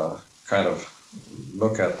kind of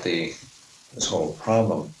look at this whole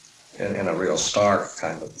problem in a real stark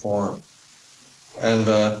kind of form. And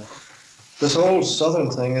this whole Southern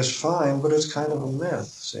thing is fine, but it's kind of a myth,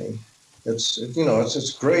 see? It's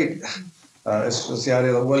great. It's the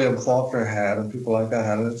idea that William Faulkner had and people like that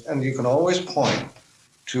had. And you can always point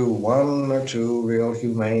to one or two real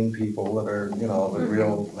humane people that are,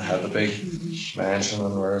 had the big mansion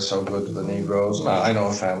and were so good to the Negroes. And I know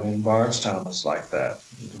a family in Bardstown that's like that.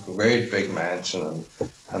 A great big mansion,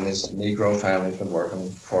 and this Negro family's been working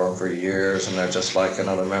for them for years, and they're just like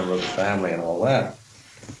another member of the family and all that.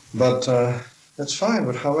 But it's fine.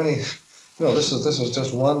 But how many? This is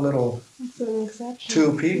just one little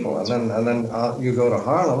two people, and then you go to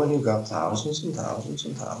Harlem and you've got thousands and thousands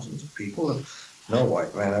and thousands of people that no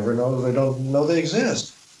white man ever knows. They don't know they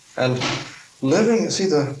exist. And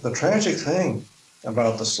the tragic thing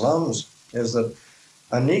about the slums is that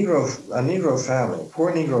a Negro family, a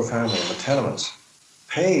poor Negro family in the tenements,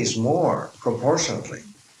 pays more proportionately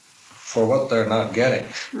for what they're not getting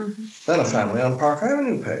than a family on Park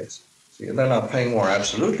Avenue pays. They're not paying more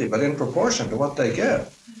absolutely, but in proportion to what they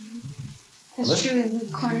get. That's true in the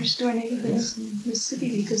corner store neighborhoods in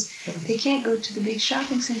Mississippi, because they can't go to the big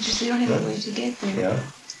shopping centers. They don't have a way to get there. Yeah.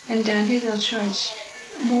 And down here they'll charge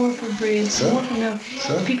more for bread, more for milk.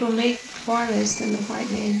 People make far less than the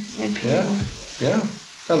white man and people. Yeah.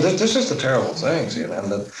 And this is the terrible thing, see,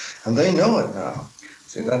 and they know it now.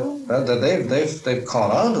 See that they've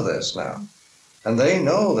caught on to this now, and they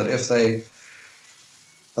know that if they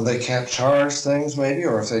can't charge things, maybe,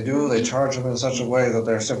 or if they do, they charge them in such a way that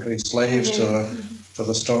they're simply slaves to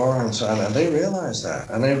the store, and they realize that.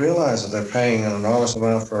 And they realize that they're paying an enormous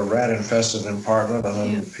amount for a rat-infested apartment, and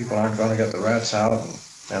then people aren't going to get the rats out,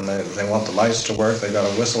 and they want the lights to work. They've got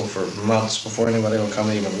to whistle for months before anybody will come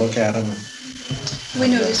and even look at them. We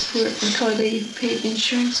know this poor colored lady who paid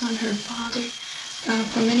insurance on her father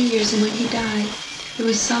for many years, and when he died, there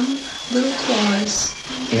was some little clause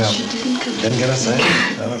that she didn't get a thing,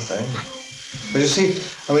 not a thing. But you see,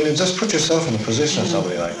 just put yourself in the position of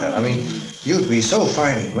somebody like that. You'd be so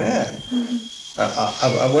fighting mad.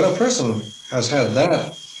 When a person has had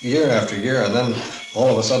that year after year, and then all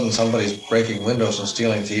of a sudden somebody's breaking windows and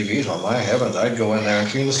stealing TVs, well, my heavens, I'd go in there and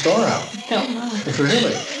clean the store out.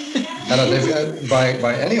 Really. And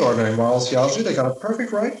by any ordinary moral theology, they got a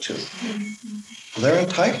perfect right to. They're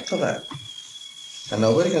entitled to that. And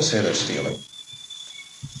nobody can say they're stealing.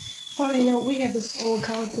 Well, we have this old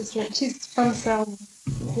college sister. She's from Selma.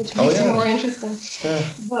 which makes it more interesting. Yeah.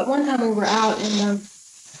 But one time we were out and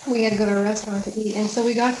we had to go to a restaurant to eat, and so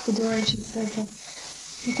we got to the door and she said,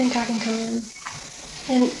 "You think I can come in?"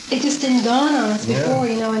 And it just didn't dawn on us before,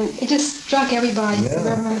 you know, and it just struck everybody. Yeah. So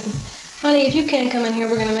Reverend said, "Honey, if you can't come in here,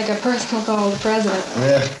 we're going to make a personal call to the president."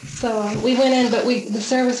 Yeah. So we went in, but the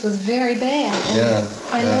service was very bad. And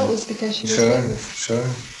I know it was because she was nervous. Sure.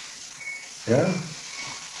 Yeah.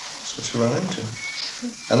 That's what you run into.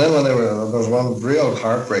 And then when there was one real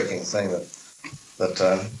heartbreaking thing that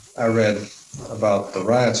I read about the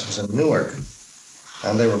riots was in Newark,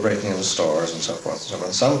 and they were breaking into stores and so forth.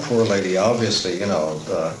 And some poor lady, obviously, you know,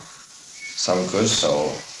 some good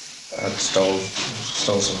soul, had stole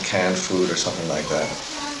some canned food or something like that,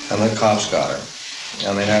 and the cops got her,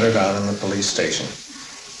 and they had her down in the police station,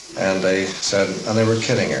 and they said, and they were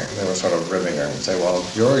kidding her, they were sort of ribbing her and say, "Well,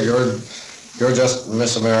 you're just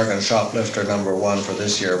Miss American shoplifter #1 for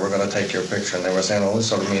this year. We're going to take your picture." And they were saying all these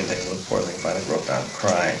sort of mean things, and the poor thing finally broke down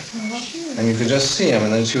crying. And you could just see him,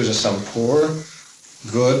 and then she was just some poor,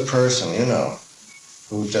 good person, you know,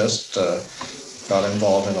 who just got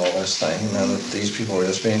involved in all this thing, and that these people were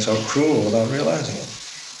just being so cruel without realizing it.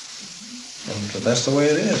 And that's the way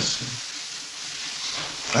it is.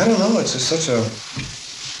 I don't know, it's just such a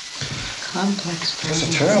complex problem. It's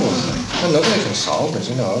a terrible thing. And nobody can solve it,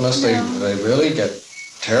 you know, unless they really get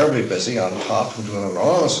terribly busy on top and do an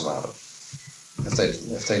enormous amount of it. If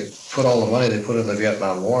they put all the money they put in the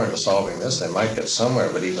Vietnam War into solving this, they might get somewhere,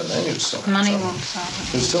 but even then you'd still have Money trouble. won't solve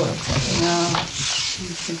it. You'd still have trouble. No.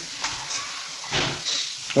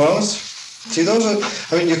 Well, see, those are,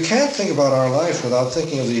 I mean, you can't think about our life without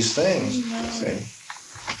thinking of these things. See?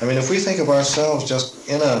 I mean, if we think of ourselves just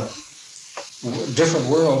in a different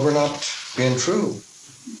world, we're not being true.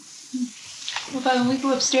 Well, Father, when we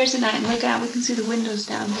go upstairs at night and look out, we can see the windows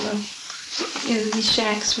down below. You know, these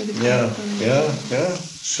shacks where the Yeah,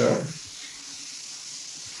 sure.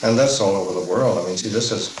 And that's all over the world. I mean, see,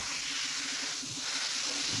 this is...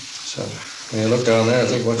 So, when you look down there, I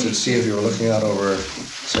think what you'd see if you were looking out over...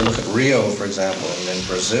 So look at Rio, for example, and in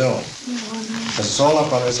Brazil. It's all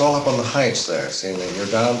up on the heights there. See, and you're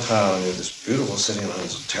downtown, and you're this beautiful city, and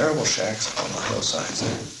there's terrible shacks on the hillsides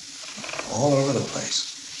there. All over the place.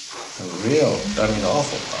 And Rio, I mean,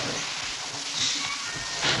 awful poverty.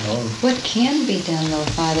 What can be done, though,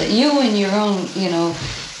 Father? You in your own, you know,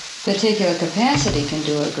 particular capacity can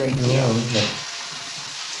do a great deal.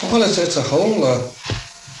 Well, it's a whole...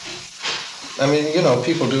 I mean, you know,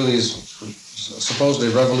 people do these supposedly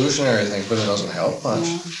revolutionary things, but it doesn't help much.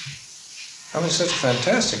 I mean, it's such a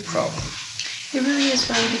fantastic problem. It really is,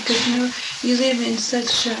 Father, because, you know, you live in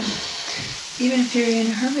such... even if you're in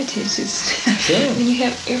a hermitage, it's... I mean, you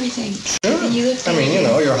have everything. Sure. And you look I mean, you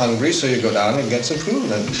know, you're hungry, so you go down and get some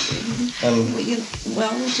food. And we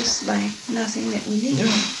just like nothing that we need.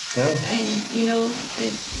 Yeah. And you know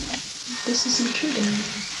that this isn't true to me.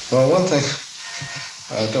 Well, one thing,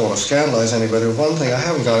 I don't want to scandalize anybody, but one thing, I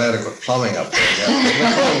haven't got adequate plumbing up there yet. In the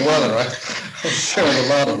cold weather, I'm sure a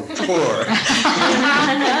lot of poor.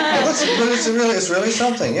 But it's really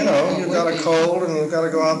something, you know. You've got a cold, and you've got to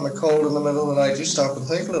go out in the cold in the middle of the night. You stop and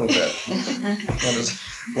think a little bit. And it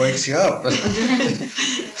wakes you up. But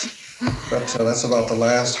that's about the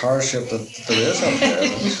last hardship that there is up there.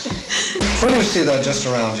 When you see that just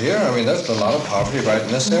around here, I mean, there's a lot of poverty right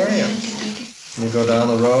in this area. You go down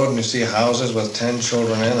the road and you see houses with 10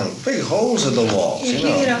 children in and big holes in the walls, Yeah, you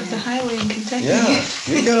know. you get off the highway in Kentucky. Yeah,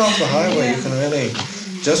 you get off the highway, you can really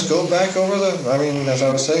just go back over I mean, as I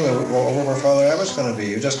was saying, over where Father Abbott's going to be.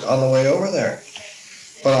 You're just on the way over there.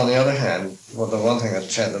 But on the other hand, well, the one thing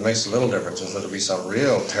that makes a little difference is that there'll be some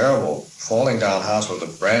real terrible falling down house with a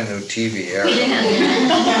brand new TV area.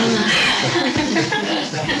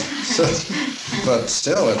 But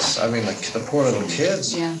still, it's, I mean, the poor little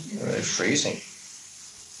kids, they're freezing.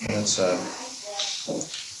 And it's, I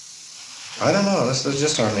don't know, there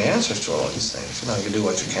just aren't the answers to all these things. You know, you do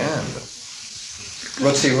what you can,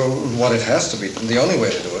 but see, what it has to be, the only way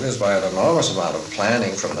to do it is by an enormous amount of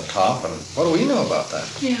planning from the top, and what do we know about that?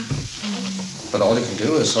 Yeah. But all you can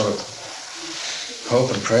do is sort of hope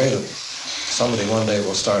and pray that somebody one day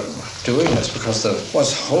will start doing this, because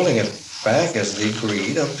what's holding it back is the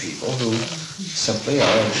greed of people who simply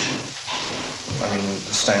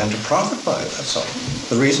stand to profit by it, that's all.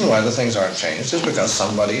 The reason why the things aren't changed is because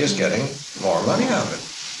somebody is getting more money out of it.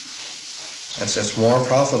 It's more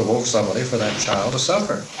profitable for somebody for that child to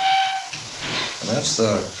suffer. And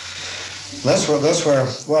that's where,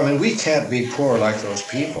 well, I mean, we can't be poor like those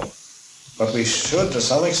people, but we should, to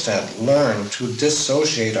some extent, learn to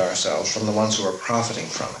dissociate ourselves from the ones who are profiting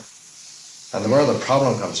from it. And where the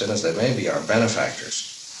problem comes in is they may be our benefactors.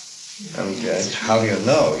 And how do you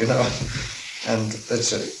know, And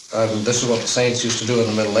this is what the saints used to do in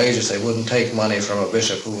the Middle Ages. They wouldn't take money from a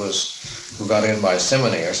bishop who got in by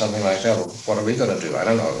simony or something like that. Well, what are we going to do? I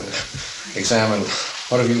don't know. Examine,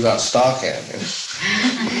 what have you got stock in?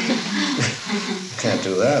 Can't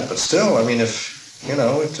do that. But still, I mean, if,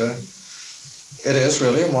 it is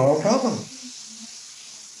really a moral problem.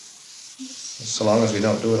 So long as we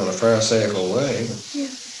don't do it in a pharisaical way. Yeah.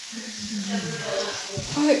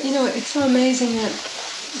 Oh, it's so amazing that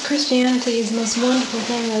Christianity is the most wonderful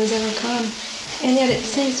thing that has ever come, and yet it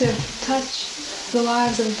seems to have touched the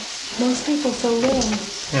lives of most people so little.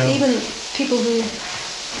 Yeah. Even people who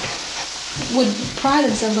would pride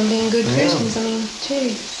themselves on being good Christians. I mean,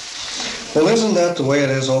 gee. Well, isn't that the way it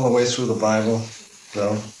is all the way through the Bible,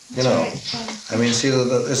 though? I mean, see,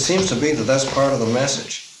 it seems to be that that's part of the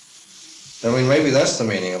message. I mean, maybe that's the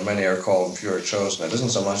meaning of many are called, few are chosen. It isn't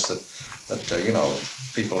so much that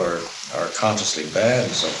people are consciously bad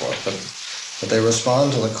and so forth, but they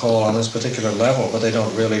respond to the call on this particular level, but they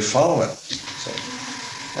don't really follow it. See?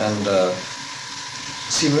 And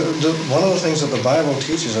one of the things that the Bible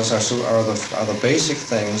teaches us are the basic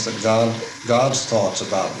things that God's thoughts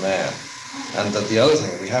about man, and that the other thing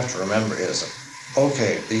that we have to remember is that,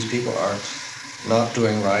 okay, these people are not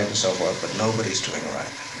doing right and so forth, but nobody's doing right.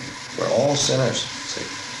 We're all sinners, see.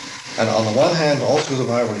 And on the one hand, all through the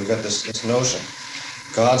Bible, you get this notion,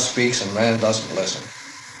 God speaks and man doesn't listen.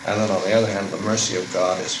 And then on the other hand, the mercy of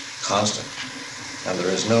God is constant. And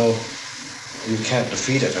you can't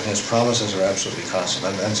defeat it, and his promises are absolutely constant.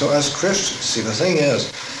 And so as Christians, see, the thing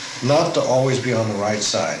is not to always be on the right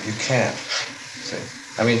side. You can't, see.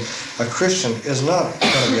 I mean, a Christian is not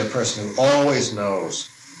going to be a person who always knows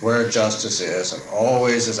where justice is and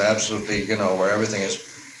always is absolutely, where everything is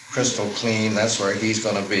crystal clean, that's where he's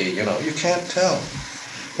going to be, you can't tell.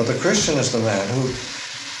 But the Christian is the man who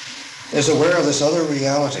is aware of this other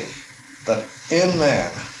reality, that in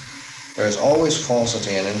man there is always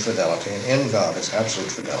falsity and infidelity, and in God is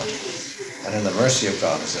absolute fidelity. And in the mercy of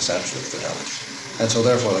God is this absolute fidelity. And so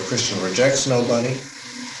therefore the Christian rejects nobody,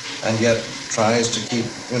 and yet tries to keep,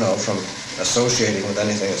 from associating with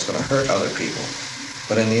anything that's going to hurt other people,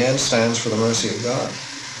 but in the end stands for the mercy of God.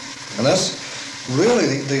 And that's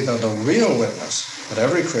really the real witness that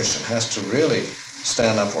every Christian has to really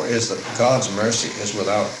stand up for, is that God's mercy is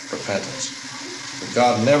without repentance. That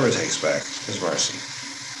God never takes back his mercy.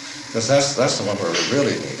 Because that's the one where we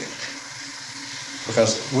really need it.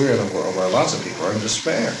 Because we're in a world where lots of people are in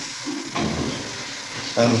despair.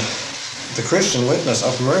 And the Christian witness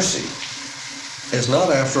of mercy is not,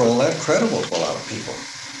 after all, that credible to a lot of people.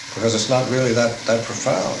 Because it's not really that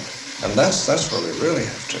profound. And that's where we really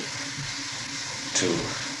have to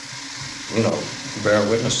bear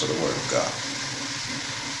witness to the Word of God.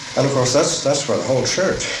 And of course, that's where the whole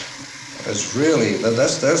church is really,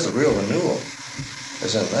 there's the real renewal,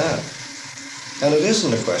 is in that. And it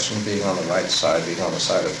isn't a question of being on the right side, being on the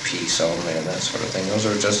side of peace only and that sort of thing. Those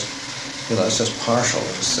are just, it's just partial,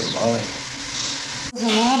 it's symbolic. There's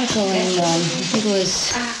an article in, I think it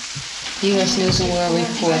was U.S. News and World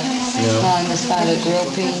Report, calling this father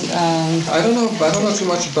groping. I don't know too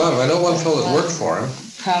much about him. I know one fellow that worked for him.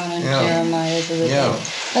 Prominent Jeremiah.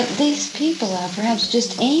 But these people are perhaps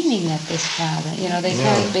just aiming at this father. They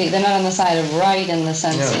can't be. They're not on the side of right in the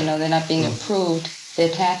sense. They're not being approved. Their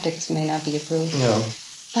tactics may not be approved.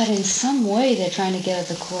 But in some way, they're trying to get at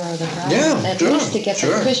the core of the problem. At least to get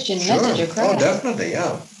the Christian message across. Oh, definitely.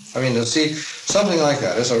 I mean, to see something like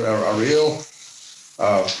that is a real.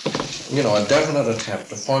 A definite attempt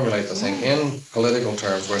to formulate the thing in political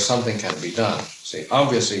terms where something can be done. See,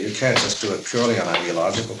 obviously you can't just do it purely on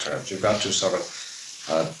ideological terms. You've got to sort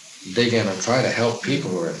of dig in and try to help people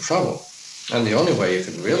who are in trouble. And the only way you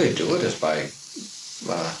can really do it is by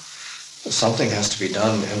something has to be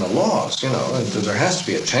done in the laws, There has to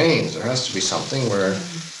be a change. There has to be something where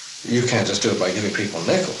you can't just do it by giving people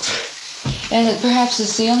nickels. And that perhaps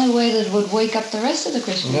it's the only way that would wake up the rest of the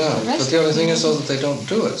Christians. But the only thing is though that they don't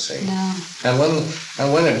do it, see. No.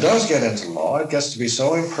 And when it does get into law, it gets to be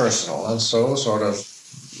so impersonal and so sort of,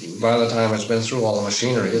 by the time it's been through all the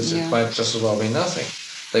machinery, it might just as well be nothing.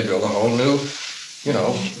 They build a whole new,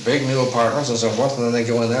 big new apartments and so forth, and then they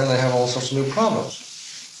go in there and they have all sorts of new problems.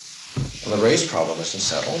 And the race problem isn't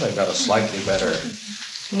settled. They've got a slightly better...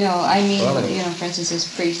 No, I mean, for instance, his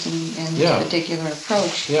priest and his particular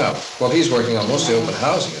approach. Yeah, well, he's working on mostly open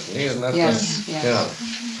housing, isn't he? Isn't that yes.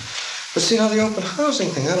 But see, now the open housing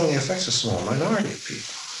thing, that only affects a small minority of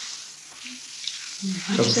people.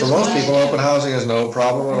 Because for most people, open housing is no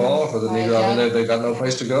problem at all for the Negro. I mean, they've got no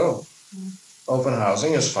place to go. Open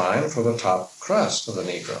housing is fine for the top crust of the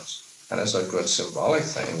Negroes. and it's a good symbolic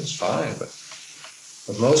thing, it's fine, but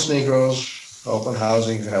with most Negroes, open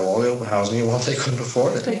housing, you can have all the open housing you want, they couldn't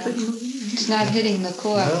afford it. It's not hitting the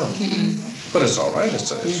core. No. But it's all right,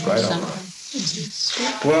 it's right on.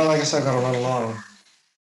 Well, I guess I've got to run along.